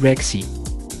out to Rexy,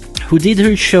 who did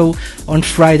her show on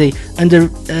Friday under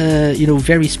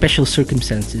very special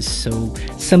circumstances. So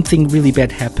something really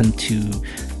bad happened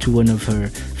to one of her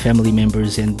family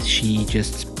members, and she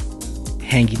just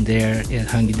hung in there,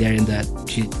 and that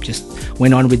she just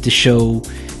went on with the show,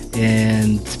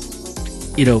 and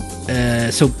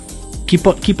so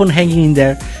keep on hanging in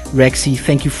there, Rexy.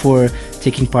 Thank you for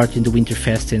taking part in the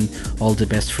Winterfest, and all the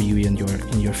best for you and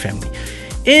your family.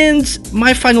 And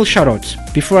my final shout out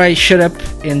before I shut up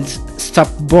and stop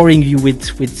boring you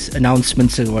with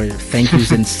announcements or thank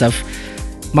yous and stuff.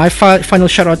 My final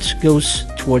shout out goes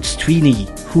towards Tweenie,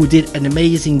 who did an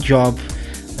amazing job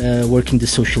working the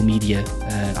social media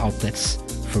outlets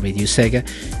for Radio Sega,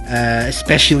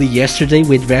 especially yesterday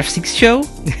with Ref6 show.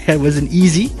 It wasn't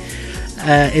easy,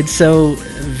 and so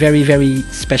very, very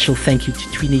special thank you to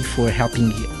Tweenie for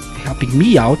helping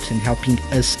me out and helping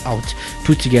us out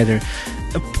put together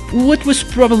what was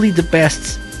probably the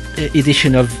best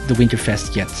edition of the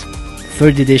Winterfest yet.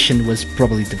 Third edition was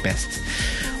probably the best.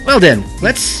 Well then,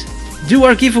 let's do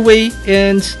our giveaway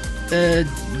and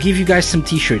give you guys some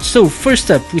t-shirts. So first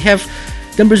up, we have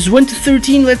numbers 1 to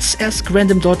 13. Let's ask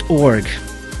random.org.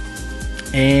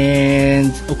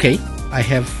 And okay, I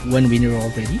have one winner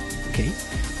already. Okay,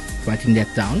 writing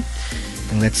that down.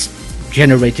 And let's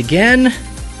generate again.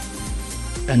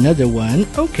 Another one.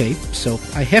 Okay, so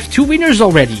I have 2 winners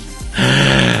already.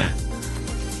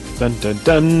 Dun dun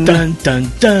dun. Dun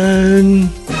dun dun.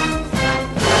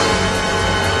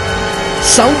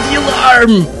 Sound the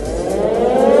alarm!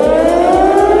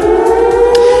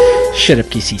 Shut up,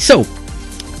 Casey. So,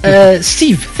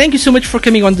 Steve, thank you so much for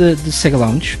coming on the Sega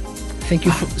Lounge. Thank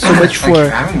you so much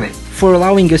for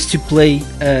allowing us to play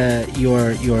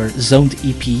your Zoned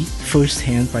EP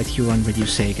firsthand right here on Radio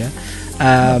Sega.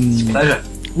 It's a pleasure.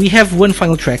 We have one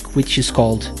final track, which is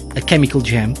called A Chemical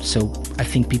Jam, so I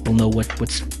think people know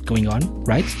what's going on,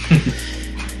 right?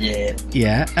 Yeah.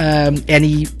 Yeah.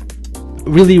 Any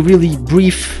really, really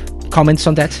brief comments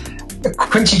on that?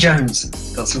 Quincy Jones.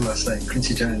 That's all I say.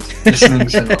 Quincy Jones. Listening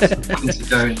to lots of Quincy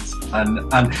Jones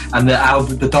and the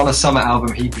album, the Donna Summer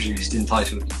album he produced,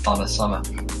 entitled Donna Summer.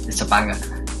 It's a banger.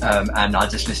 And I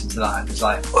just listened to that and was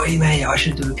like, "Oi, mate, I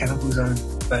should do a Chemical Zone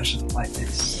version like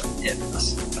this." So, yeah,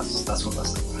 that's what I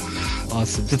said.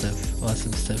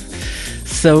 Awesome stuff.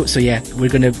 So yeah, we're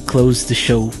gonna close the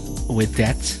show with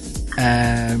that.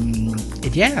 And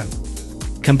yeah,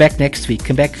 come back next week.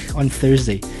 Come back on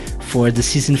Thursday for the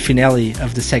season finale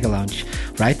of the Sega Lounge.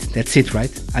 Right? That's it,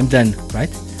 right? I'm done,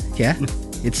 right? Yeah?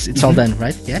 It's all done,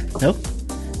 right? Yeah? No?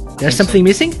 There's something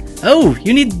missing? Oh,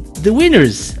 you need the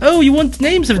winners. Oh, you want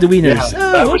names of the winners.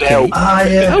 Yeah, oh, okay.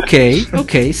 Yeah.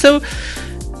 Okay. So,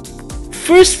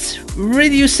 first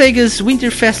Radio Sega's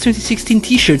Winterfest 2016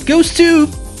 t-shirt goes to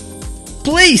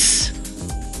Place.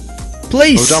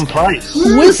 Well done, Place.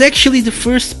 Who was actually the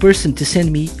first person to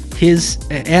send me his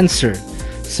answer.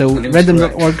 So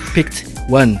random.org picked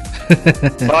one.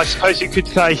 Well, I suppose you could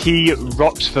say he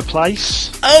rocked the place.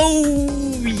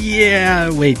 Oh, yeah.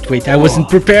 Wait. I wasn't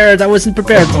prepared. There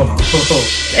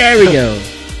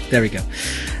we go.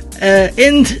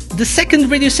 And the second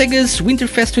Radio Sega's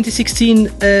Winterfest 2016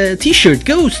 t-shirt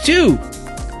goes to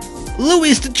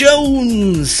Louis the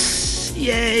Jones.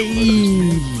 Yay!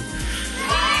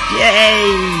 Yay!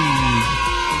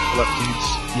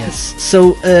 Yes.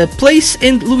 So, Place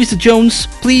and Louis the Jones,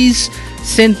 please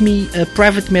send me a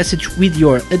private message with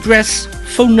your address,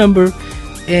 phone number,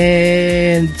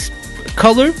 and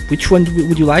color. Which one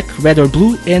would you like, red or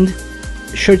blue, and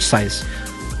shirt size,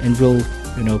 and we'll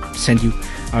send you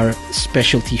our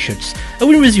special t-shirts. A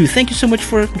winner is you. Thank you so much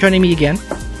for joining me again.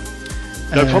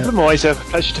 No problem. Always a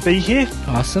pleasure to be here.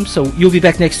 Awesome. So you'll be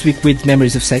back next week with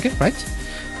Memories of Sega, right?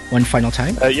 One final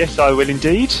time. Yes, I will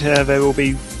indeed. There will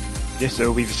be the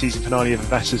season finale of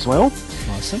that as well.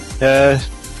 Awesome. It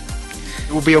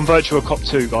will be on Virtual Cop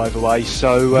 2, by the way.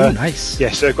 So nice.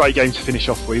 Yes, a great game to finish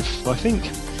off with, I think.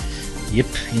 Yep,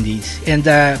 indeed. And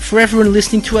for everyone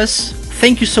listening to us,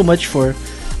 thank you so much for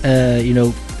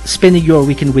spending your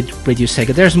weekend with Radio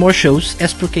Sega. There's more shows.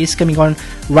 Esper is coming on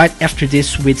right after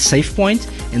this with Save Point,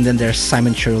 and then there's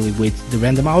Simon Shirley with The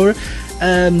Random Hour.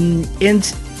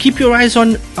 And keep your eyes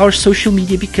on our social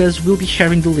media, because we'll be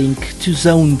sharing the link to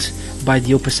Zoned by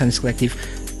the Opus Science Collective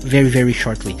very, very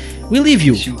shortly. We leave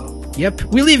you.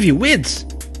 We leave you with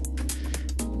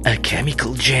A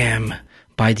Chemical Jam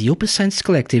by the Opus Science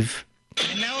Collective.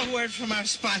 And now a word from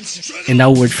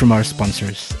our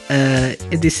sponsors.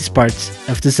 This is part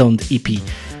of the Zoned EP.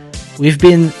 We've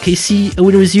been KC, a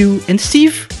winner is you, and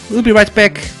Steve. We'll be right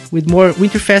back with more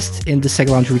Winterfest, and the Sega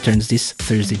Lounge returns this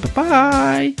Thursday.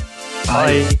 Bye-bye.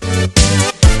 Bye.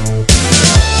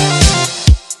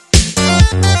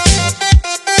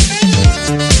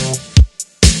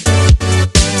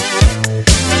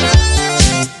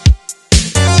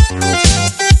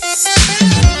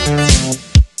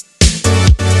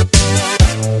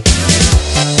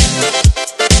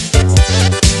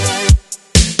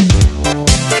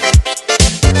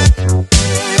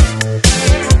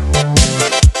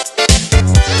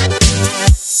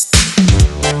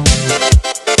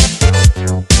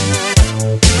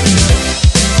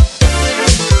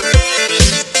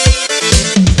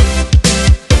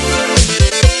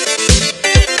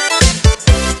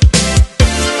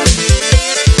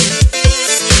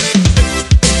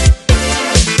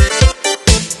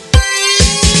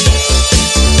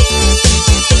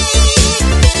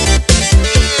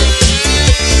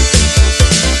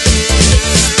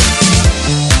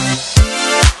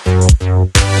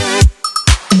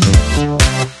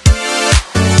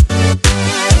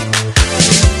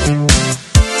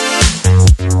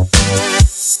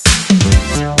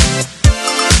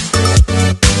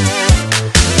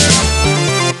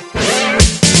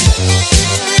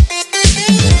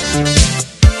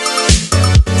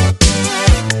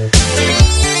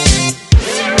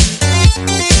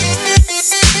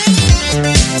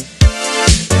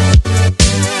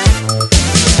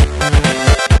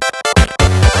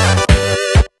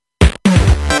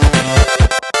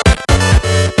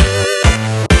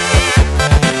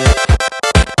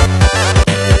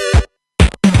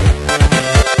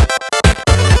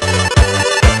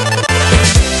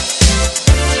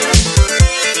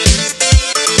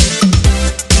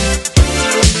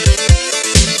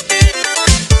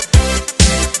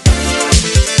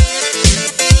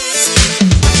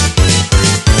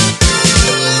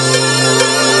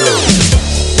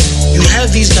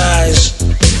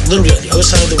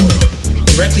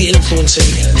 Influencing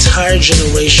an entire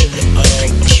generation of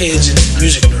kids and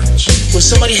music nerds. When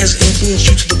somebody has influenced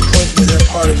you to the point where they're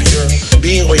part of your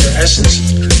being or your essence,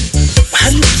 how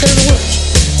do you put that in words?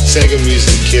 Sega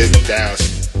Music Kid down.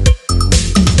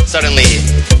 Suddenly,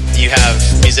 you have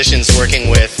musicians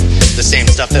working with the same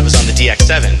stuff that was on the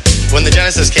DX7. When the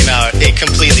Genesis came out, it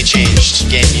completely changed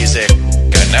game music.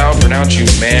 I now pronounce you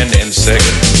man and Sega.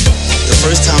 The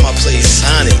first time I played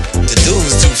Sonic, the dude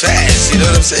was too fast, you know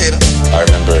what I'm saying? I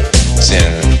remember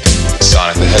seeing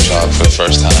Sonic the Hedgehog for the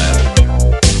first time.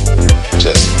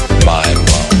 Just mind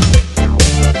blown.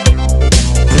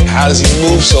 How does he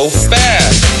move so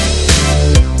fast?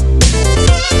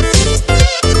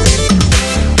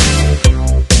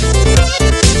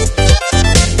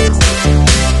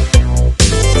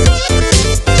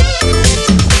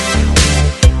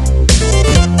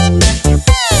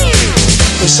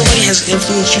 When somebody has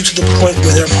influenced you to the point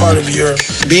where they're part of your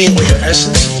being or your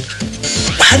essence,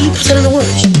 how do you put that into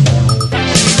words?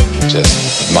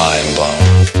 Just mind blown.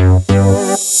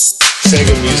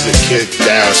 Sega Music Kid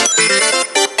down.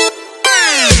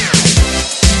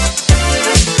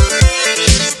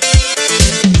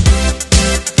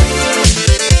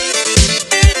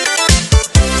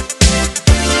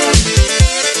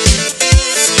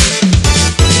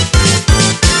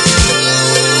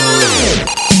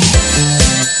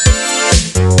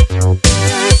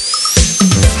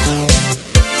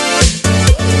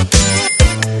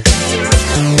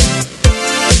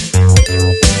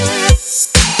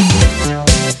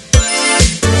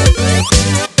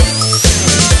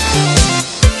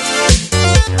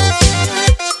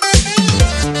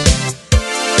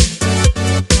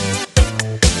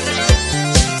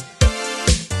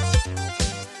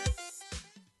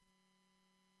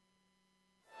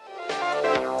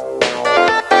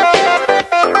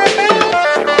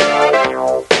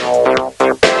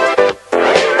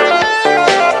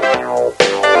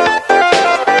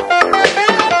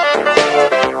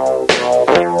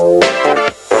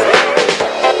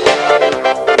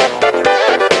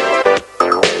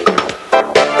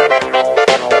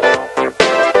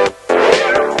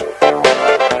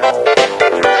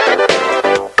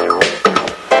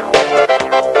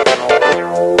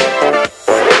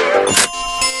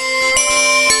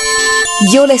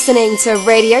 You're listening to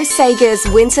Radio Sega's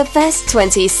Winterfest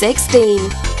 2016.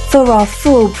 For our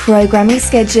full programming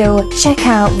schedule, check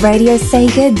out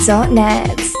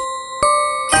radiosega.net.